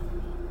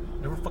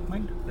 Never fuck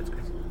mine? That's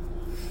crazy.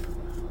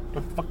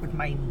 Don't fuck with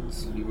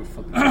mines. You were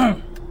fucking.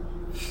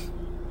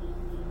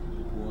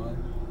 What?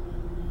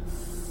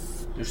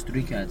 There's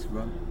 3 cats,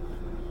 bro.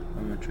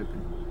 I'm not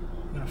tripping.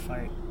 I'm gonna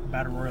fight.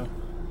 Battle Royal.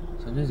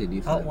 Sometimes they do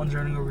Oh, fight. one's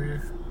running over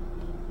here.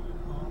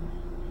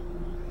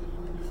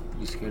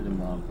 You scared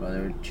them off, bro.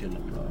 They're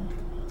chilling, bro.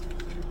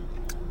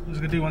 What's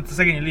gonna do? Once the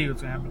second you leave,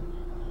 what's gonna happen?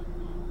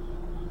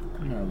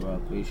 No, bro.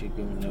 But you should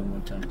give them a little more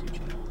time to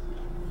chill.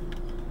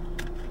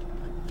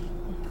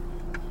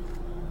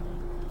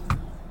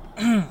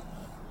 I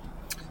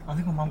don't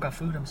think my mom got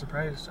food. I'm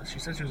surprised. She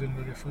said she was gonna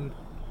go get food,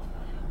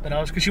 but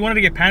because she wanted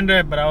to get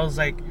Panda, but I was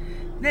like,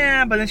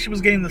 nah. But then she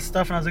was getting the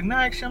stuff, and I was like, nah.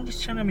 Actually, I'm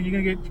just chilling. I mean, you're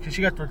gonna get because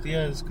she got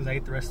tortillas because I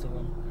ate the rest of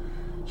them.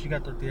 She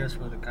got tortillas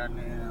for the carne,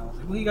 and I was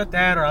like, well, you got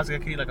that, or I was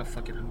like, I could eat like a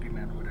fucking hungry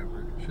man or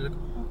whatever. She was like,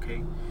 okay.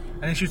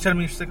 And then she was telling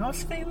me, she's like, oh,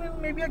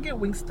 maybe I'll get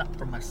Wingstop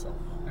for myself.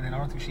 And then I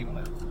don't think she even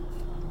left.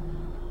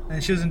 And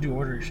then she doesn't do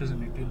orders. She doesn't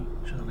like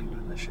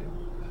doing that shit.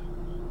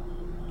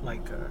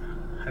 Like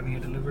having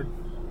it delivered.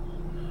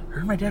 Her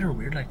and my dad are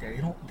weird like that.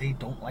 They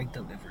don't like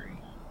delivery.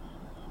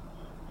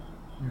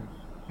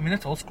 I mean,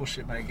 that's old school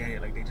shit, but I get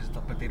it. Like, they just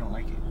don't, but they don't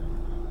like it.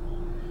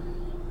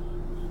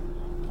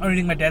 I don't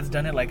think my dad's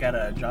done it like at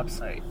a job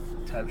site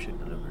to have shit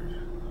delivered.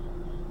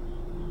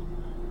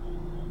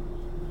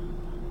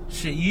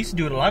 Shit, you used to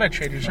do it a lot at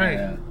Traders, right?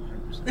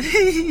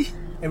 Yeah.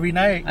 Every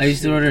night. I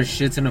used to order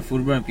shit ton of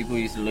food, bro, and people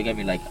used to look at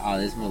me like, oh,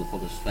 this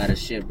motherfucker's fat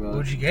as shit, bro.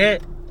 What'd you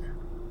get?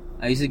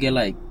 I used to get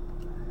like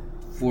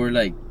 4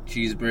 like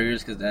cheeseburgers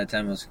because at that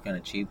time it was kind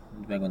of cheap.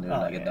 Back when they were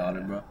like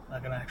 $1, bro.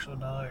 Like an actual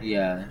dollar.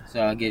 Yeah,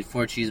 so I'll get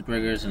 4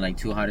 cheeseburgers and like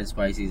 2 hot and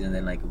spicies and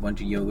then like a bunch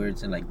of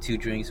yogurts and like 2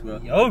 drinks, bro.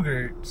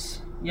 Yogurts.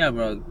 Yeah,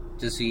 bro.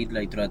 Just to eat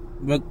like throughout,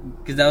 bro.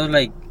 Because that was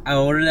like I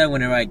order that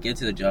whenever I get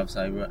to the job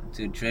site, bro.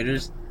 To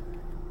Traders,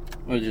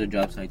 or to the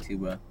job site too,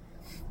 bro.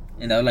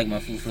 And that was like my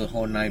food for the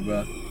whole night,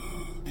 bro.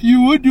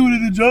 You would do it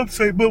at the job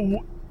site, but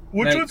which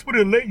Like- ones would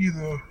it let you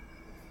though?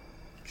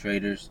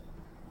 Traders.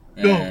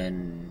 No.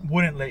 And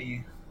Wouldn't let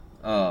you.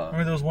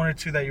 Remember there was 1 or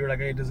 2 that you were like,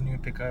 hey, it doesn't even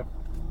pick up.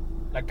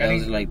 Like that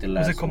was like the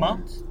last Was it Kamal?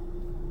 ones.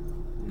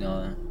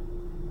 No,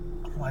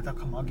 Oh, I thought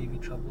Kamal gave you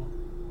trouble.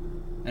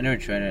 I never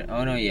tried it.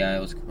 Oh no, yeah, it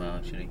was Kamal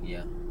actually.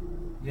 Yeah.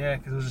 Yeah,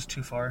 because it was just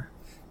too far.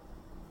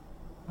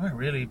 Not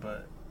really,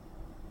 but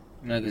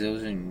No, because it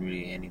wasn't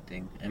really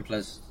anything, and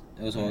plus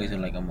it was always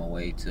like on my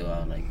way to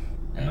like.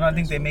 and then I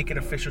think they make it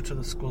official to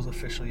the school's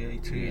official,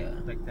 too. Yeah.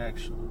 Like the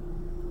actual.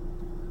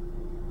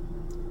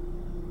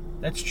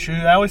 That's true.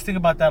 I always think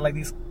about that. Like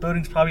these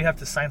buildings probably have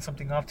to sign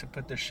something off to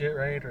put their shit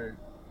right or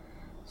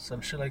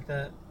some shit like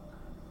that.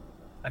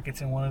 Like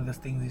it's in one of the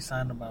things you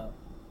signed about.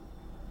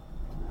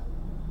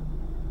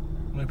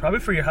 I mean, probably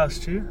for your house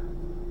too.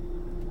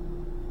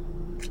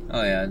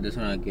 Oh yeah, this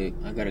one I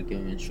gotta give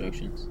them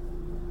instructions.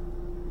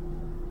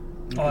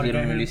 Oh, They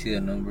don't okay. really see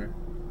the number.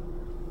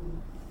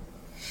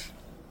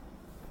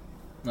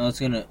 No,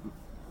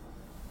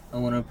 I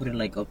wanna put it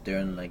like up there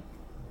in like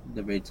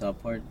the very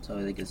top part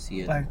so they can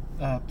see it. Like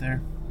up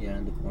there. Yeah,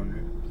 in the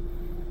corner.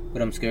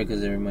 But I'm scared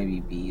because there might be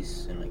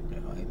bees and like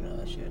their hive and all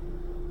that shit.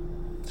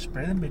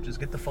 Spray them bitches.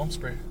 Get the foam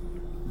spray.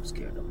 I'm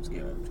scared.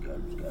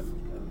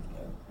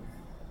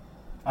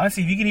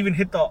 Honestly, if you can even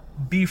hit the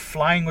bee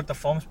flying with the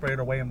foam spray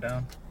to weigh them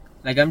down.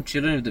 Like I'm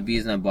chilling if the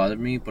bees not bother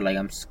me, but like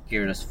I'm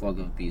scared as fuck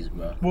of bees,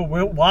 bro.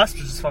 Well, wasps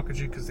just fuck with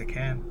you because they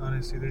can.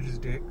 Honestly, they're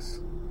just dicks.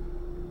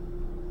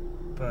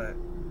 But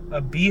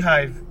a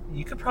beehive,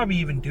 you could probably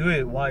even do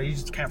it while you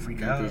just can't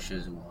freak I'm out. pretty sure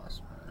it's a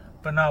wasp. Man.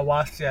 But not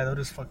wasps, yeah,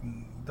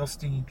 they'll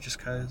sting you just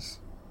cause.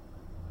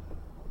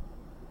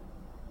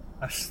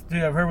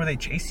 Dude, I've heard where they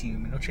chase you. I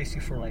mean, they'll chase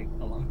you for like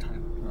a long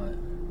time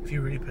Oh, if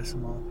you really piss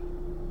them off.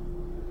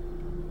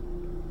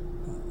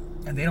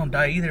 And they don't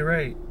die either,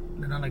 right?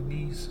 They're not like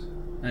bees.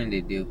 I mean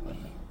they do, but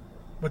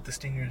But the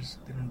stingers,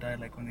 they don't die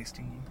like when they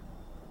sting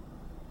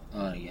you.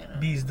 oh yeah. No.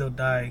 Bees, they'll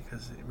die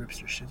because it rips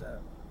their shit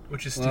out,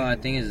 which is Well, I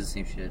stupid. think it's the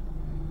same shit.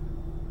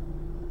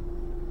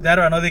 That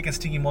or I know they can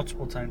sting you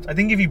multiple times. I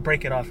think if you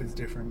break it off, it's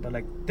different. But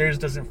like theirs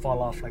doesn't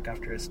fall off like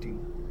after a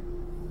sting.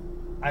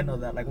 I know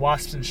that. Like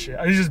wasps and shit.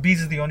 It's just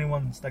bees is the only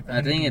ones. Like the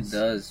I think it honeybees.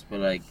 does, but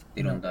like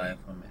they don't No. die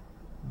from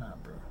it. Nah,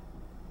 bro.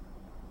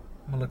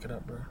 I'm gonna look it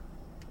up, bro.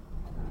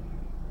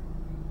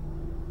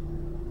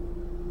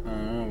 I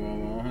don't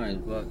know, high as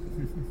fuck.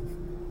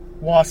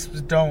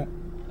 Wasps don't.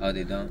 Oh,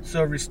 they don't.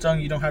 So if you're stung,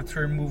 you don't have to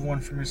remove one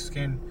from your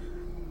skin.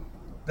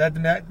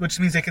 That which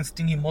means they can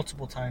sting you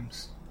multiple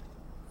times.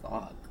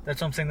 Fuck. That's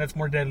what I'm saying. That's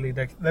more deadly.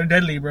 They're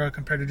deadly, bro,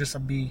 compared to just a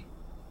bee.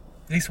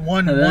 At least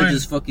one. They're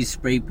just fucking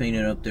spray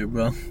painted up there,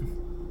 bro.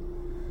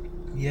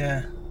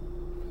 Yeah.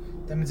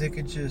 That means they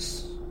could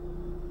just.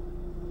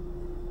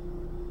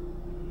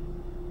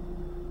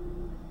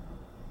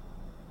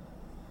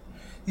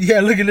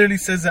 Yeah, look, it literally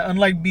says that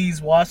unlike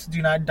bees, wasps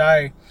do not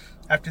die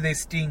after they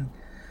sting.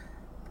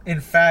 In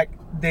fact,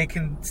 they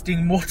can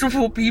sting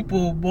multiple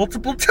people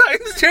multiple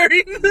times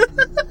during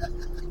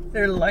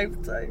their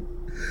lifetime.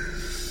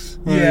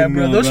 Yeah,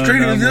 bro. Those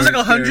straight, if there's like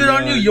 100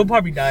 on you, you'll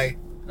probably die.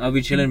 I'll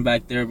be chilling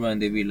back there, bro,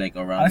 and they be like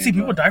around. Honestly, me,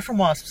 people bro. die from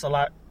wasps a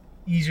lot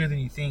easier than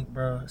you think,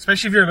 bro.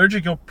 Especially if you're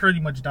allergic, you'll pretty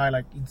much die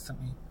like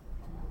instantly.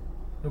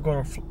 You'll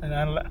go to an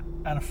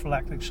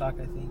anaphylactic shock,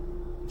 I think.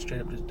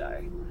 Straight up just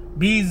die.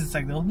 Bees, it's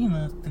like they'll,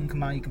 thing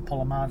come out, you can pull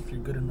them out if you're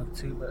good enough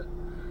too, but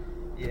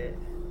yeah.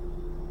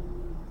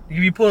 If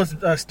you pull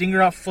a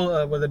stinger out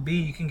full with a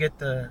bee, you can get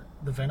the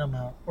venom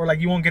out. Or like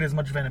you won't get as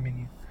much venom in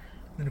you.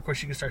 Then of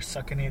course you can start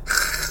sucking it.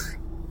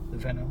 The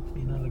venom,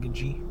 like a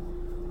G.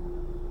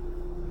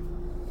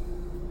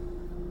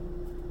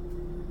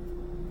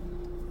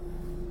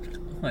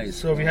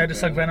 So if you had to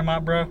suck venom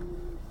out, bro,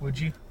 would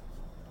you?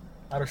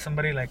 Out of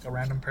somebody, like a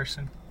random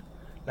person?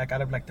 Like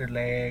out of like their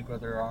leg or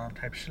their arm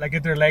type shit. Like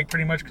get their leg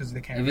pretty much because they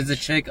can't. If it's a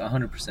chick,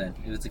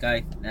 100%. If it's a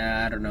guy,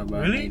 nah, I don't know,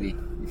 bro. Really? Maybe.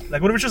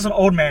 Like what if it's just an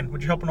old man?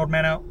 Would you help an old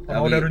man out? An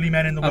old elderly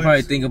man in the I'll woods?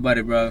 probably think about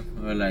it, bro.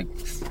 Or like,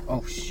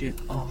 oh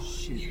shit. Oh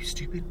shit. You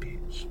stupid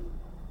bitch.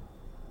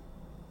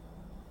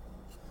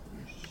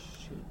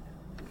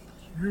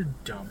 You're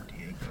dumb,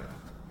 Diego.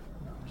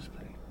 No, I'm just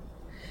playing.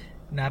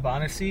 Nah, but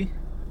honestly,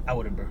 I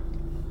wouldn't, bro.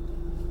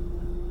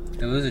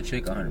 If it was a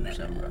chick,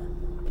 100%, bro.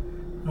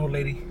 An old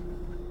lady.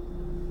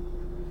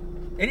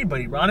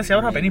 Anybody, bro. Honestly, I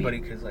would help anybody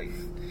because, like,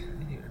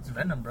 it's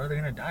venom, bro. They're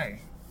gonna die.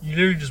 You're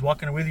literally just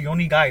walking away. The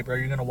only guy, bro.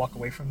 You're gonna walk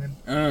away from them.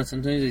 I don't know.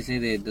 Sometimes they say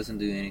that it doesn't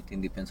do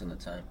anything. Depends on the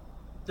time.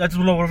 That's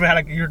what if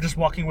like you're just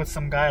walking with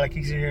some guy, like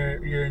he's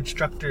your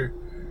instructor.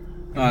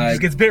 He Alright.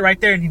 just gets bit right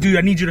there, and dude,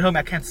 I need you to help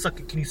me. I can't suck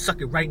it. Can you suck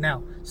it right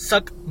now?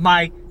 Suck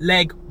my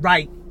leg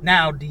right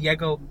now,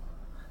 Diego.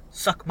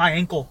 Suck my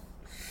ankle.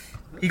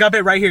 He got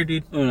bit right here,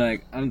 dude. I'm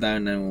like, I'm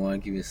down 911.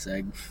 Give me a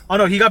sec. Oh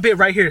no, he got bit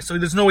right here, so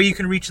there's no way you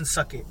can reach and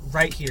suck it.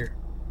 Right here.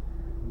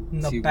 In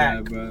the Too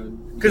back. bad, bro.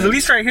 Because at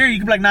least right here, you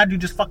can be like, nah, dude,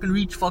 just fucking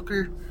reach,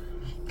 fucker.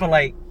 But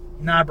like,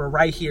 nah, bro,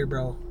 right here,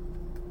 bro.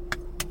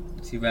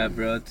 Too bad,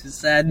 bro. Too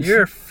sad.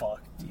 You're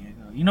fucked,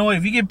 Diego. You know what?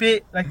 If you get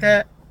bit like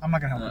that, I'm not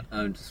gonna help you.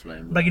 I'm just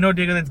playing, bro. Like, you know,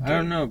 Diego, that's gay. I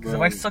don't know, 'Cause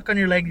bro. if I suck on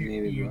your leg,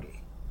 Maybe, you're bro.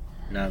 gay.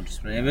 No, I'm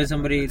just playing. If it's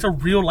somebody... It's a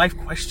real life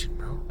question,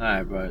 bro.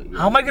 Alright, bro.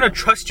 How am I gonna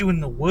trust you in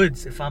the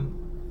woods if I'm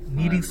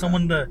needing bro.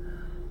 someone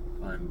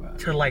Fine, bro.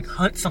 to like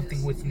hunt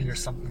something with me or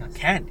something? I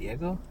can't,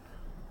 Diego.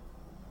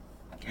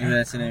 In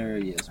that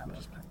scenario, yes, bro.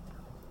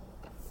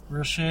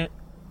 Real shit.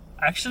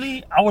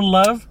 Actually, I would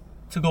love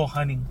to go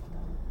hunting.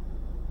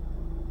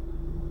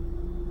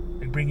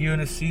 Like bring you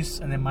and Aziz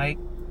and then Mike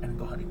and then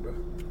go hunting, bro.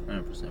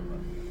 100%, bro.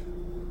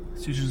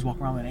 So you should just walk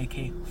around with an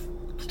AK.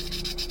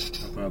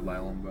 I'll probably buy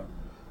one, bro.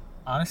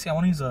 Honestly, I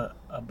want to use a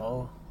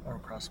bow or a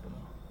crossbow.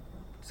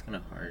 It's kind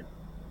of hard.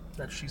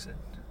 That's what she said.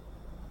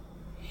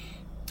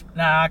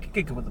 Nah, I can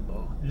get good with a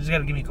bow. You just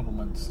gotta give me a couple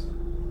months.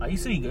 I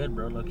used to be good,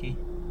 bro, low-key.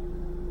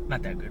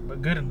 Not that good,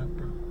 but good enough,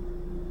 bro.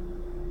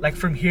 Like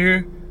from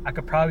here, I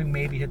could probably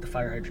maybe hit the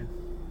fire hydrant.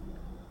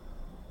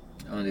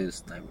 I want to do the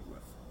sniper, bro.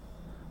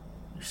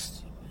 You're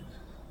stupid.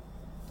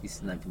 He's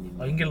sniping me.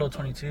 Oh, you can get a little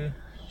 22.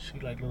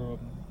 Shoot like little...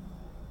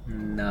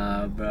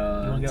 Nah, bro. You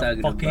wanna I'm get a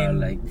talking fucking- about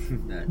like...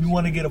 Nah, You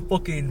want to get a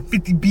fucking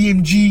 50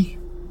 BMG?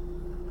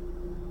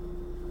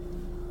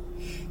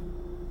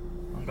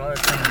 Oh god,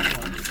 that's not what you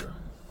want to do, bro.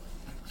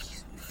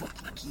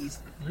 keys.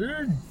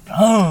 You're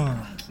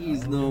dumb.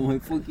 Keys, no, my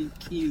fucking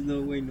keys.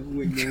 No way, no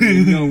way, no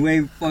way, no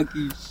way.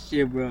 Fucking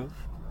shit, bro.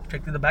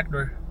 Check through the back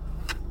door.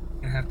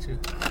 You have to.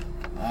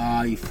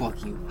 Ah, you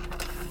fucking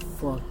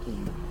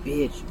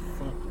bitch. You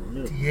fucking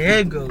little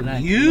Diego,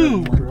 black you, little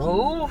monkey.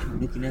 bro.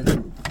 Looking at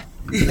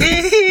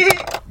me.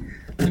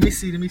 Let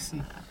me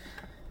see.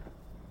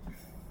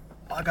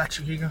 Oh, I got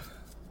you. Here you go.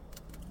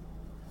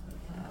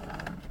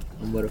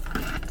 I'm about to...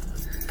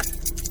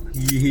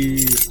 Yeah.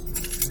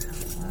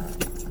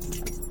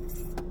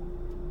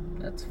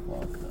 That's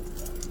fucked up, bro.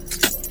 That's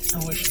fucked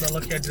I wish, bro.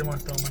 Lucky I didn't want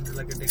to throw him under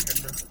like a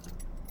dickhead, bro. up.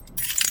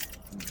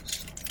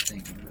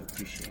 Thank you, bro.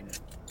 Appreciate it.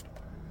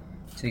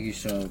 Take your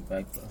straw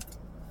back, bro.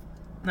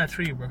 Nah, it's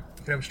for you, bro. You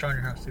could have a straw in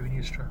your house if you need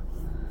a straw.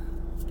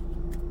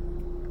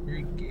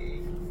 You're gay.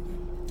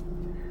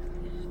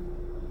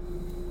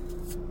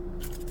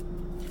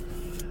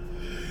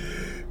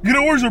 Get a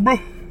Warzone, bro.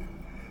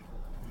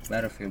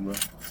 Battlefield, bro.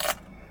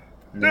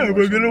 Yeah,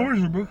 bro. Get a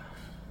Warzone, bro.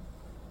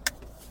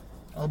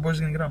 All the boys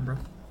are gonna get on, bro.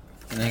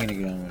 I'm not gonna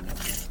get on right now,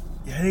 bro.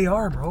 Yeah, they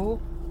are,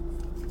 bro.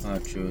 Oh,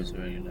 true. It's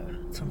already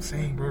loud. That's what I'm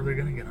saying, bro. They're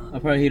gonna get on. I'll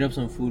probably heat up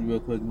some food real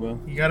quick, bro.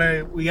 We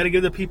gotta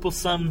give the people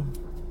some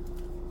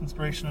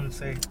inspirational to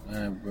say.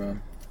 Alright, bro.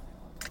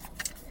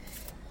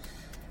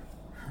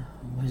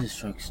 Why is this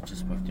truck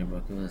just parked there,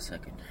 bro? Give it a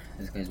second.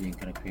 This guy's being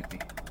kind of creepy.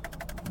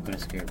 I'm kind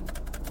of scared.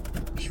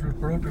 Just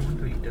roll up your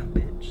window, you dumb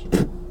bitch.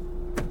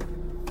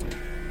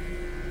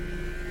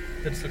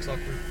 That just looks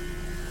awkward.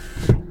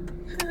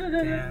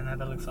 Yeah, nah,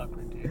 that looks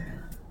awkward, dude.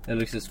 That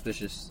looks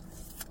suspicious.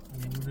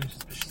 Yeah, we're doing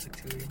suspicious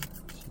activity.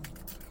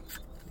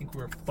 I think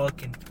we're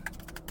fucking.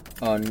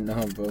 Oh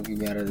no, bro, get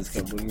me out of this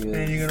cup, bro.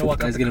 And you're gonna walk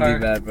out That's the gonna car.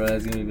 be bad, bro.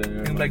 That's gonna be bad.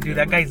 You're gonna be like, dude,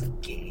 that guy's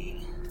gay.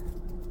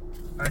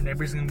 Our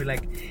neighbor's gonna be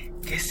like,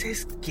 "This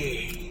is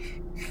gay."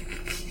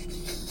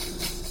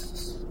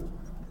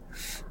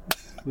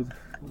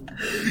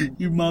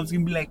 Your mom's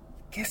gonna be like,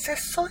 "¿Qué es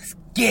eso? Es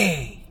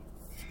gay."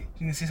 She's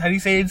gonna say, "How do you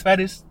say it in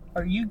Spanish?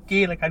 Are you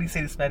gay? Like, how do you say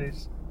it in Spanish?"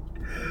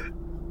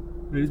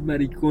 Where's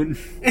maricón?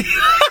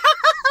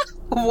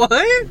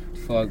 What?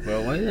 Fuck,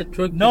 bro. Why is that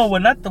truck? No, we're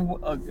not the.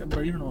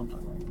 Bro, you don't know what I'm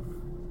talking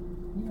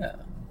about. Yeah.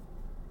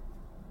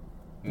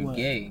 You're What?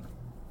 gay.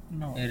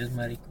 No. Eres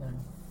maricón.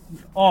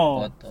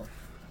 Oh. Foto.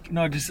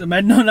 No, just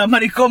no, not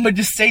maricón, but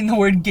just saying the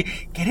word gay.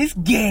 Que eres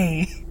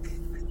gay.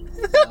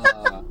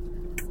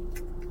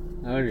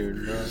 I don't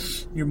even know.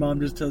 Your mom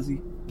just tells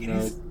you. No.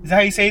 Is that how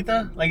you say it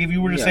though? Like if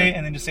you were to Yeah. say it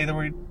and then just say the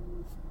word.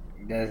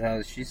 That's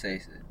how she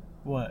says it.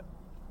 What?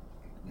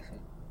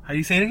 How do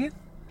you say it again?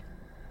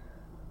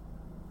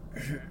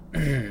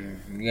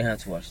 You're gonna have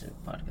to watch the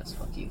podcast.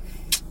 Fuck you.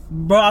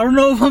 Bro, I don't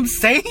know if I'm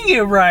saying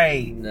it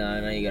right.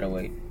 No, you gotta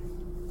wait.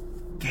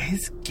 Que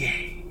es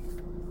gay.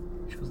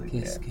 She was like,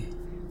 Que es yeah. gay.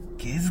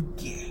 Que es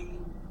gay.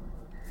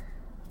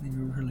 And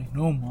you were like,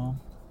 no, mom.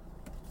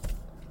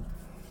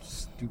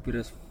 Stupid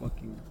as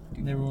fucking.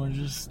 And everyone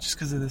just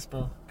because of this,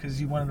 bro. Because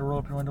you wanted to roll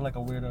up your window like a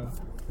weirdo.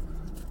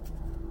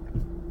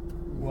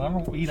 Well, I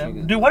don't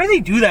know. Dude, why do they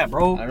do that,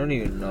 bro? I don't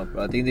even know,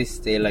 bro. I think they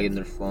stay like in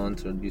their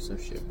phones or do some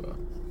shit, bro.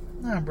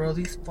 Nah, bro,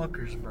 these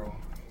fuckers, bro.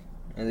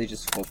 And they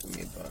just fuck with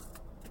me, bro.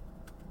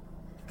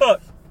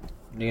 Fuck.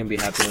 They're gonna be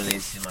happy when they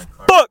see my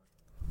car. Fuck.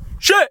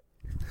 Shit.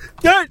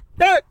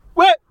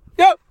 What?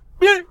 Yep.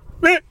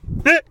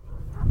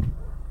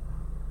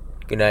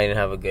 Good night and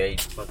have a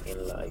great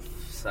fucking life.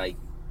 Psych.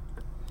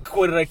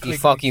 What did I You click?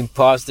 fucking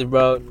imposter,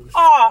 bro.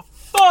 Ah,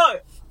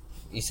 fuck.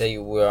 You say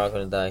we were all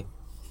gonna die.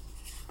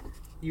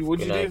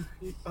 What'd Good you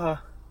do?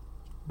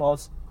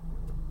 Balls.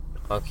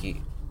 Fuck you.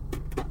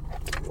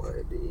 What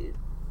I did.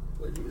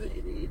 What you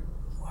say, dude?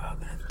 We're all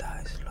gonna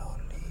die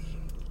slowly.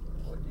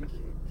 What you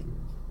say?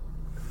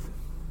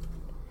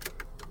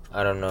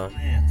 I don't know.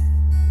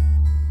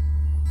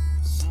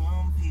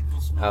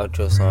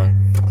 Outro song.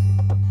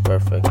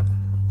 Perfect.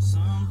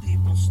 Some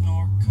people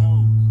snort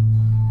coke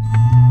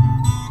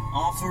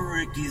off of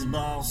Ricky's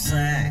ball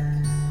sack.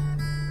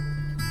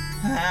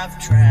 I've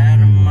tried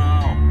them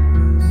all.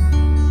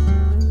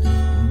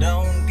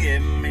 Don't get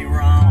me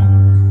wrong.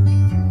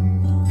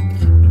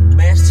 The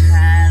best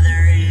high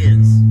there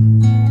is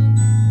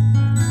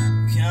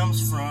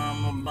comes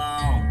from a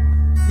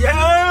bone.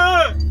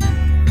 Yeah.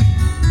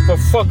 For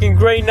fucking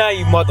great night,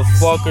 you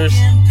motherfuckers.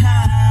 Empire